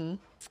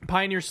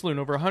 Pioneer Saloon,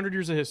 over 100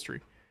 years of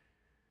history.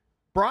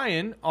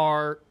 Brian,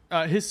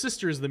 his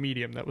sister is the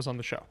medium that was on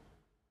the show,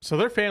 so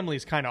their family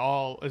is kind of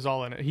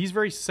all in it. He's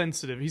very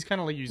sensitive. He's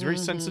kind of like you. He's very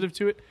sensitive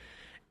to it,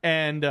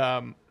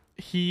 and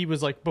he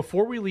was like,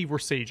 before we leave, we're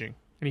saging.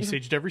 And he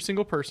saged every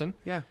single person.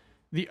 Yeah.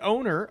 The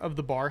owner of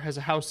the bar has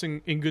a house in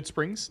Good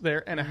Springs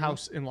there and a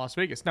house in Las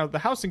Vegas. Now, the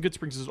house in Good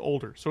Springs is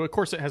older, so of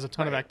course it has a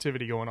ton of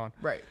activity going on.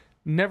 Right.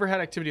 Never had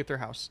activity at their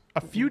house.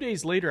 A few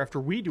days later, after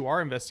we do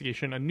our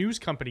investigation, a news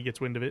company gets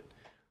wind of it,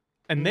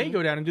 and they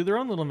go down and do their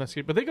own little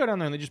investigation. But they go down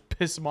there and they just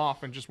piss them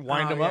off and just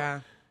wind them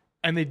up.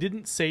 And they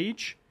didn't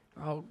sage.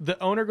 Oh.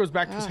 The owner goes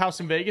back to his house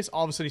in Vegas.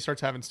 All of a sudden, he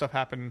starts having stuff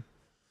happen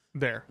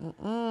there.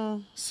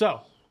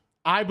 So,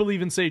 I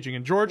believe in saging.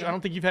 And George, I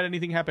don't think you've had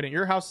anything happen at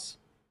your house.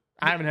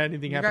 I haven't had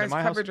anything happen at my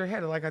house. You guys covered your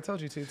head like I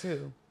told you to,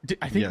 too.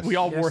 I think we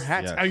all wore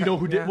hats. You know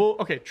who did? Well,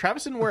 okay,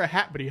 Travis didn't wear a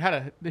hat, but he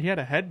had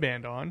a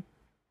headband on.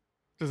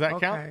 Does that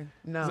count?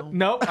 No.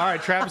 No? All right,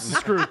 Travis is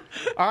screwed.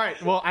 All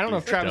right, well, I don't know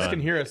if Travis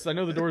can hear us. I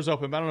know the door's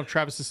open, but I don't know if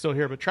Travis is still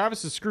here. But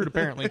Travis is screwed,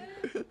 apparently.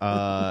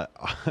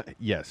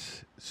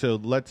 Yes. So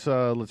let's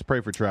pray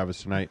for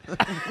Travis tonight.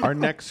 Our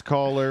next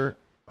caller,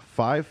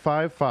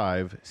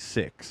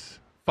 5556.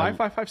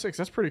 5556.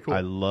 That's pretty cool.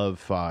 I love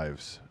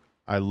fives.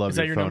 I love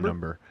your phone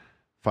number.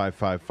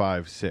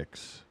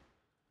 5556.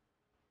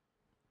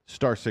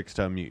 *6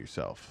 to unmute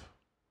yourself.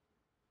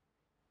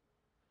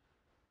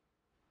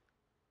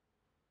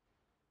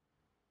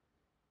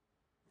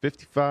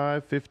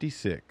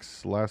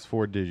 *5556. Last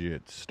 4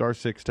 digits.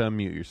 *6 to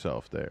unmute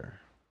yourself there.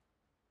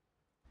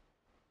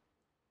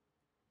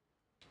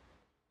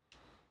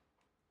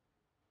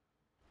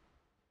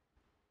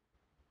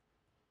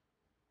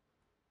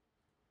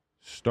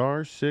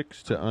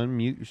 *6 to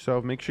unmute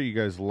yourself. Make sure you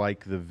guys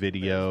like the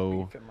video.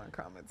 There's beef in my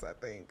comments, I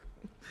think.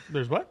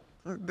 There's what?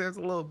 There's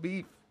a little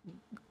beef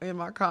in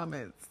my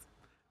comments.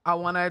 I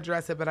want to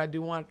address it, but I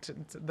do want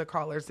the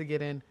callers to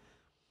get in.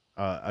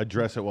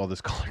 Address it while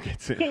this caller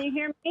gets in. Can you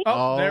hear me?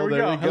 Oh, there we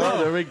go.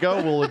 There we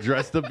go. We'll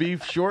address the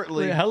beef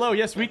shortly. Hello.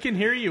 Yes, we can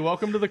hear you.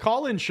 Welcome to the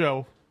call-in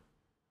show.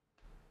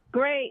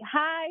 Great.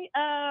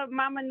 Hi,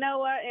 Mama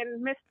Noah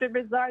and Mr.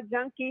 Bizarre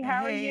Junkie.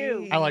 How are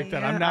you? I like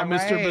that. I'm not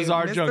Mr.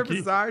 Bizarre Junkie. Mr.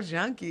 Bizarre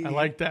Junkie. I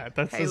like that.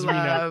 That's as we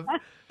love.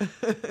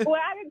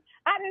 Well,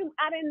 I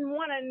didn't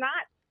want to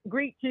not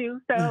greet you,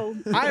 so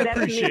I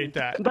appreciate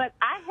that. But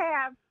I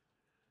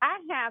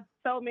have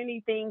so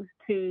many things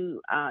to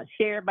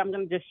share, but I'm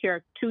going to just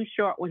share 2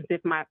 short ones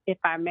if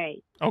I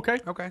may. Okay.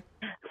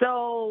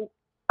 So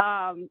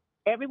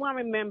everyone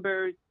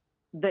remembers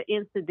the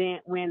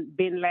incident when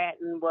Bin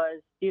Laden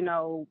was,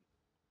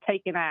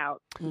 taken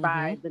out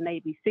by the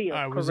Navy SEALs.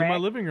 I was correct? in my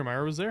living room.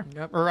 I was there.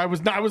 Yep. Or I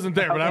wasn't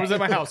there, but I was at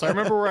my house. I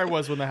remember where I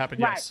was when that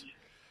happened. Right. Yes.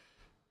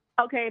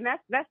 Okay, and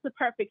that's the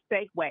perfect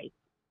segue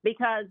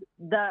because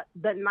the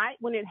night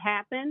when it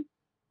happened,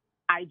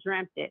 I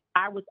dreamt it.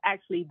 I was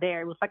actually there.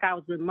 It was like I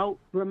was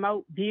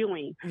remote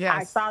viewing. Yes.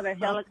 I saw the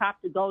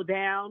helicopter go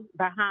down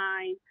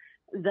behind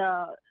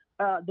the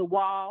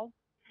wall.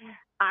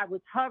 I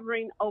was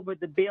hovering over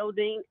the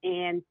building,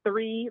 and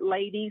 3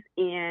 ladies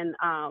in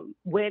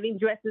wedding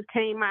dresses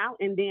came out.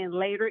 And then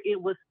later,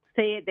 it was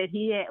said that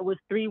was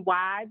 3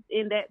 wives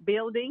in that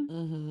building.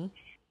 Mm-hmm.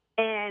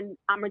 And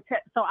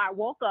so I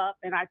woke up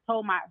and I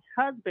told my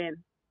husband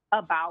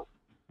about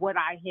where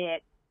I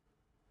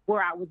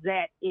was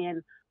at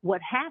and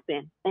what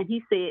happened. And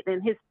he said,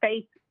 and his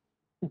face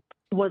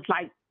was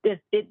like this,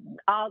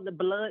 all the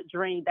blood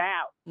drained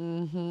out.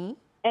 Mm-hmm.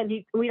 And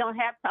we don't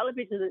have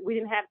televisions. We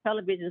didn't have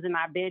televisions in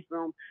our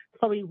bedroom.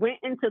 So we went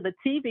into the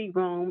TV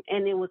room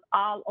and it was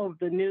all over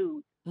the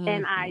news. Mm-hmm.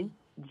 And I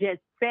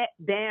just sat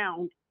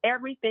down.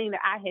 Everything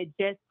that I had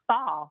just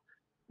saw,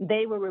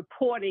 they were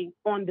reporting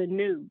on the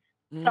news.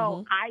 Mm-hmm.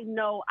 So I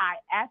know I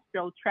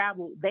astro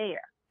traveled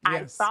there.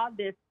 Yes. I saw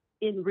this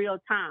in real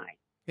time.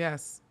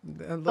 Yes.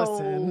 Listen,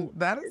 so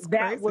that is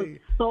crazy. That was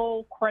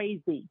so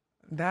crazy.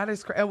 That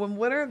is crazy. And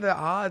what are the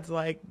odds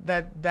like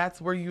that's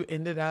where you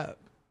ended up?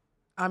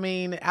 I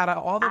mean, out of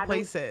all the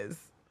places.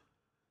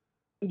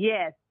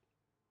 Yes.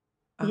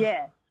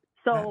 Yes.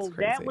 So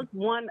that was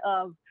one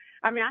of,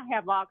 I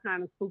have all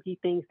kinds of spooky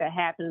things that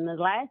happen. And the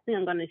last thing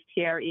I'm going to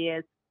share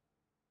is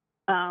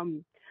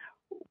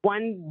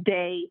one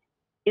day,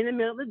 in the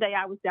middle of the day,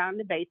 I was down in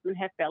the basement,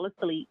 had fell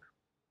asleep.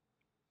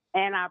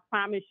 And I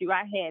promise you,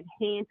 I had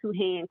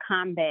hand-to-hand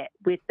combat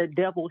with the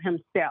devil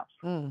himself.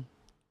 Mm.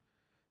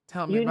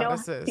 Tell me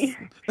about this. You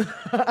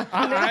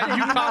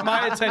caught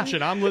my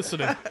attention. I'm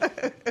listening.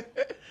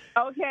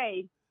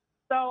 Okay.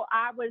 So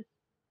I was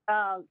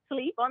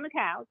asleep on the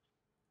couch,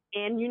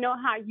 And you know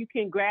how you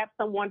can grab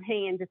someone's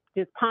hand,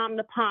 just palm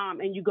to palm,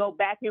 and you go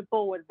back and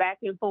forward, back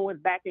and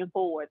forward, back and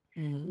forward.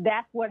 Mm-hmm.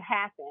 That's what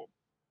happened.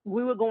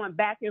 We were going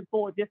back and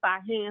forth, just our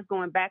hands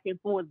going back and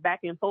forth, back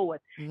and forth.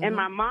 Mm-hmm. And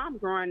my mom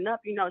growing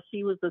up,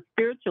 she was a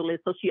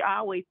spiritualist, so she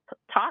always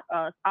taught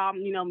us,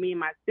 me and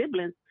my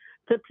siblings,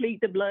 to plead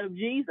the blood of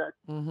Jesus.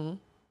 Mm-hmm.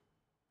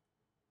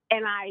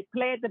 And I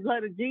pled the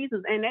blood of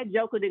Jesus, and that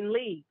joker didn't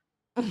leave.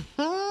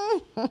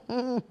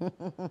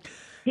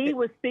 He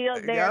was still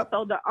there. Yep.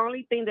 So the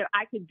only thing that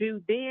I could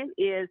do then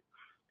is,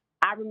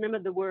 I remember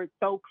the word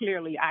so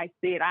clearly. I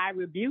said, I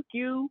rebuke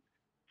you.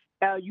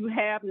 You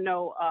have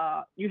no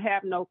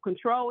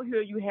control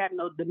here. You have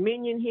no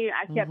dominion here.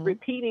 I kept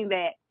repeating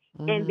that.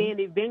 Mm-hmm. And then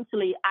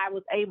eventually I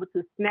was able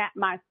to snap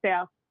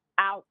myself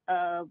out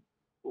of,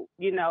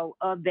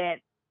 of that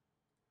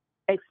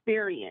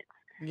experience.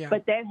 Yeah.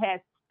 But that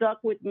has stuck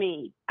with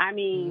me. I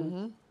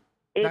mean,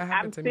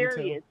 I'm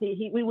serious.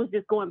 We was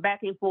just going back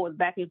and forth,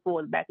 back and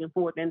forth, back and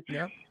forth. And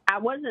I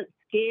wasn't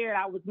scared.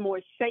 I was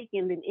more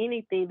shaken than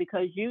anything,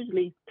 because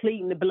usually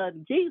pleading the blood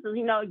of Jesus,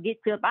 it gets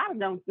you up out of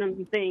them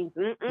things.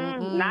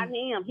 Not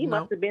him. He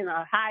must have been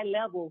a high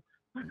level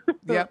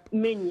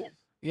minion.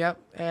 Yep.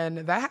 And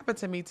that happened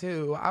to me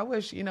too. I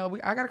wish, I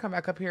got to come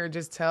back up here and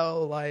just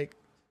tell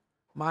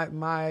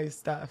my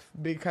stuff,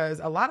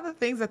 because a lot of the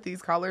things that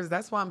these callers,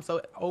 that's why I'm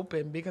so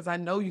open, because I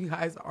know you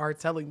guys are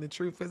telling the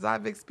truth, because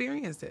I've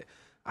experienced it.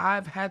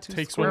 I've had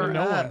to square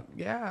up.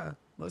 Yeah.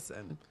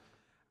 Listen,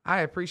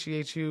 I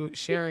appreciate you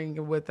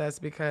sharing with us,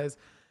 because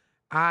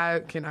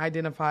I can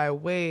identify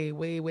way,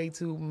 way, way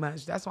too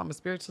much. That's why I'm a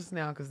spiritualist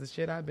now, because the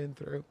shit I've been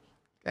through.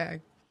 Okay.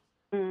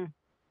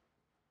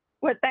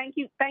 Well, thank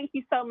you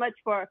so much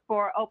for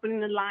opening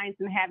the lines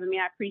and having me.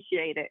 I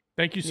appreciate it.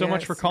 Thank you so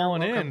much for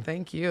calling in.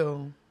 Thank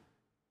you.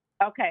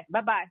 Okay.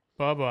 Bye-bye.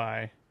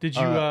 Bye-bye. Did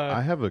you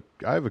I have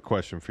a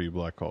question for you,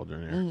 Black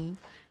Cauldron here. Mm-hmm.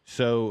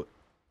 So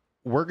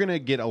we're going to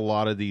get a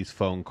lot of these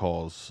phone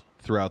calls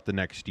throughout the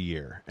next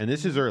year. And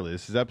this is early.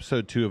 This is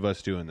episode 2 of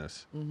us doing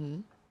this.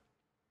 Mm-hmm.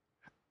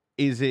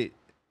 Is it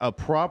a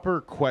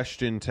proper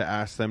question to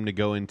ask them to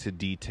go into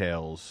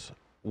details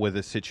with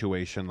a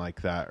situation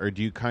like that? Or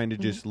do you kind of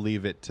just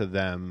leave it to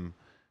them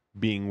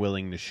being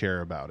willing to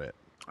share about it?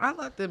 I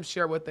let them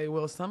share what they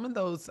will. Some of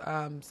those,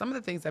 some of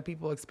the things that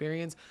people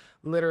experience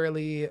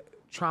literally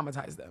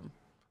traumatize them.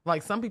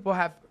 Like, some people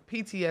have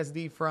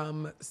PTSD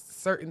from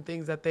certain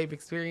things that they've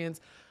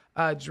experienced,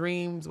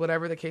 dreams,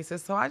 whatever the case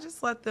is. So I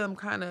just let them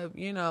kind of,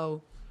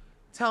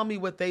 tell me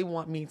what they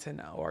want me to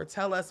know, or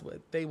tell us what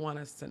they want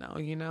us to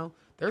know.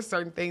 There's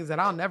certain things that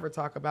I'll never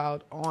talk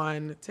about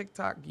on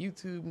TikTok,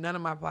 YouTube, none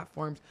of my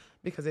platforms,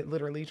 because it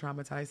literally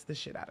traumatized the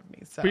shit out of me.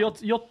 So,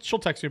 but she'll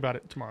text me about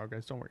it tomorrow,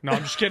 guys. Don't worry. No,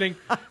 I'm just kidding.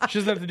 She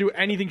doesn't have to do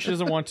anything she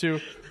doesn't want to.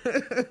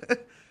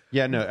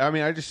 Yeah, no. I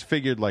mean, I just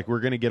figured we're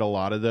gonna get a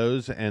lot of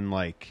those, and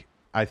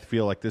I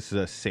feel like this is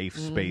a safe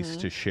space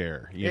to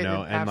share,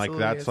 and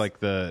that's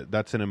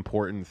that's an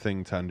important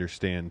thing to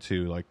understand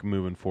too,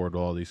 moving forward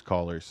with all these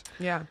callers.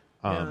 Yeah.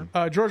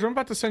 George, I'm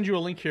about to send you a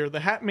link here.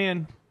 The Hat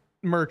Man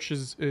merch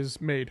is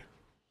made.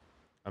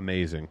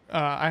 Amazing.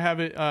 I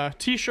have it,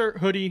 t-shirt,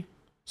 hoodie,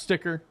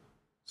 sticker.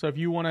 So if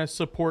you want to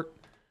support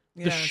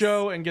the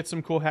show and get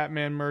some cool Hat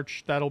Man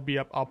merch, that'll be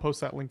up. I'll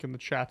post that link in the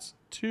chats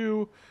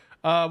too.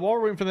 While we're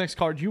waiting for the next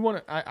caller, do you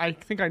want to, I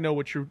think I know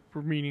what you're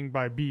meaning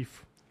by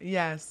beef.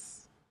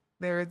 Yes.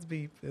 There is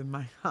beef in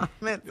my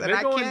comments, and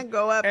I can't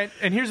go up.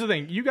 And here's the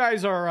thing. You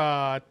guys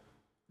are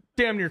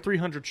damn near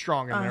 300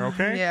 strong in there,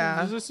 okay?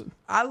 Yeah.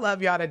 I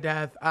love y'all to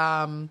death.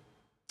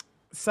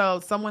 So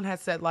someone has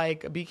said,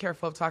 be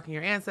careful of talking to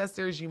your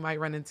ancestors. You might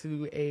run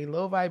into a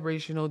low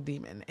vibrational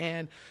demon.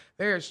 And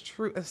there's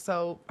truth.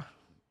 So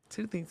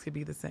two things could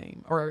be the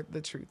same, or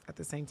the truth at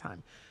the same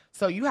time.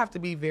 So you have to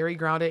be very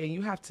grounded, and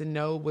you have to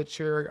know what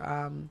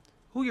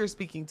who you're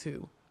speaking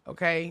to,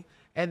 okay?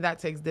 And that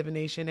takes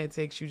divination. It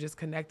takes you just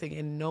connecting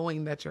and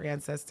knowing that your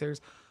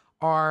ancestors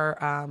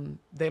are,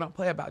 they don't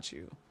play about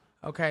you,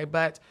 okay?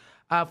 But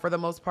for the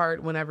most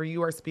part, whenever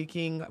you are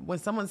speaking, when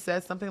someone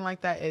says something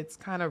like that, it's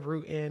kind of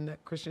root in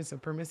Christian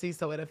supremacy.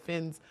 So it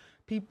offends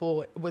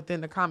people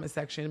within the comment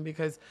section,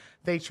 because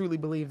they truly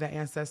believe that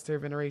ancestor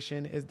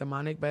veneration is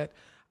demonic. But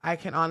I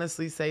can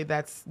honestly say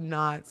that's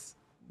not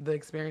the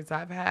experience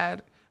I've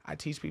had. I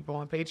teach people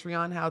on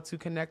Patreon how to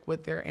connect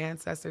with their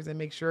ancestors and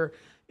make sure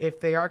if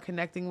they are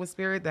connecting with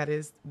spirit, that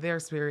is their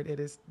spirit. It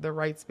is the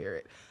right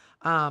spirit.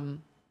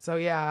 So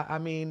yeah, I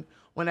mean,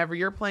 whenever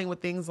you're playing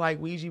with things like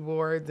Ouija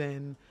boards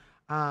and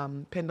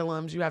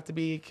pendulums, you have to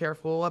be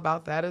careful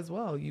about that as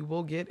well. You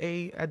will get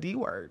a D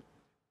word.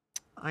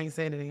 I ain't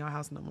saying it in your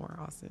house no more,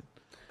 Austin.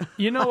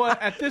 You know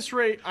what? At this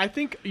rate, I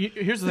think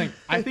here's the thing.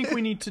 I think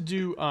we need to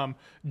do.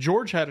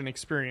 George had an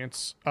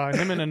experience.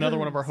 Him and another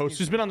one of our hosts,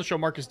 who's been on the show,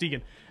 Marcus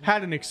Deegan,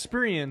 had an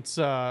experience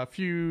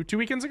 2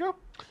 weekends ago.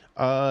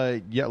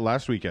 Yeah,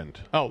 last weekend.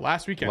 Oh,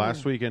 last weekend.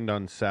 Last weekend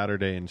on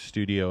Saturday in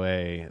Studio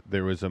A,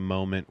 there was a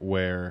moment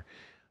where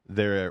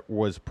there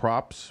was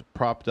props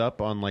propped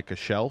up on a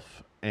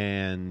shelf,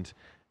 and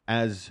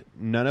as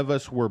none of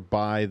us were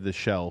by the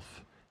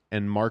shelf,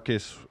 and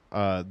Marcus,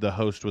 the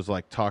host, was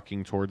like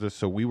talking towards us.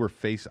 So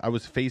I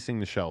was facing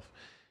the shelf.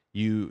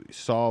 You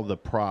saw the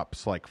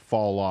props like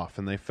fall off,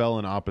 and they fell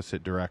in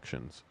opposite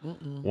directions.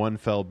 One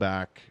fell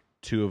back,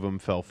 2 of them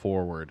fell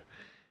forward,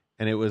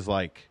 and it was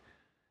like,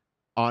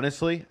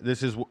 honestly,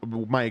 this is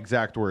my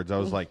exact words. I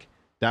was like,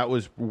 that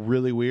was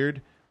really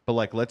weird, but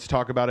like, let's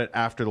talk about it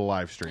after the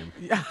live stream.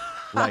 Yeah.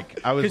 Like,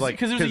 I was like,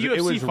 because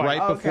it was fight.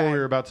 right before we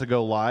were about to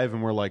go live,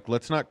 and we're like,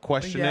 let's not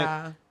question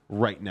it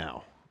right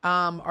now.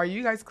 Are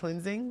you guys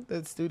cleansing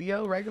the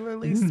studio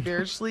regularly,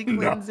 spiritually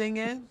cleansing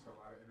it?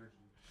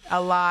 A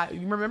lot.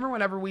 You remember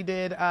whenever we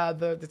did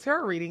the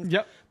tarot readings?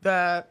 Yep.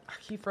 I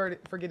keep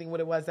forgetting what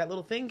it was. That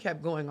little thing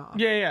kept going off.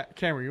 Yeah.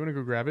 Cameron, you want to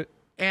go grab it?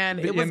 And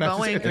it was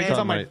going. It's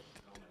on my.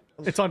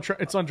 It's on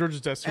George's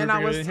desk. And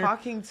I was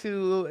talking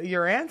to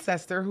your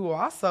ancestor, who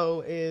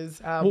also is.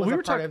 Well, we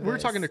were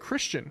talking to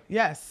Christian.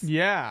 Yes.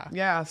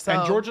 Yeah. So,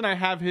 and George and I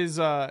have his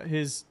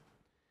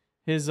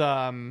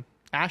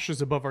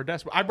ashes above our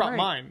desk. I brought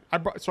mine. I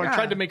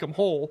tried to make them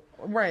whole.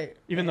 Right.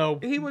 Even though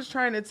he was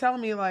trying to tell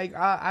me, like,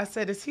 I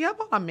said, is he up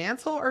on a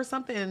mantle or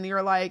something? And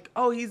you're like,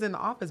 oh, he's in the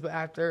office.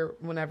 But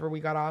whenever we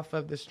got off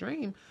of the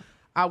stream,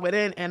 I went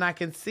in and I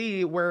can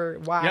see why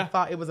I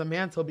thought it was a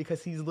mantle,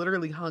 because he's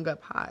literally hung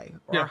up high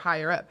or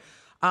higher up.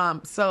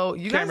 So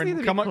you Cameron, guys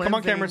need to come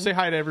on, Cameron, say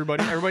hi to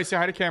everybody. Everybody say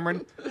hi to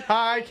Cameron.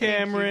 Hi,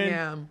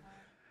 Cameron.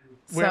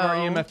 We have our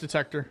EMF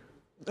detector.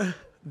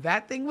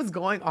 That thing was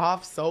going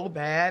off so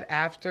bad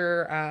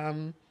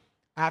after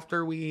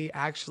we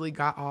actually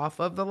got off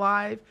of the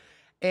live,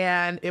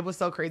 and it was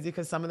so crazy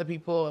because some of the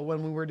people,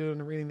 when we were doing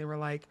the reading, they were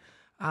like,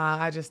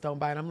 I just don't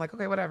buy it. I'm like,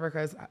 okay, whatever,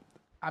 because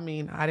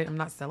I'm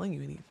not selling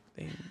you anything,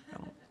 I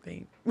don't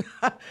think.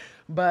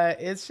 But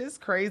it's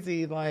just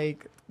crazy.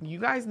 Like, you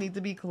guys need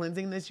to be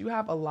cleansing this. You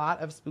have a lot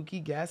of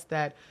spooky guests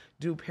that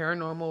do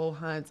paranormal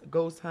hunts,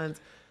 ghost hunts.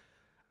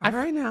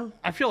 Right now,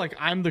 I feel like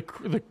I'm the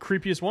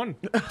creepiest one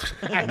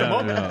at the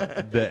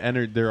moment.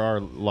 No. There are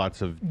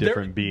lots of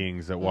different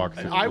beings that walk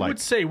through. I would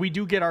say we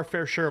do get our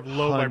fair share of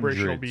low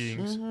vibrational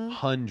beings.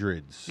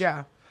 Hundreds.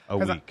 Yeah. A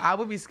week. I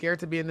would be scared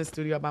to be in the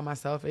studio by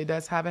myself. It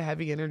does have a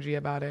heavy energy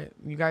about it.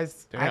 You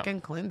guys, I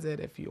can cleanse it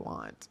if you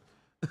want.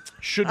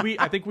 Should we?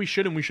 I think we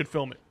should, and we should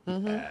film it.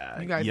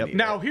 You guys.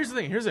 Now, here's the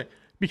thing.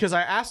 Because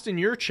I asked in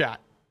your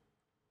chat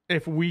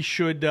if we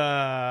should do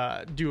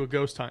a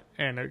ghost hunt,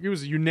 and it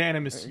was a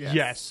unanimous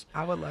yes.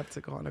 I would love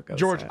to go on a ghost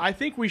George, hunt. I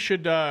think we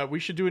should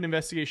do an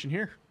investigation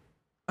here.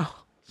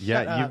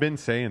 Yeah, you've been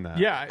saying that.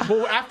 Yeah.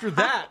 Well, after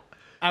that,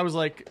 I was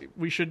like,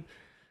 we should,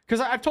 because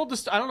I've told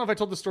this. I don't know if I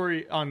told the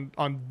story on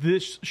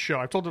this show.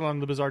 I've told it on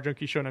the Bizarre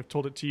Junkie show, and I've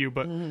told it to you.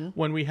 But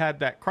when we had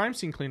that crime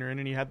scene cleaner in,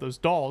 and he had those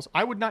dolls,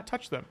 I would not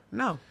touch them.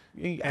 No,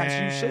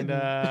 as you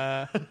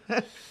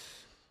shouldn't.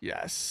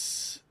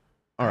 Yes.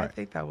 All right. I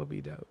think that would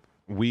be dope.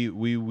 We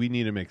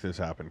need to make this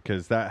happen,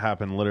 because that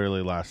happened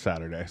literally last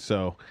Saturday.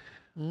 So,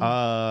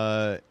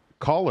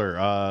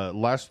 caller,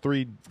 last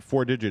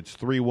 4 digits,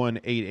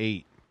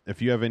 3188.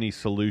 If you have any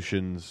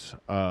solutions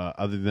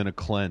other than a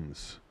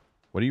cleanse,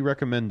 what do you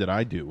recommend that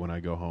I do when I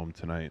go home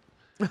tonight?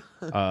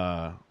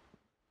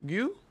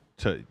 You?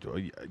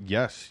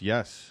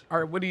 Yes.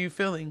 Or what are you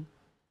feeling?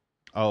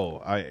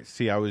 Oh, I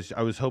see. I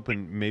was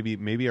hoping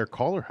maybe our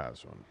caller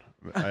has one.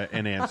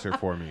 An answer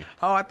for me.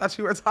 Oh, I thought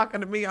you were talking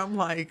to me. I'm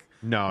like,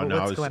 no.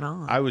 What's going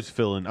on? I was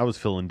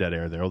filling dead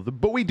air there,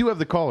 but we do have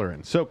the caller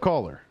in. So,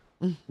 caller,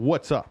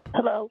 what's up?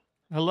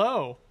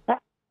 Hello.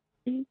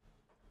 Thank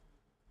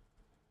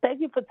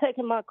you for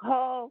taking my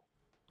call.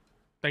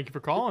 Thank you for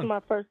calling. This is my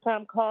first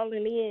time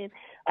calling in.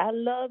 I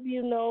love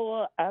you,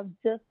 Noah. I've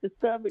just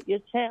discovered your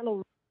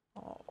channel.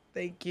 Oh,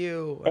 thank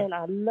you. And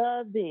I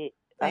love it.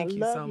 Thank you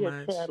so your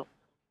much. Channel.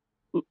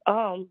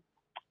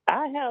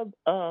 I have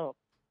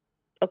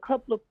a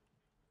couple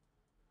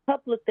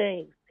of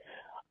things.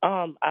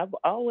 I've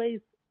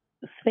always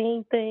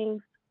seen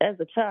things as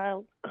a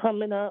child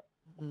coming up.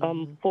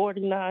 I'm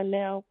 49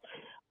 now.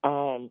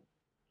 I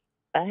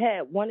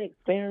had one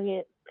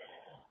experience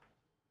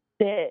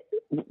that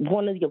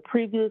one of your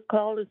previous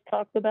callers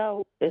talked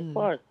about as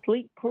far as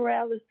sleep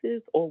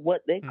paralysis, or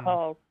what they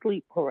call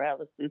sleep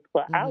paralysis.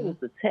 But I was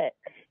attacked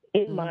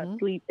in my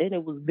sleep, and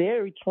it was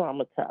very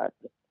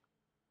traumatizing.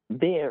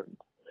 Very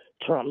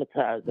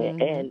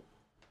traumatizing. And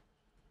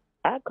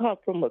I come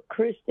from a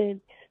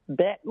Christian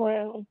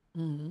background.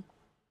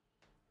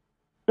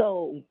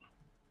 So,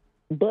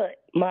 but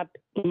my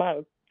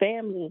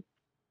family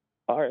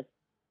are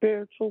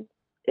spiritual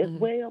as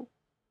well.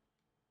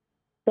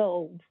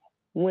 So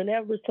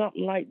whenever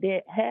something like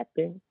that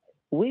happened,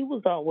 we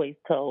was always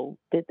told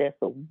that that's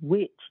a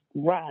witch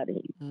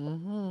riding.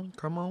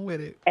 Come on with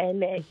it.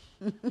 And that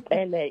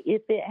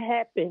if it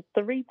happened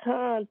 3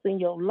 times in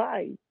your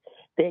life,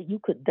 that you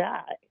could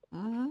die.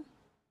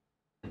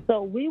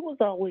 So we was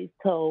always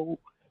told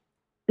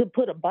to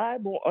put a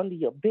Bible under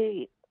your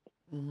bed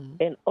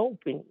and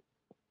open it.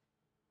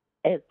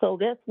 And so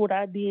that's what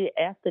I did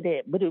after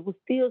that. But it was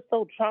still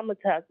so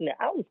traumatizing that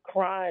I was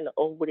crying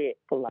over that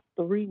for like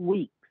 3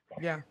 weeks.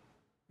 Yeah.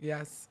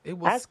 Yes. It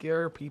will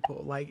scare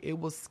people. Like, it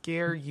will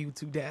scare you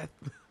to death.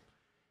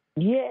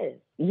 Yes,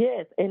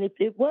 yes. And if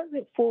it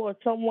wasn't for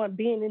someone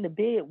being in the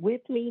bed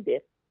with me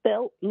that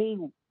felt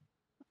me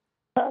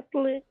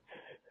hustling,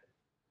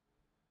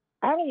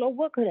 I don't know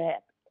what could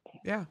happen.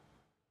 Yeah.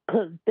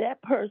 Because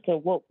that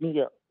person woke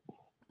me up.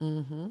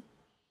 Mm-hmm.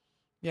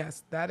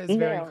 Yes, that is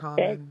very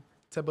common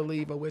to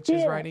believe a witch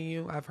is writing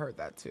you. I've heard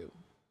that too.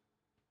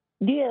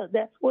 Yeah,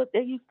 that's what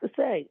they used to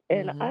say.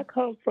 And I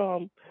come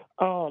from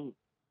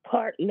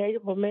part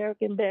Native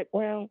American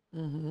background.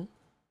 Mm-hmm.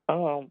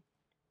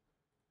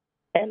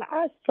 And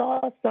I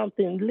saw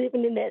something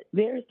living in that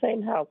very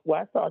same house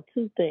where I saw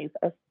two things.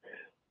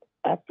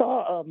 I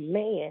saw a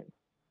man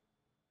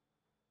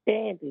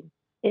standing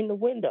in the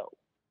window,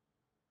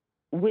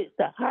 which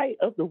the height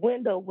of the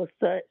window was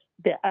such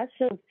that I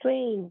should have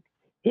seen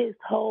his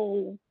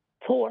whole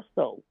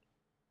torso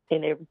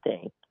and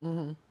everything.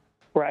 Mm-hmm.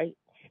 Right?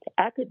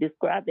 I could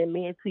describe that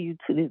man to you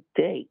to this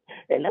day.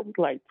 And that was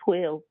like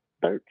 12,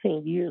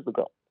 13 years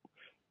ago.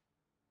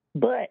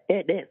 But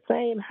at that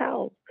same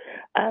house,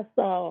 I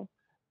saw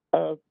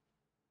a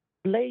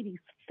lady's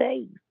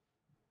face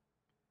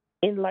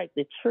in like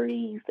the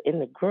trees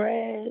and the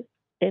grass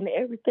and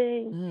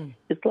everything.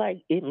 It's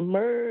like it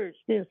merged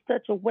in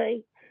such a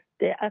way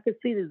that I could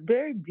see this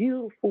very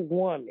beautiful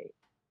woman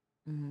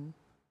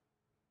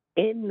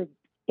in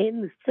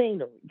the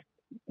scenery.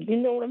 You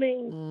know what I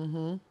mean?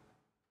 Mm-hmm.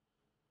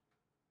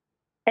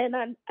 And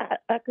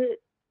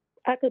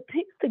I could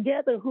piece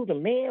together who the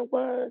man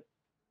was,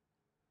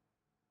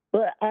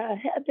 but I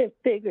haven't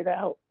figured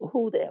out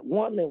who that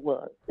woman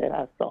was that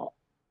I saw.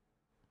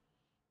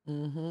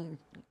 Mm-hmm.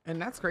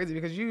 And that's crazy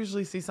because you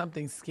usually see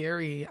something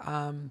scary.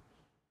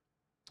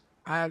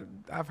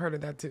 I've heard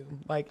of that too.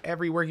 Like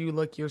everywhere you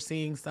look, you're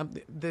seeing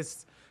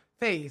this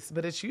face,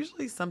 but it's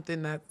usually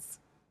something that's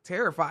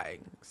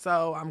terrifying.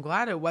 So I'm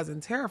glad it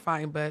wasn't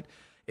terrifying, but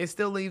it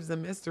still leaves the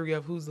mystery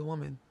of who's the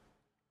woman.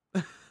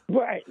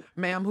 Right.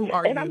 Ma'am, who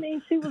are you? And I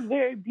mean, she was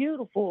very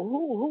beautiful.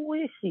 Who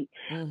is she?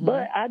 Mm-hmm.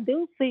 But I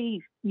do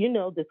see,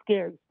 the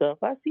scary stuff.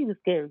 I see the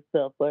scary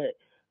stuff, but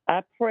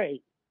I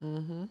pray.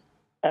 Mm-hmm.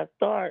 I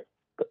start,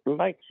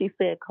 like she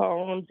said,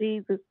 call on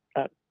Jesus.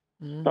 I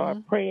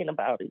start praying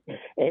about it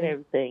and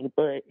everything.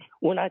 But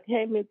when I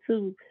came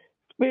into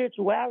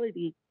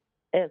spirituality,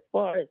 as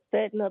far as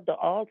setting up the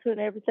altar and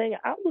everything,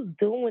 I was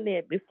doing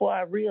it before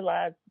I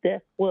realized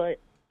that's what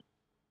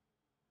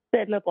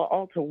setting up an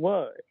altar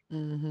was.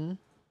 Mm-hmm.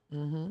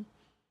 Mm-hmm.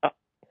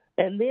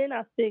 And then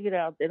I figured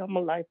out that I'm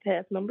a life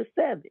path number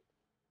 7.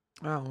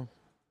 Oh,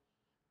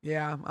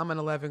 yeah, I'm an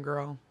 11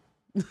 girl.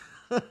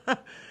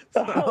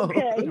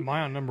 Okay. Am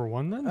I on number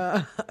 1 then?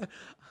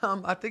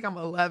 I think I'm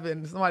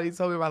 11. Somebody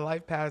told me my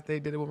life path.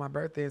 They did it with my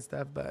birthday and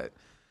stuff, but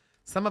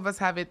some of us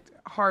have it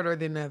harder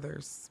than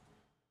others.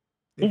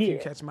 If you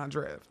catch my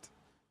drift.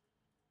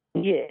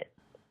 Yeah.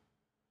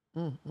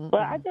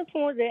 But I just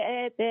wanted to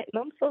add that,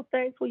 and I'm so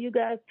thankful you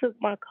guys took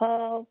my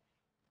call.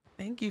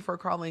 Thank you for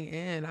calling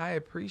in. I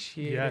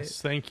appreciate it. Yes,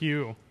 thank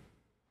you.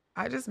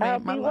 I just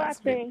made my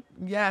last video.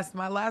 Yes,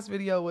 my last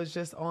video was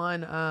just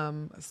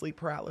on sleep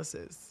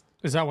paralysis.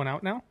 Is that one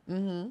out now?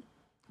 Mm-hmm.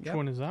 Which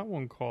one is that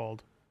one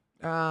called?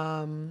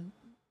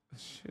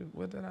 Shoot,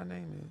 what did I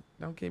name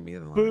it? Don't give me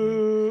the line.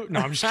 Boo.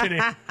 No, I'm just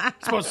kidding.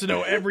 Supposed to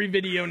know every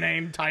video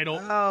name, title.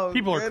 Oh,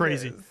 people are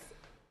crazy.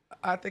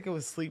 I think it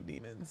was Sleep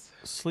Demons.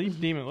 Sleep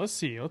Demon. Let's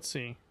see.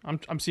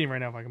 I'm seeing right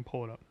now if I can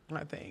pull it up.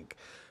 I think.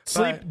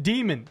 Sleep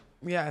Demon.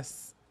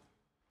 Yes.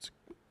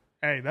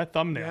 Hey, that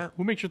thumbnail. Yeah.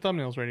 Who makes your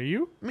thumbnails right? Are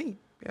you? Me.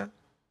 Yeah.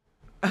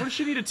 What does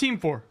she need a team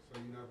for?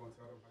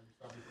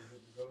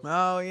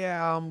 Oh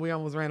yeah, we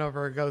almost ran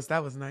over a ghost.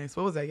 That was nice.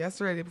 What was that?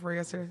 Yesterday? Day before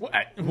yesterday?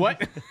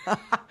 What?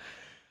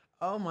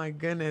 Oh my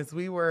goodness,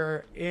 we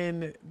were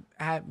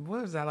at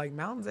what was that, like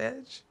Mountain's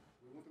Edge?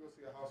 We went to go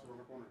see a house around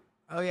the corner.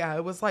 Oh yeah,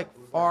 it was like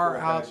far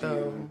out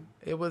though.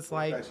 It was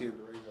like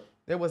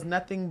there was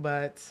nothing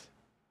but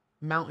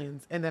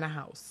mountains and then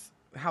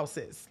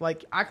houses.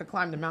 Like I could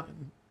climb the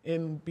mountain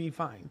and be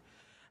fine.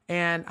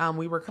 And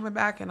we were coming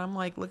back, and I'm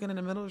like looking in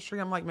the middle of the street.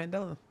 I'm like,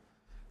 Mandela,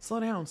 slow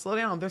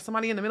down. There's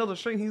somebody in the middle of the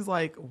street. And he's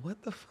like,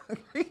 what the fuck?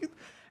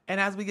 And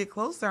as we get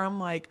closer,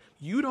 I'm like,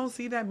 you don't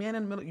see that man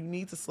in the middle? You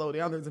need to slow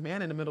down. There's a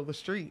man in the middle of the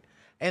street.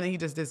 And then he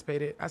just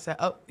dissipated. I said,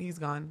 oh, he's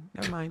gone.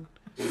 Never mind.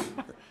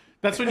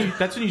 That's when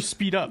you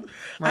speed up.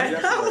 Right?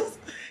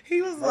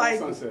 He was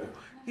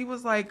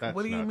like, That's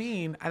what do you nuts.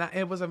 mean? And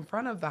it was in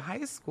front of the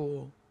high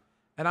school.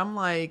 And I'm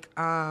like,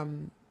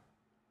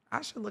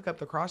 I should look up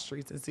the cross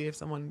streets and see if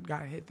someone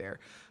got hit there.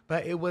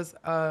 But it was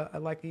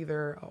like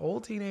either an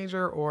old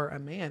teenager or a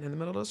man in the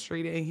middle of the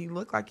street, and he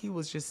looked like he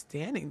was just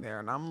standing there.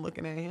 And I'm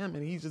looking at him,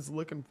 and he's just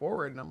looking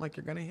forward, and I'm like,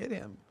 you're gonna hit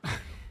him.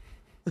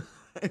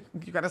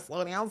 You gotta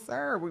slow down,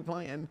 sir. We're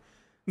playing.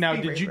 Now,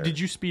 Speed Racer. did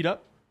you speed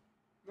up?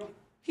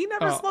 He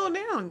never slowed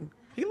down.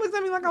 He looked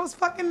at me like I was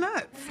fucking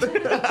nuts.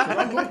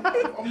 I'm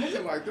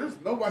looking like there's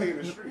nobody in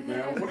the street,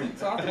 man. What are you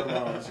talking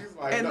about? She's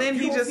like, And no, then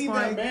you he don't just see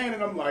like that man,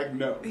 and I'm like,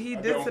 no. He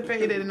I don't.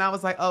 dissipated, and I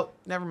was like, oh,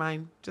 never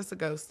mind. Just a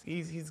ghost.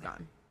 He's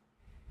gone.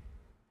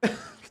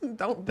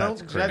 don't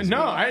judge me.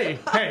 No, hey,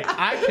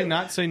 I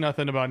cannot say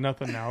nothing about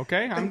nothing now.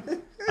 Okay,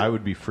 I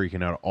would be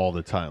freaking out all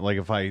the time. Like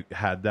if I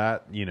had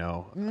that,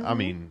 I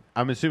mean,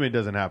 I'm assuming it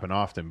doesn't happen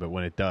often, but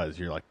when it does,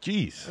 you're like,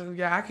 geez.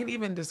 Yeah, I can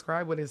even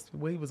describe what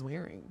he was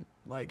wearing.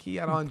 Like he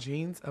had on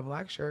jeans, a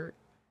black shirt,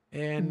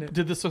 and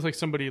did this look like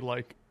somebody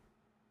like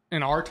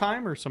in our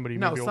time or somebody?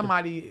 No, maybe older?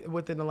 somebody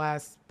within the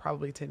last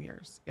probably 10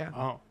 years. Yeah.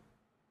 Oh.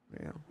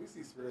 Yeah. We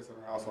see spirits in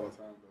our house all the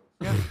time,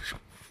 though. Yeah.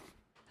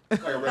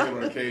 Like a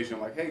regular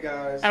occasion, like, hey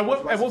guys. At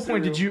what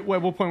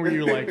point were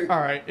you like, all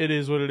right, it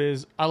is what it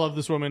is. I love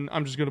this woman.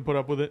 I'm just gonna put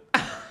up with it.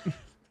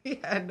 They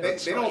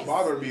don't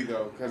bother me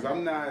though, because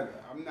I'm not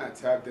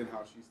tapped in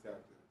how she's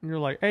tapped in. And you're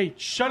like, hey,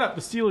 shut up.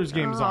 The Steelers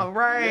game is on. Oh,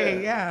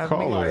 right. Yeah.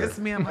 It's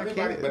me and my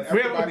kids. But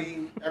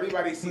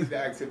everybody sees the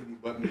activity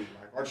but me.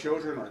 Like our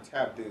children are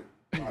tapped in.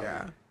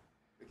 Yeah.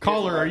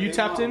 Caller, are you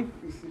tapped in?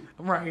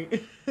 Right.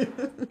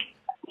 Can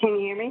you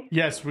hear me?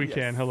 Yes, we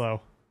can.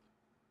 Hello.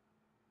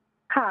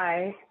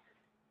 Hi.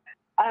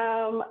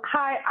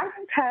 Hi. I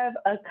just have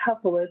a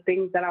couple of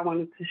things that I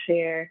wanted to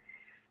share.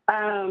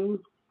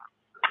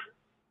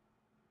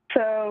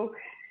 So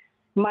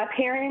my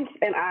parents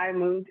and I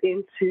moved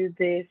into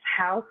this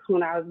house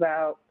when I was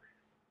about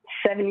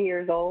 7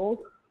 years old.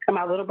 And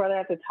my little brother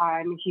at the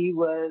time, he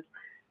was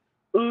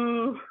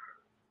really,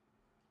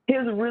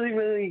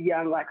 really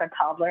young, like a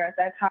toddler at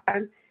that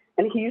time.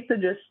 And he used to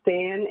just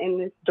stand in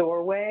this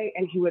doorway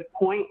and he would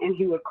point and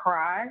he would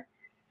cry.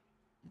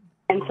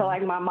 And so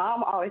like my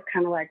mom always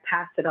kind of like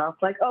passed it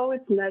off like, oh,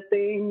 it's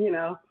nothing,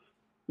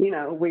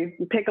 we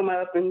pick him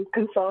up and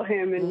console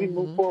him and we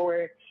move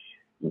forward.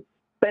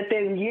 But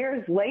then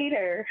years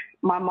later,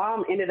 my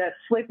mom ended up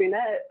slipping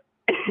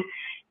up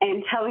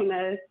and telling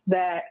us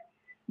that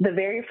the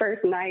very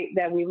first night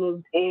that we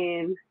moved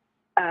in,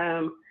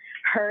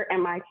 her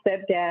and my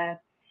stepdad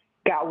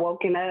got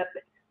woken up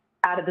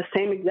out of the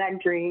same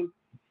exact dream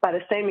by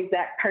the same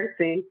exact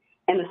person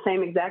in the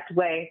same exact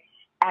way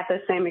at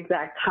the same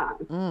exact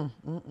time.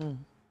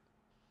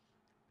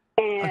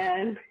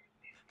 And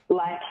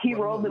like he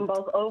rolled them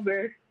both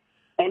over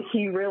and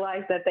he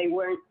realized that they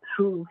weren't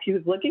who he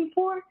was looking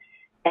for.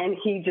 And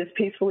he just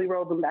peacefully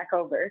rolled them back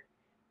over.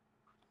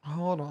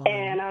 Hold on.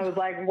 And I was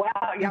like,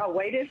 wow, y'all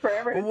waited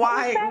forever.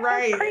 Why?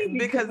 Right.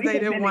 Because they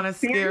didn't want to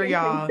scare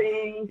y'all.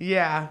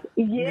 Yeah. Yeah.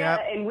 Yep.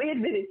 And we had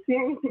been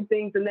experiencing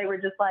things and they were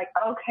just like,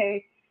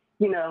 okay,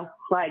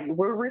 like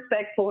we're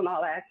respectful and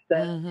all that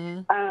stuff.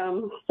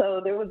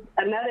 So there was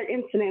another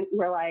incident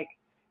where like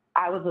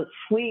I was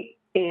asleep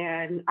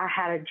and I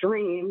had a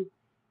dream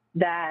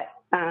that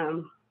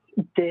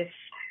this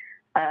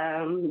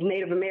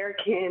Native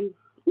American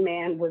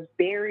man was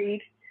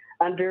buried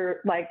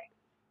under like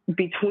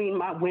between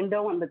my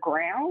window and the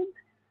ground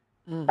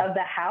of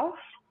the house.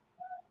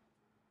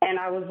 And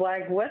I was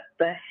like, what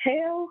the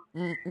hell?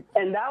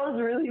 And that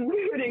was really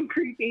weird and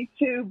creepy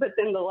too. But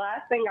then the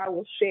last thing I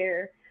will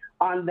share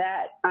on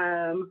that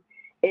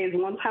is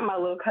one time my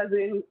little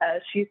cousin,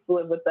 she used to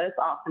live with us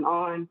off and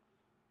on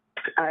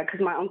because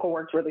my uncle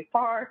worked really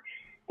far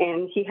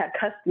and he had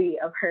custody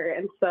of her.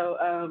 And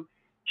so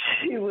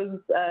she was,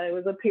 it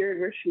was a period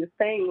where she was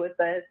staying with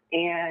us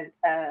and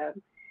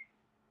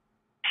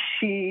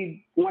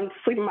she wanted to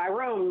sleep in my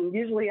room.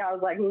 Usually I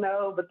was like,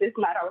 no, but this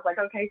night I was like,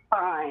 okay,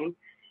 fine.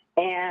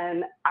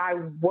 And I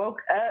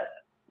woke up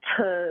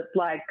to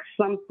like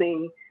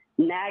something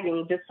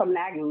nagging, just some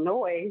nagging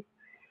noise.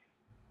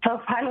 So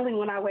finally,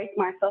 when I wake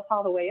myself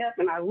all the way up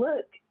and I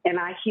look and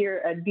I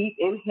hear a deep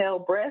inhale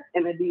breath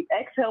and a deep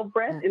exhale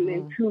breath and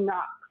then two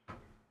knocks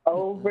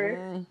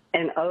over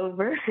and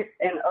over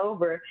and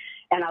over.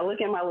 And I look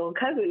at my little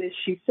cousin and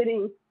she's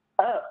sitting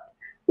up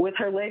with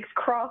her legs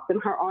crossed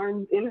and her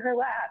arms in her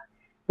lap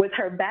with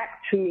her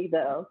back to me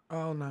though.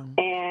 Oh no.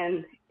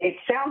 And it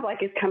sounds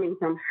like it's coming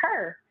from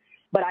her,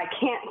 but I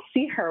can't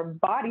see her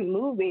body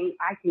moving.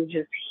 I can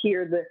just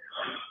hear the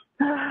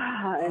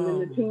and then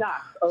the two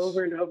knocks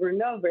over and over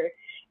and over.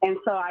 And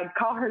so I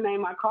call her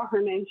name.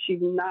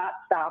 She's not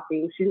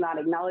stopping. She's not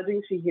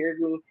acknowledging. She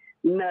hears me.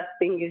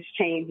 Nothing is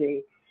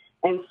changing.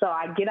 And so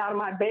I get out of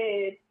my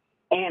bed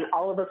and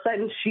all of a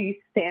sudden she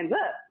stands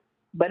up,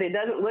 but it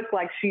doesn't look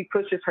like she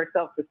pushes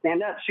herself to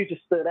stand up. She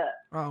just stood up.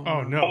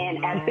 Oh no.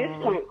 And at this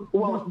point,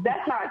 well,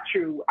 that's not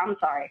true. I'm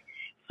sorry.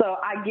 So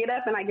I get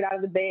up and I get out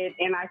of the bed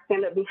and I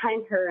stand up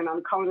behind her and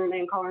I'm calling her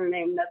name.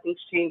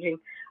 Nothing's changing.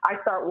 I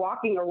start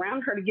walking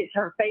around her to get to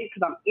her face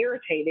because I'm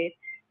irritated.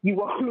 You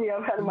woke me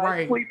up out of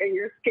my sleep and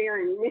you're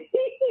scaring me.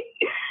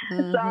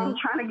 So I'm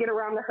trying to get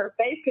around to her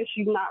face because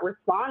she's not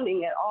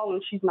responding at all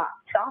and she's not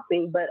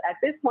stopping. But at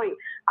this point,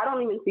 I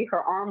don't even see her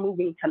arm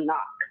moving to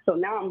knock. So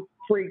now I'm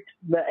freaked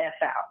the F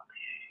out.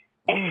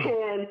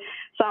 And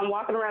so I'm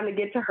walking around to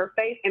get to her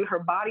face and her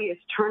body is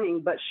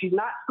turning, but she's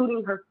not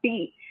scooting her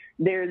feet.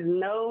 There's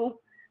no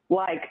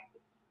like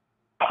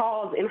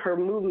pause in her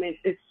movement.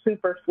 It's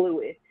super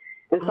fluid.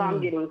 And so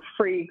I'm getting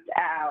freaked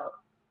out.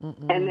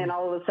 And then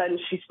all of a sudden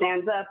she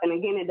stands up. And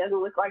again, it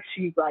doesn't look like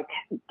she like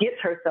gets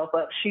herself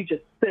up. She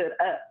just stood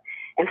up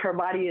and her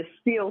body is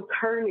still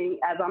turning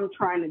as I'm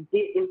trying to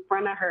get in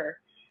front of her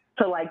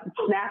to like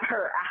snap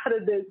her out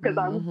of this because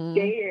I'm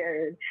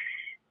scared.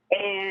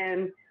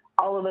 And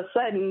all of a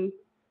sudden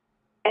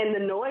And the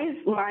noise,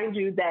 mind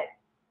you,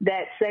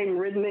 that same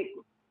rhythmic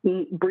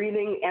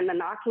breathing and the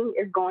knocking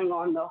is going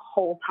on the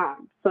whole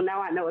time. So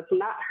now I know it's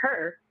not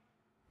her.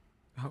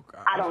 Oh,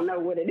 God. I don't know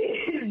what it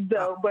is,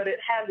 though, but it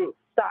hasn't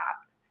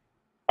stopped.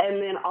 And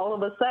then all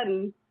of a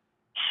sudden,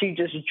 she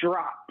just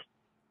dropped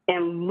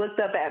and looked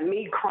up at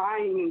me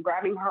crying and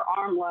grabbing her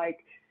arm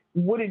like,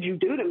 what did you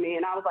do to me?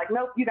 And I was like,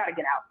 nope, you got to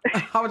get out.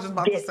 I was just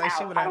about to say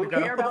she would have to go. I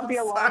don't care about the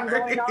alarm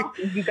going off.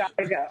 You got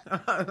to go.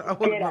 I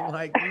would have been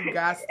like, you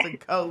got to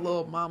go,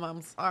 little mama.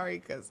 I'm sorry,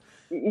 because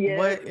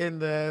what in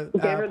the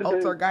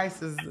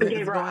poltergeist is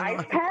gave her going an ice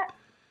on? pack.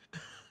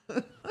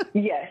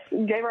 Yes,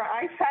 gave her an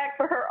ice pack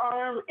for her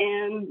arm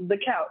and the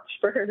couch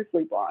for her to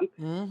sleep on.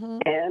 Mm-hmm.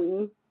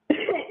 And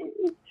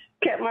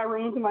kept my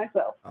room to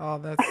myself. Oh,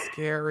 that's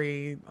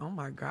scary. Oh,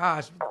 my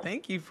gosh.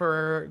 Thank you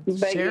for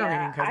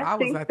sharing, because I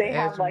was think at the they edge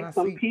have of my like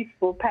some seat.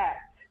 peaceful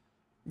pacts.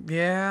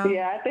 Yeah.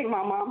 Yeah, I think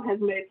my mom has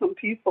made some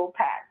peaceful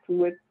pacts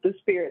with the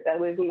spirit that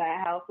lives in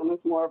that house, and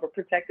it's more of a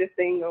protective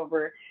thing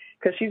over,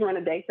 because she's run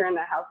a daycare in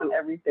that house and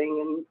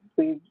everything,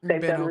 and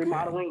they've done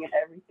remodeling and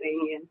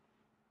everything,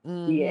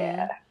 and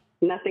yeah,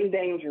 nothing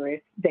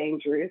dangerous.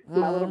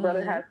 My little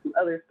brother has some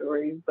other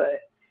stories,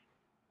 but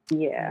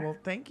yeah. Well,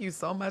 thank you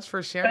so much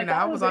for sharing. But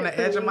that I was on was the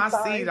it edge for of me. my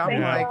Sorry. seat. I'm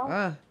Thank like,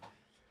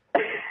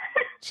 y'all.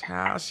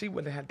 child, she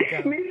would have had to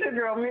go. Me too,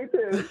 girl. Me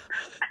too.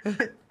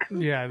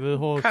 Yeah, the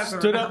whole Cousin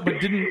stood up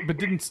but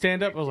didn't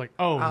stand up. I was like,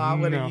 oh, I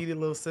would have no. yeeted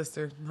little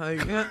sister.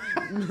 Like, That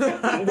was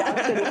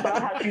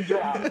how she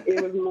dropped.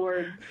 It was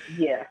more,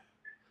 yeah.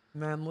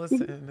 man,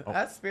 listen,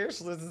 us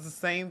spiritualists is the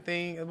same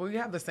thing. We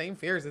have the same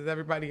fears as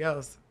everybody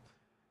else.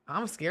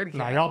 I'm scared of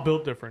Nah, cats. y'all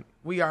built different.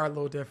 We are a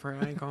little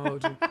different. I ain't gonna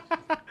hold you.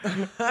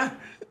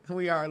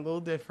 We are a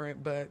little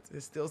different, but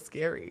it's still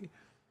scary.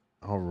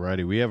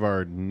 Alrighty, we have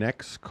our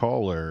next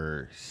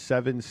caller,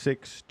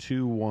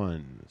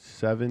 7621.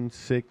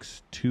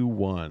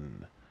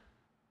 7621.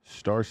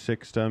 Star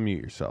 6 to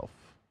unmute yourself.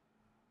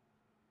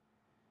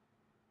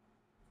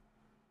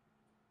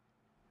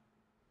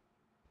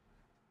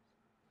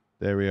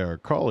 There we are.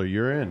 Caller,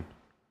 you're in.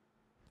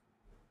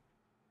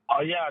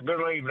 Yeah,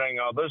 good evening.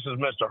 This is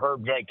Mr.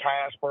 Herb J.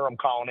 Casper. I'm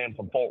calling in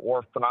from Fort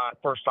Worth tonight.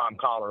 First-time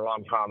caller,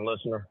 long-time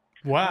listener.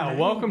 Wow,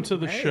 welcome to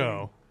the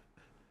show.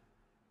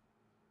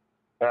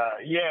 I've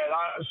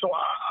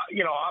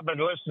been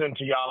listening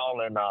to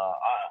y'all, and I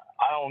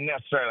don't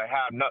necessarily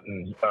have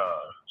nothing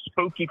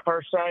spooky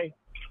per se,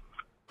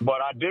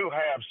 but I do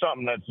have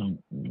something that's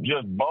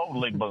just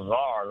boldly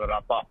bizarre that I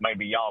thought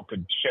maybe y'all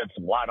could shed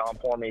some light on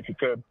for me if you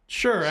could.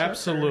 Sure,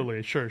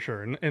 absolutely. Sure.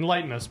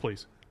 Enlighten us,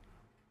 please.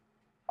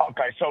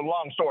 Okay, so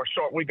long story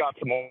short, we got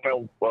some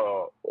oil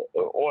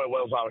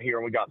wells out here,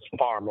 and we got some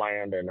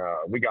farmland, and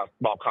we got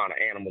all kind of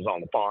animals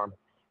on the farm.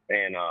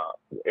 And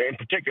in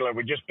particular,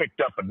 we just picked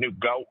up a new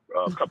goat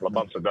a couple of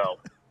months ago.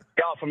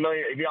 Y'all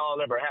familiar? Have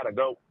y'all ever had a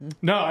goat?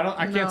 No,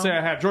 I can't say I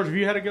have. George, have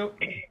you had a goat?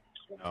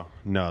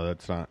 No,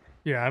 that's not.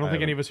 Yeah, I don't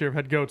think any of us here have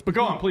had goats. But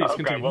go on, please,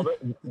 continue.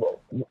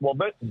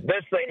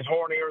 This thing's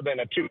hornier than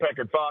a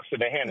two-peckered fox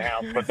in a hen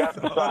house, but that's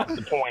besides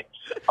the point.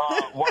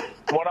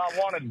 What I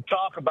wanted to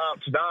talk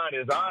about tonight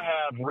is I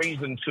have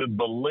reason to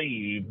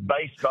believe,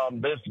 based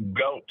on this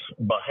goat's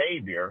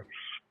behavior,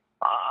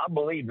 I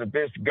believe that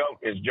this goat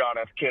is John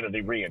F.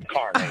 Kennedy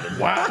reincarnated.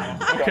 Wow.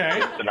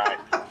 Okay.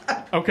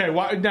 Okay.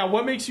 Now,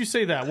 what makes you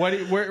say that?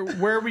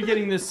 Where are we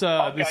getting this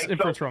this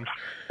inference from?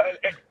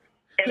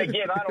 And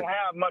again, I don't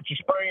have much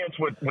experience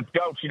with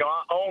goats. You know,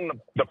 I own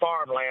the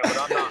farmland,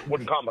 but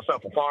wouldn't call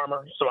myself a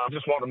farmer. So I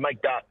just want to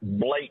make that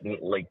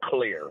blatantly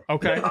clear.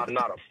 Okay. That I'm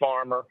not a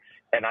farmer,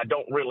 and I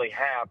don't really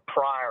have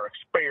prior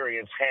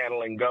experience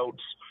handling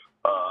goats.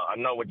 I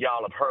know what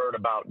y'all have heard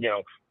about,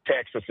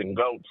 Texas and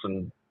goats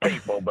and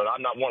people, but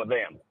I'm not one of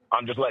them.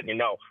 I'm just letting you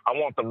know. I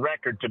want the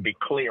record to be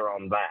clear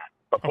on that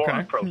before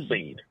I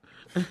proceed.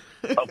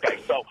 Okay,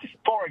 so,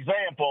 for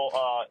example,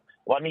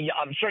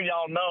 I'm sure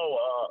y'all know,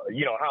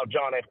 how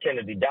John F.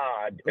 Kennedy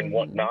died and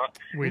whatnot.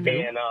 We do.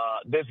 And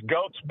this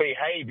goat's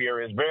behavior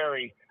is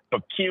very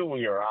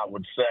peculiar, I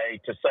would say,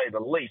 to say the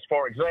least.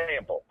 For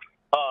example,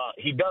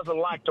 he doesn't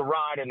like to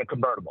ride in a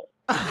convertible,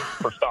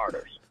 for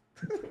starters.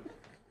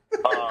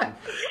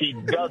 He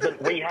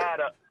doesn't. We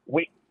had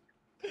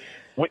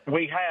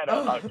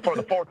for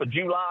the 4th of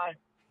July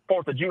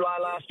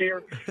last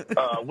year.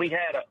 We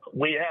had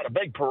a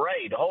big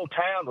parade. The whole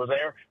town was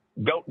there.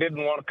 Goat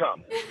didn't want to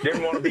come.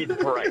 Didn't want to be at the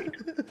parade.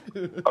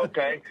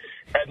 Okay,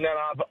 and then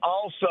I've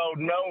also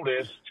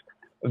noticed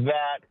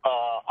that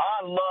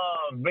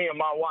me and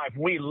my wife,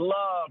 we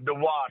love to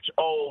watch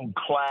old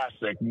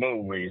classic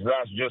movies.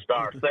 That's just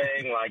our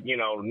thing, like,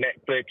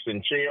 Netflix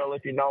and chill,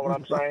 if you know what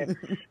I'm saying.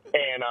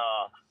 And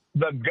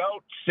the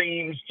goat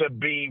seems to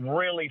be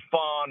really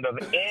fond of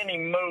any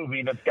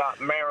movie that's got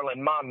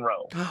Marilyn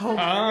Monroe. So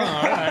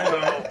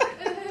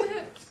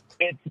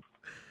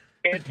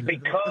it's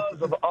because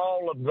of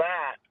all of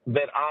that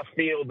I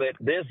feel that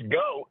this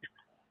goat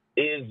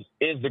is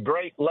the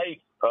great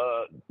late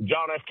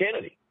John F.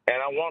 Kennedy.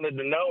 And I wanted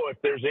to know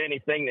if there's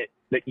anything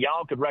that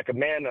y'all could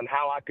recommend on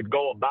how I could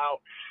go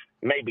about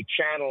maybe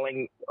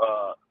channeling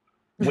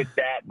with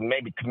that and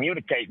maybe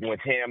communicating with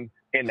him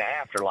in the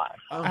afterlife.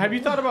 Have you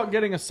thought about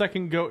getting a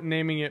second goat and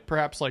naming it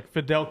perhaps like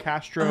Fidel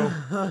Castro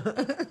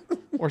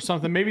or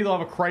something? Maybe they'll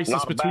have a crisis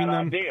Not a between bad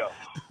them. idea.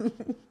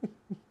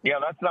 Yeah,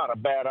 that's not a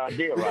bad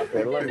idea right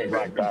there. Let me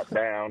write that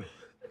down.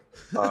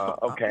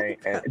 Okay.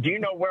 And do you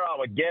know where I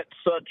would get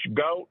such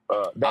goat?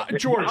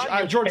 George,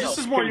 this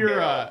is more your.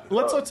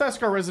 Let's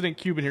ask our resident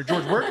Cuban here,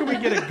 George. Where can we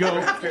get a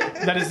goat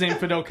that is named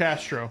Fidel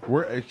Castro?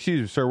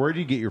 Excuse me, sir. Where did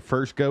you get your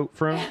first goat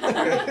from?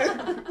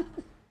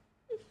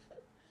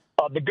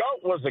 The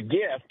goat was a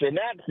gift, and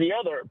that's the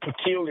other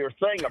peculiar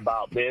thing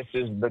about this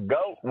is the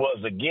goat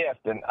was a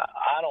gift, and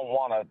I don't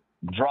want to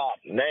drop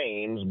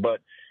names, but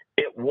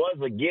it was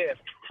a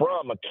gift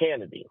from a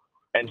Kennedy.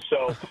 And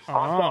so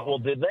I thought, well,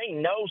 did they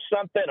know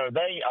something? Are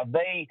they, I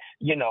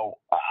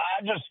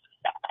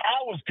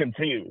was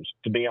confused,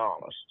 to be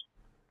honest.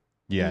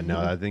 Yeah, no,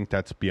 I think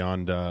that's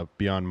beyond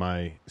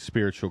my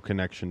spiritual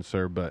connection,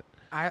 sir, but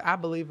I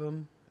believe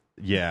him.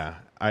 yeah,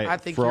 I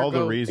think for your all the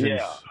goat.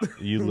 reasons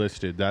you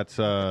listed, that's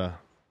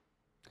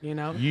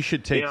you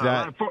should take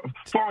that. Like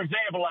for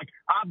example, like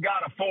I've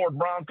got a Ford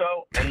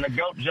Bronco and the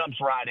goat jumps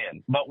right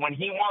in. But when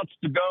he wants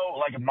to go,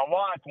 like if my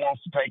wife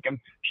wants to take him,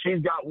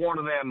 she's got one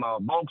of them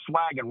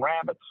Volkswagen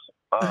Rabbits,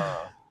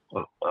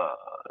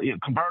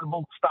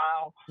 convertible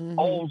style,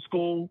 old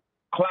school,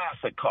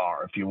 classic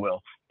car, if you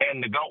will.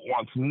 And the goat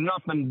wants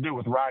nothing to do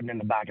with riding in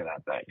the back of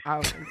that thing.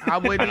 I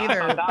wouldn't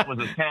either. That was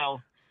a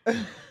tell.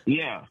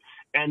 Yeah.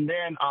 And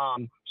then,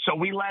 so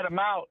we let him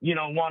out,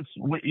 once,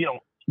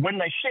 when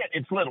they shit,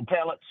 it's little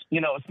pellets,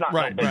 it's not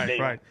no big deal.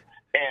 Right.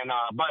 And,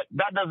 but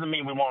that doesn't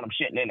mean we want him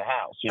shitting in the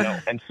house,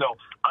 And so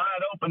I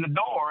had opened the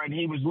door and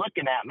he was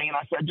looking at me and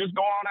I said, just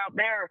go on out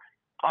there,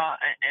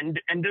 and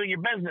do your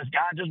business,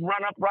 guy. Just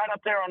run up right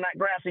up there on that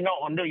grassy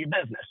knoll and do your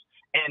business.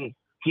 And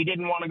he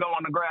didn't want to go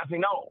on the grassy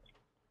knoll.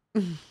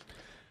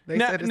 They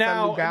said it's a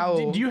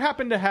Lugao. Do you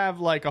happen to have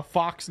like a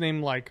fox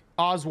named like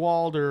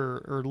Oswald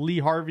or Lee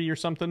Harvey or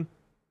something?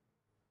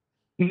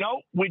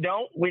 No, we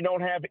don't. We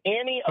don't have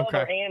any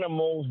other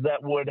animals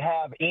that would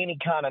have any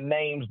kind of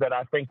names that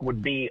I think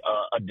would be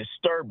a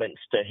disturbance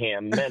to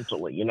him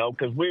mentally,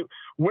 because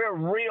we're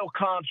real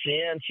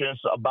conscientious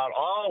about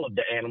all of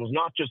the animals,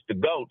 not just the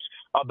goats,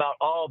 about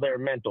all their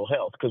mental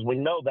health, because we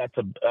know that's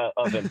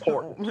of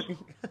importance.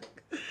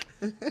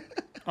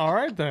 All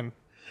right, then.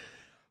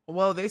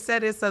 Well, they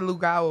said it's a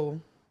Lugao.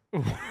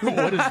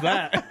 What is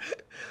that?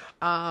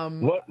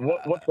 What's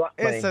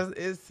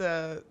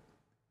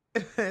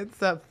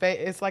that thing?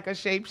 It's like a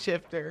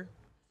shapeshifter,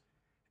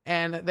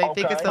 and they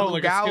think it's a Lugao,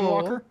 like a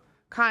skinwalker?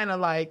 Kind of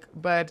like,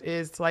 but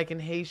it's like in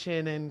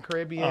Haitian and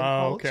Caribbean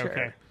culture.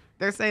 Okay.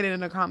 They're saying it in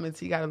the comments.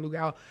 He got a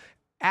Lugao.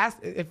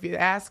 If you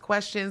ask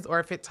questions or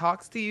if it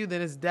talks to you,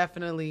 then it's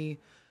definitely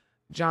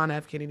John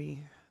F.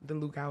 Kennedy, the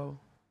Lugao.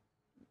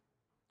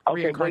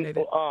 Okay,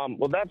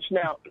 well, that's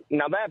now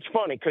that's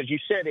funny because you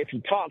said if he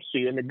talks to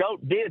you, and the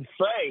goat did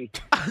say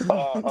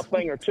a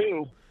thing or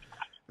two.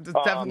 It's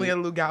definitely a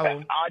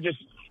Lugao.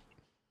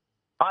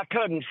 I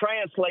couldn't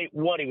translate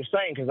what he was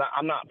saying because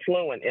I'm not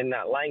fluent in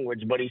that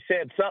language, but he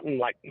said something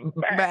like,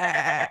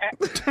 bah.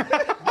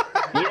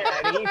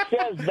 Yeah, and he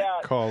says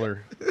that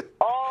Caller.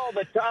 all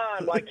the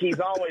time, like he's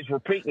always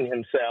repeating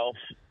himself,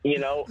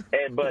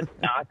 but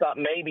I thought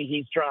maybe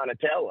he's trying to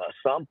tell us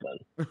something.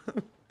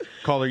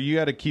 Caller, you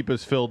got to keep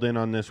us filled in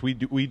on this. We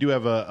do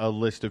have a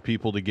list of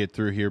people to get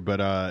through here,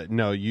 but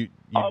no, you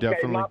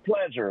definitely. My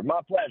pleasure.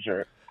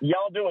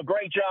 Y'all do a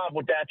great job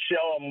with that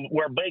show.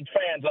 We're big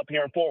fans up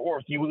here in Fort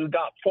Worth. You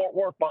got Fort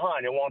Worth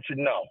behind you. I want you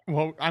to know.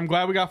 Well, I'm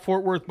glad we got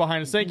Fort Worth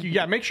behind us. Thank you.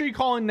 Yeah, make sure you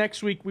call in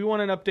next week. We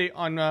want an update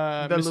on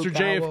Mr.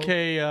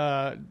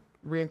 JFK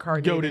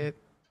reincarnated. Goated.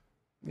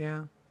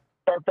 Yeah.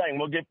 Sure thing.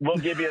 We'll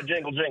give you a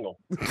jingle.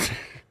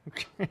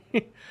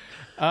 Okay.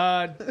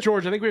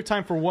 George, I think we have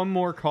time for one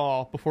more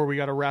call before we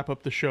got to wrap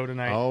up the show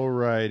tonight. All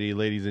righty,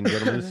 ladies and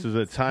gentlemen, this is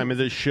the time of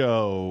the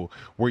show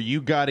where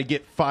you got to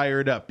get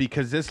fired up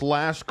because this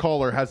last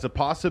caller has the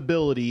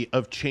possibility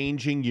of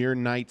changing your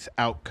night's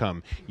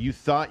outcome. You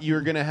thought you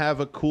were going to have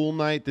a cool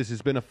night. This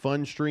has been a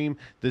fun stream.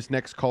 This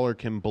next caller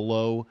can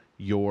blow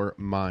your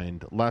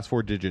mind. Last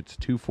four digits,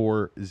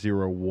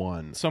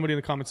 2401. Somebody in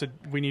the comments said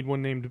we need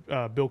one named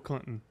Bill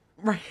Clinton.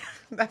 Right.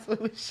 That's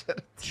what we should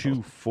have.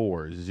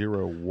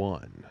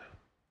 2401.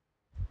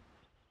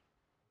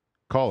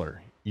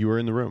 Caller, you are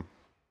in the room.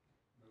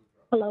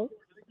 Hello.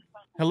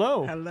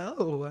 Hello.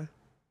 Hello.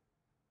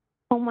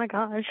 Oh my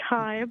gosh.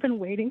 Hi. I've been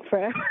waiting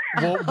forever.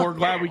 Well, we're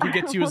glad we could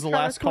get to you as the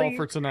last call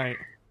for tonight.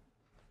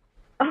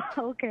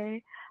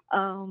 Okay.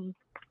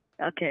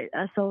 Okay.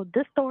 So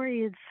this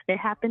story it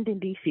happened in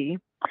DC.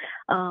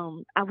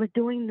 I was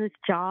doing this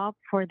job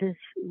for this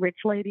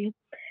rich lady,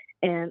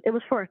 and it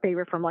was for a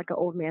favor from like an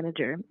old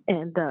manager.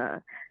 And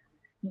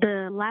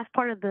the last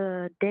part of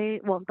the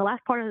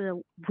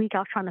week I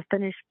was trying to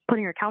finish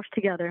putting her couch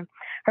together.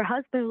 Her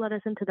husband let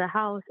us into the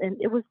house, and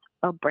it was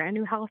a brand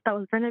new house that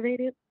was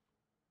renovated.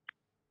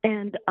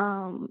 And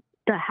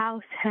the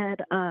house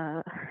had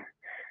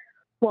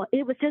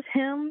it was just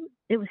him.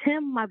 It was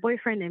him, my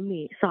boyfriend, and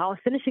me. So I was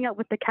finishing up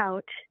with the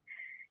couch,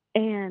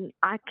 and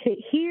I could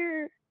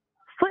hear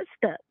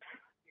footsteps.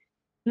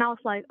 And I was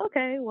like,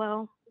 okay,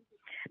 well,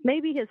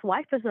 maybe his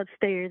wife is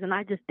upstairs and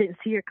I just didn't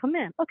see her come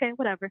in. Okay,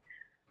 whatever.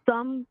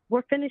 So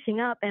we're finishing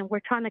up and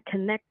we're trying to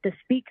connect the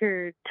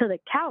speaker to the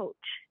couch.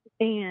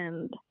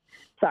 And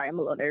sorry, I'm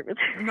a little nervous.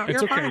 No,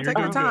 you're fine. Take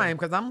your time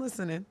because I'm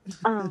listening.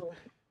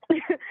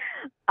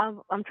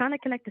 I'm trying to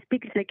connect the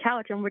speaker to the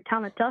couch, and we're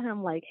trying to tell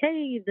him, like,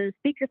 hey, the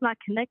speaker's not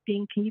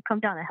connecting. Can you come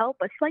down and help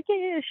us? He's like,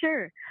 yeah,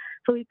 sure.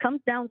 So he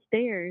comes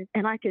downstairs,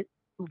 and I could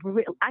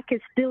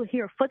still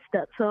hear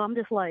footsteps. So I'm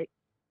just like,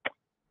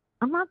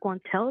 I'm not going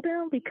to tell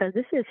them because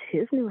this is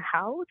his new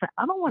house.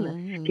 I don't want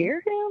to scare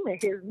him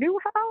at his new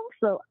house.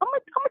 So I'm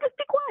gonna just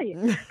be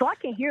quiet. So I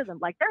can hear them.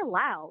 Like, they're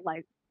loud.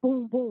 Like,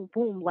 boom, boom,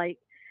 boom. Like,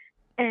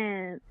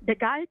 and the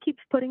guy keeps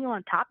putting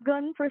on Top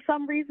Gun for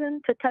some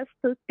reason to test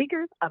the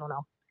speakers. I don't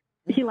know.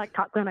 He liked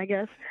Top Gun, I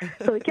guess.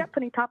 So he kept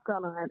putting Top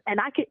Gun on.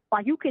 And I could,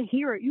 like, you can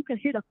hear it. You can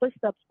hear the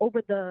footsteps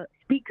over the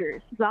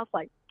speakers. So I was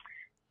like,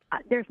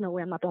 there's no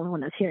way I'm not the only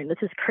one that's hearing. This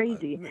is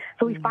crazy.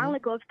 So we finally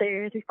go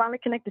upstairs. We finally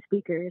connect the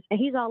speakers. And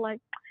he's all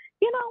like,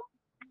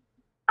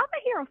 I've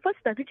been hearing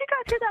footsteps. Did you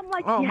guys hear that? I'm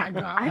like, oh yeah,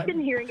 my God. I've been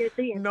hearing it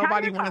the entire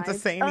Nobody time. wanted to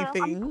say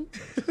anything.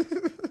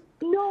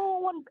 No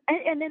one,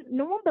 and then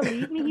no one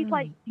believed me. He's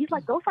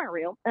like, ghosts aren't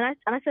real. And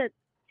I said,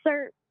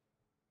 sir,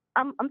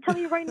 I'm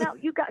telling you right now,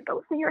 you got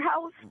ghosts in your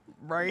house.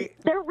 Right.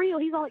 They're real.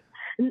 He's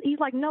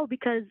like, no,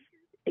 because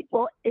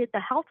the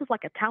house is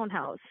like a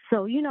townhouse.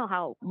 So you know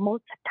how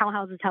most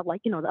townhouses have,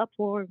 like, the up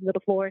floor,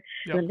 middle floor,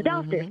 and then the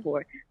downstairs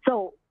floor.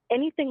 So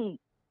anything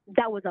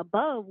that was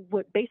above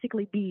would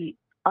basically be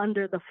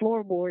under the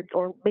floorboards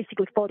or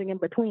basically floating in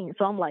between.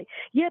 So I'm like,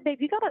 yeah, babe,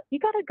 you got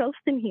a ghost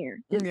in here.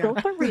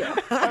 Ghosts are real.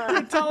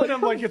 You're telling them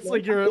like it's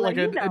like you're like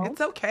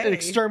it's okay. An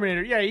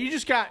exterminator. Yeah, you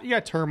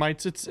got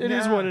termites. It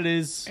is what it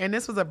is. And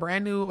this was a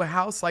brand new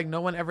house, like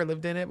no one ever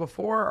lived in it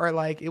before, or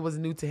like it was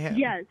new to him.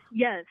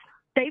 Yes.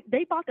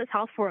 They bought this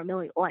house for $1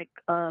 million,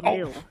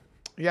 $1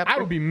 Yep. I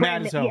would be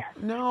mad as hell. Yeah.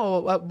 No,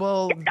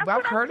 well,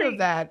 I've heard of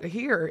that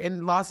here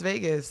in Las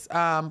Vegas.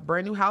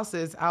 Brand new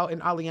houses out in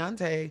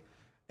Aliante,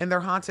 and they're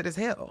haunted as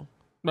hell.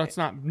 That's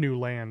not new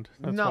land.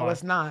 That's why.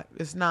 It's not.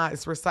 It's not.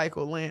 It's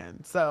recycled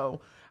land. So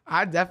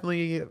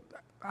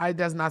it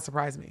does not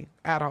surprise me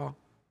at all.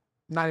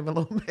 Not even a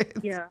little bit.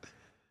 Yeah.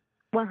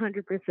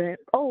 100%.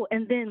 Oh,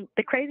 and then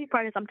the crazy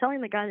part is I'm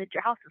telling the guy that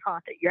your house is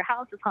haunted. Your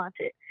house is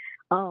haunted.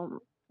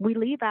 We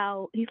leave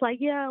out. He's like,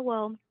 yeah,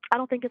 well, I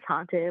don't think it's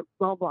haunted,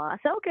 blah, blah. I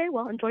said, okay,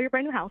 well, enjoy your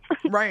brand new house.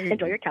 Right.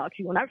 Enjoy your couch.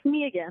 You will never see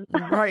me again.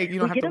 Right. You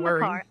don't have to worry. We get in the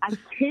car. I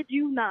kid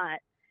you not.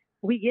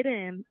 We get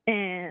in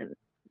and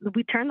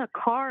we turn the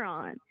car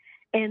on,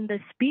 and the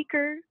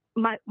speaker,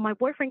 my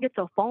boyfriend gets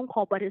a phone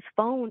call, but his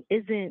phone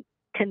isn't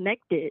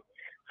connected.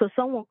 So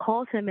someone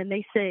calls him and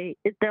they say,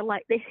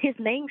 his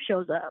name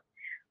shows up.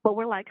 But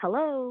we're like,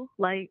 hello,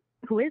 like,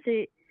 who is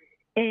it?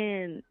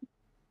 And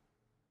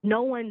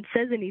no one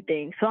says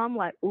anything. So I'm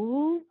like,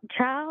 ooh,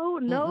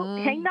 child, no,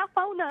 hang that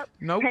phone up.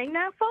 Nope. Hang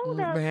that phone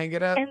up. Hang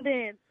it up. And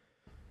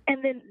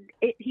then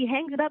he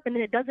hangs it up, and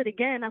then it does it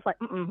again. I was like,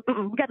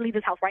 we got to leave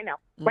this house right now.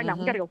 Right now.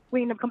 We got to go.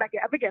 We ain't never come back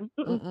here ever again.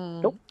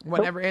 Nope.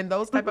 Whenever in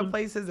those type of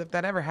places, if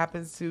that ever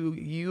happens to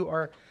you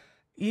or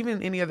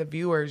even any of the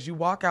viewers, you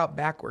walk out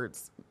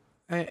backwards.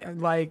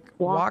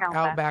 Walk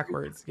out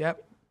backwards.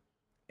 Yep.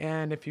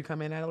 And if you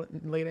come in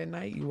late at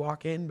night, you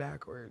walk in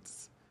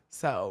backwards.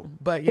 So,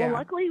 but yeah. Well,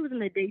 luckily it was in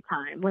the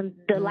daytime when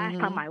the last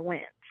time I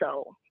went.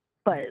 So,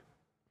 but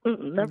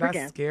never That's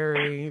again.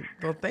 Scary.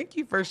 Well, thank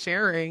you for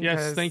sharing.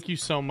 Yes, thank you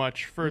so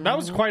much for that.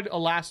 Was quite a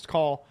last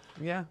call.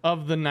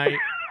 Of the night.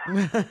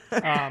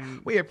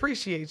 We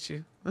appreciate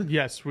you.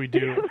 Yes, we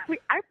do.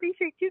 I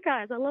appreciate you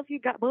guys. I love you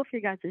guys, both of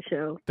you guys'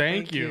 show.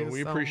 Thank you.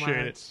 We so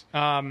appreciate it.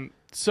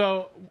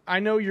 So I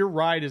know your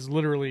ride is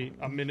literally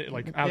a minute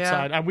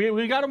outside. Yeah.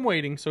 We got him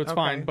waiting, so it's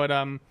fine. But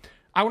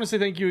I want to say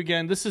thank you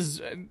again. This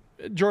is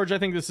George. I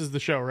think this is the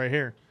show right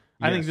here.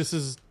 Yes. I think this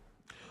is.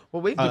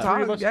 Well, we can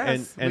talk.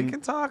 Yes, and we can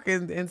talk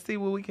and see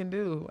what we can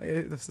do.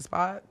 It's a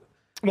spot.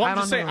 Well,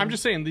 I'm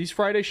just saying these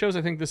Friday shows.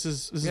 I think this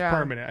is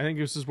permanent. I think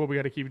this is what we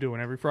got to keep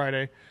doing every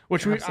Friday.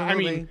 Which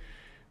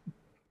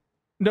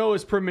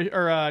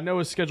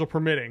Noah's schedule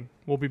permitting,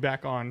 we'll be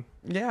back on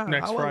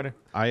next Friday.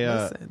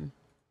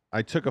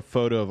 I took a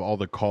photo of all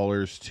the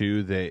callers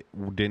too that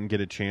didn't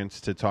get a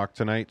chance to talk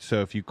tonight.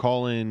 So if you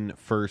call in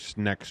first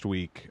next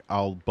week,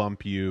 I'll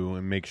bump you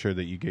and make sure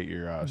that you get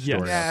your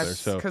story out there.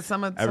 So because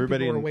some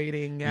people are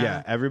waiting.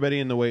 Yeah, everybody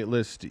in the wait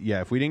list.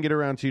 Yeah, if we didn't get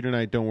around to you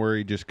tonight, don't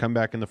worry. Just come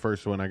back in the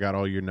first one. I got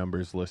all your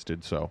numbers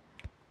listed, so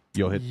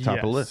you'll hit the top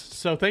of the list.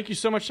 So thank you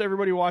so much to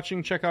everybody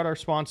watching. Check out our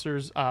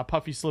sponsors,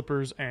 Puffy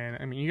Slippers,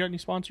 and you got any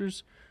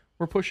sponsors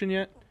we're pushing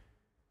yet?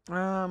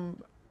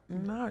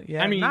 Not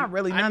yet. Not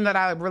really. None that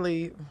I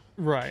really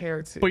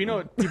care to. But you know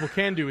what people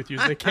can do with you?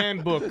 They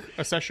can book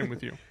a session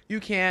with you. You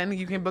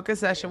can book a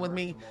session with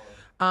me.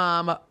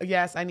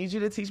 Yes, I need you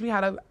to teach me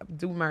how to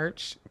do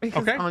merch on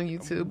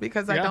YouTube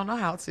because I don't know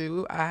how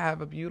to. I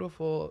have a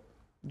beautiful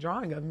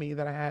drawing of me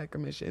that I had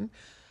commissioned.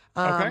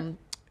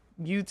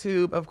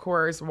 YouTube, of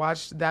course.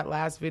 Watch that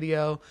last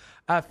video.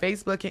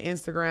 Facebook and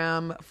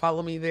Instagram.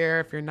 Follow me there.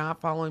 If you're not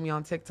following me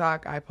on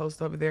TikTok, I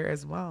post over there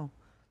as well.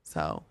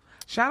 So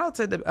shout out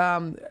to the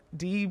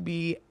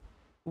DB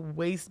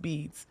Waist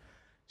Beads.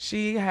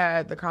 She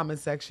had the comment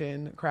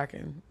section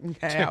cracking.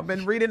 Okay, I've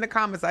been reading the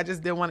comments. I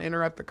just didn't want to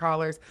interrupt the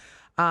callers.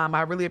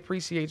 I really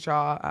appreciate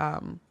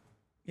y'all.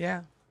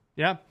 Yeah.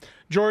 Yeah.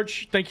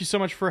 George, thank you so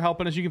much for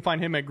helping us. You can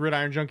find him at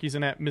Gridiron Junkies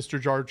and at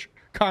Mr. George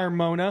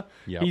Carmona.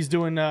 Yep. He's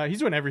doing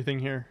everything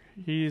here.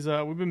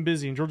 We've been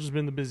busy, and George has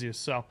been the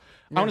busiest. So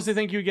I want to say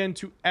thank you again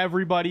to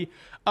everybody.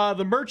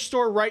 The merch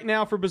store right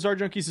now for Bizarre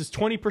Junkies is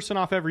 20%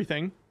 off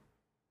everything.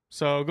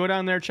 So go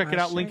down there, check it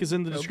out. Link is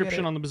in the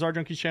description on the Bizarre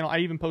Junkies channel. I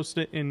even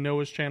posted it in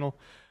Noah's channel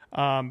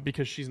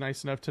because she's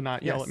nice enough to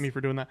not yell at me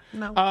for doing that.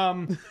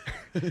 No.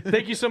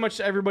 Thank you so much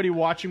to everybody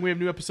watching. We have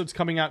new episodes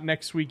coming out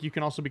next week. You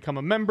can also become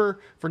a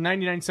member for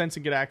 99 cents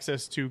and get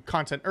access to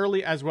content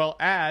early, as well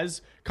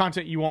as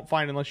content you won't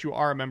find unless you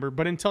are a member.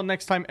 But until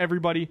next time,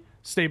 everybody,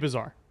 stay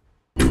bizarre.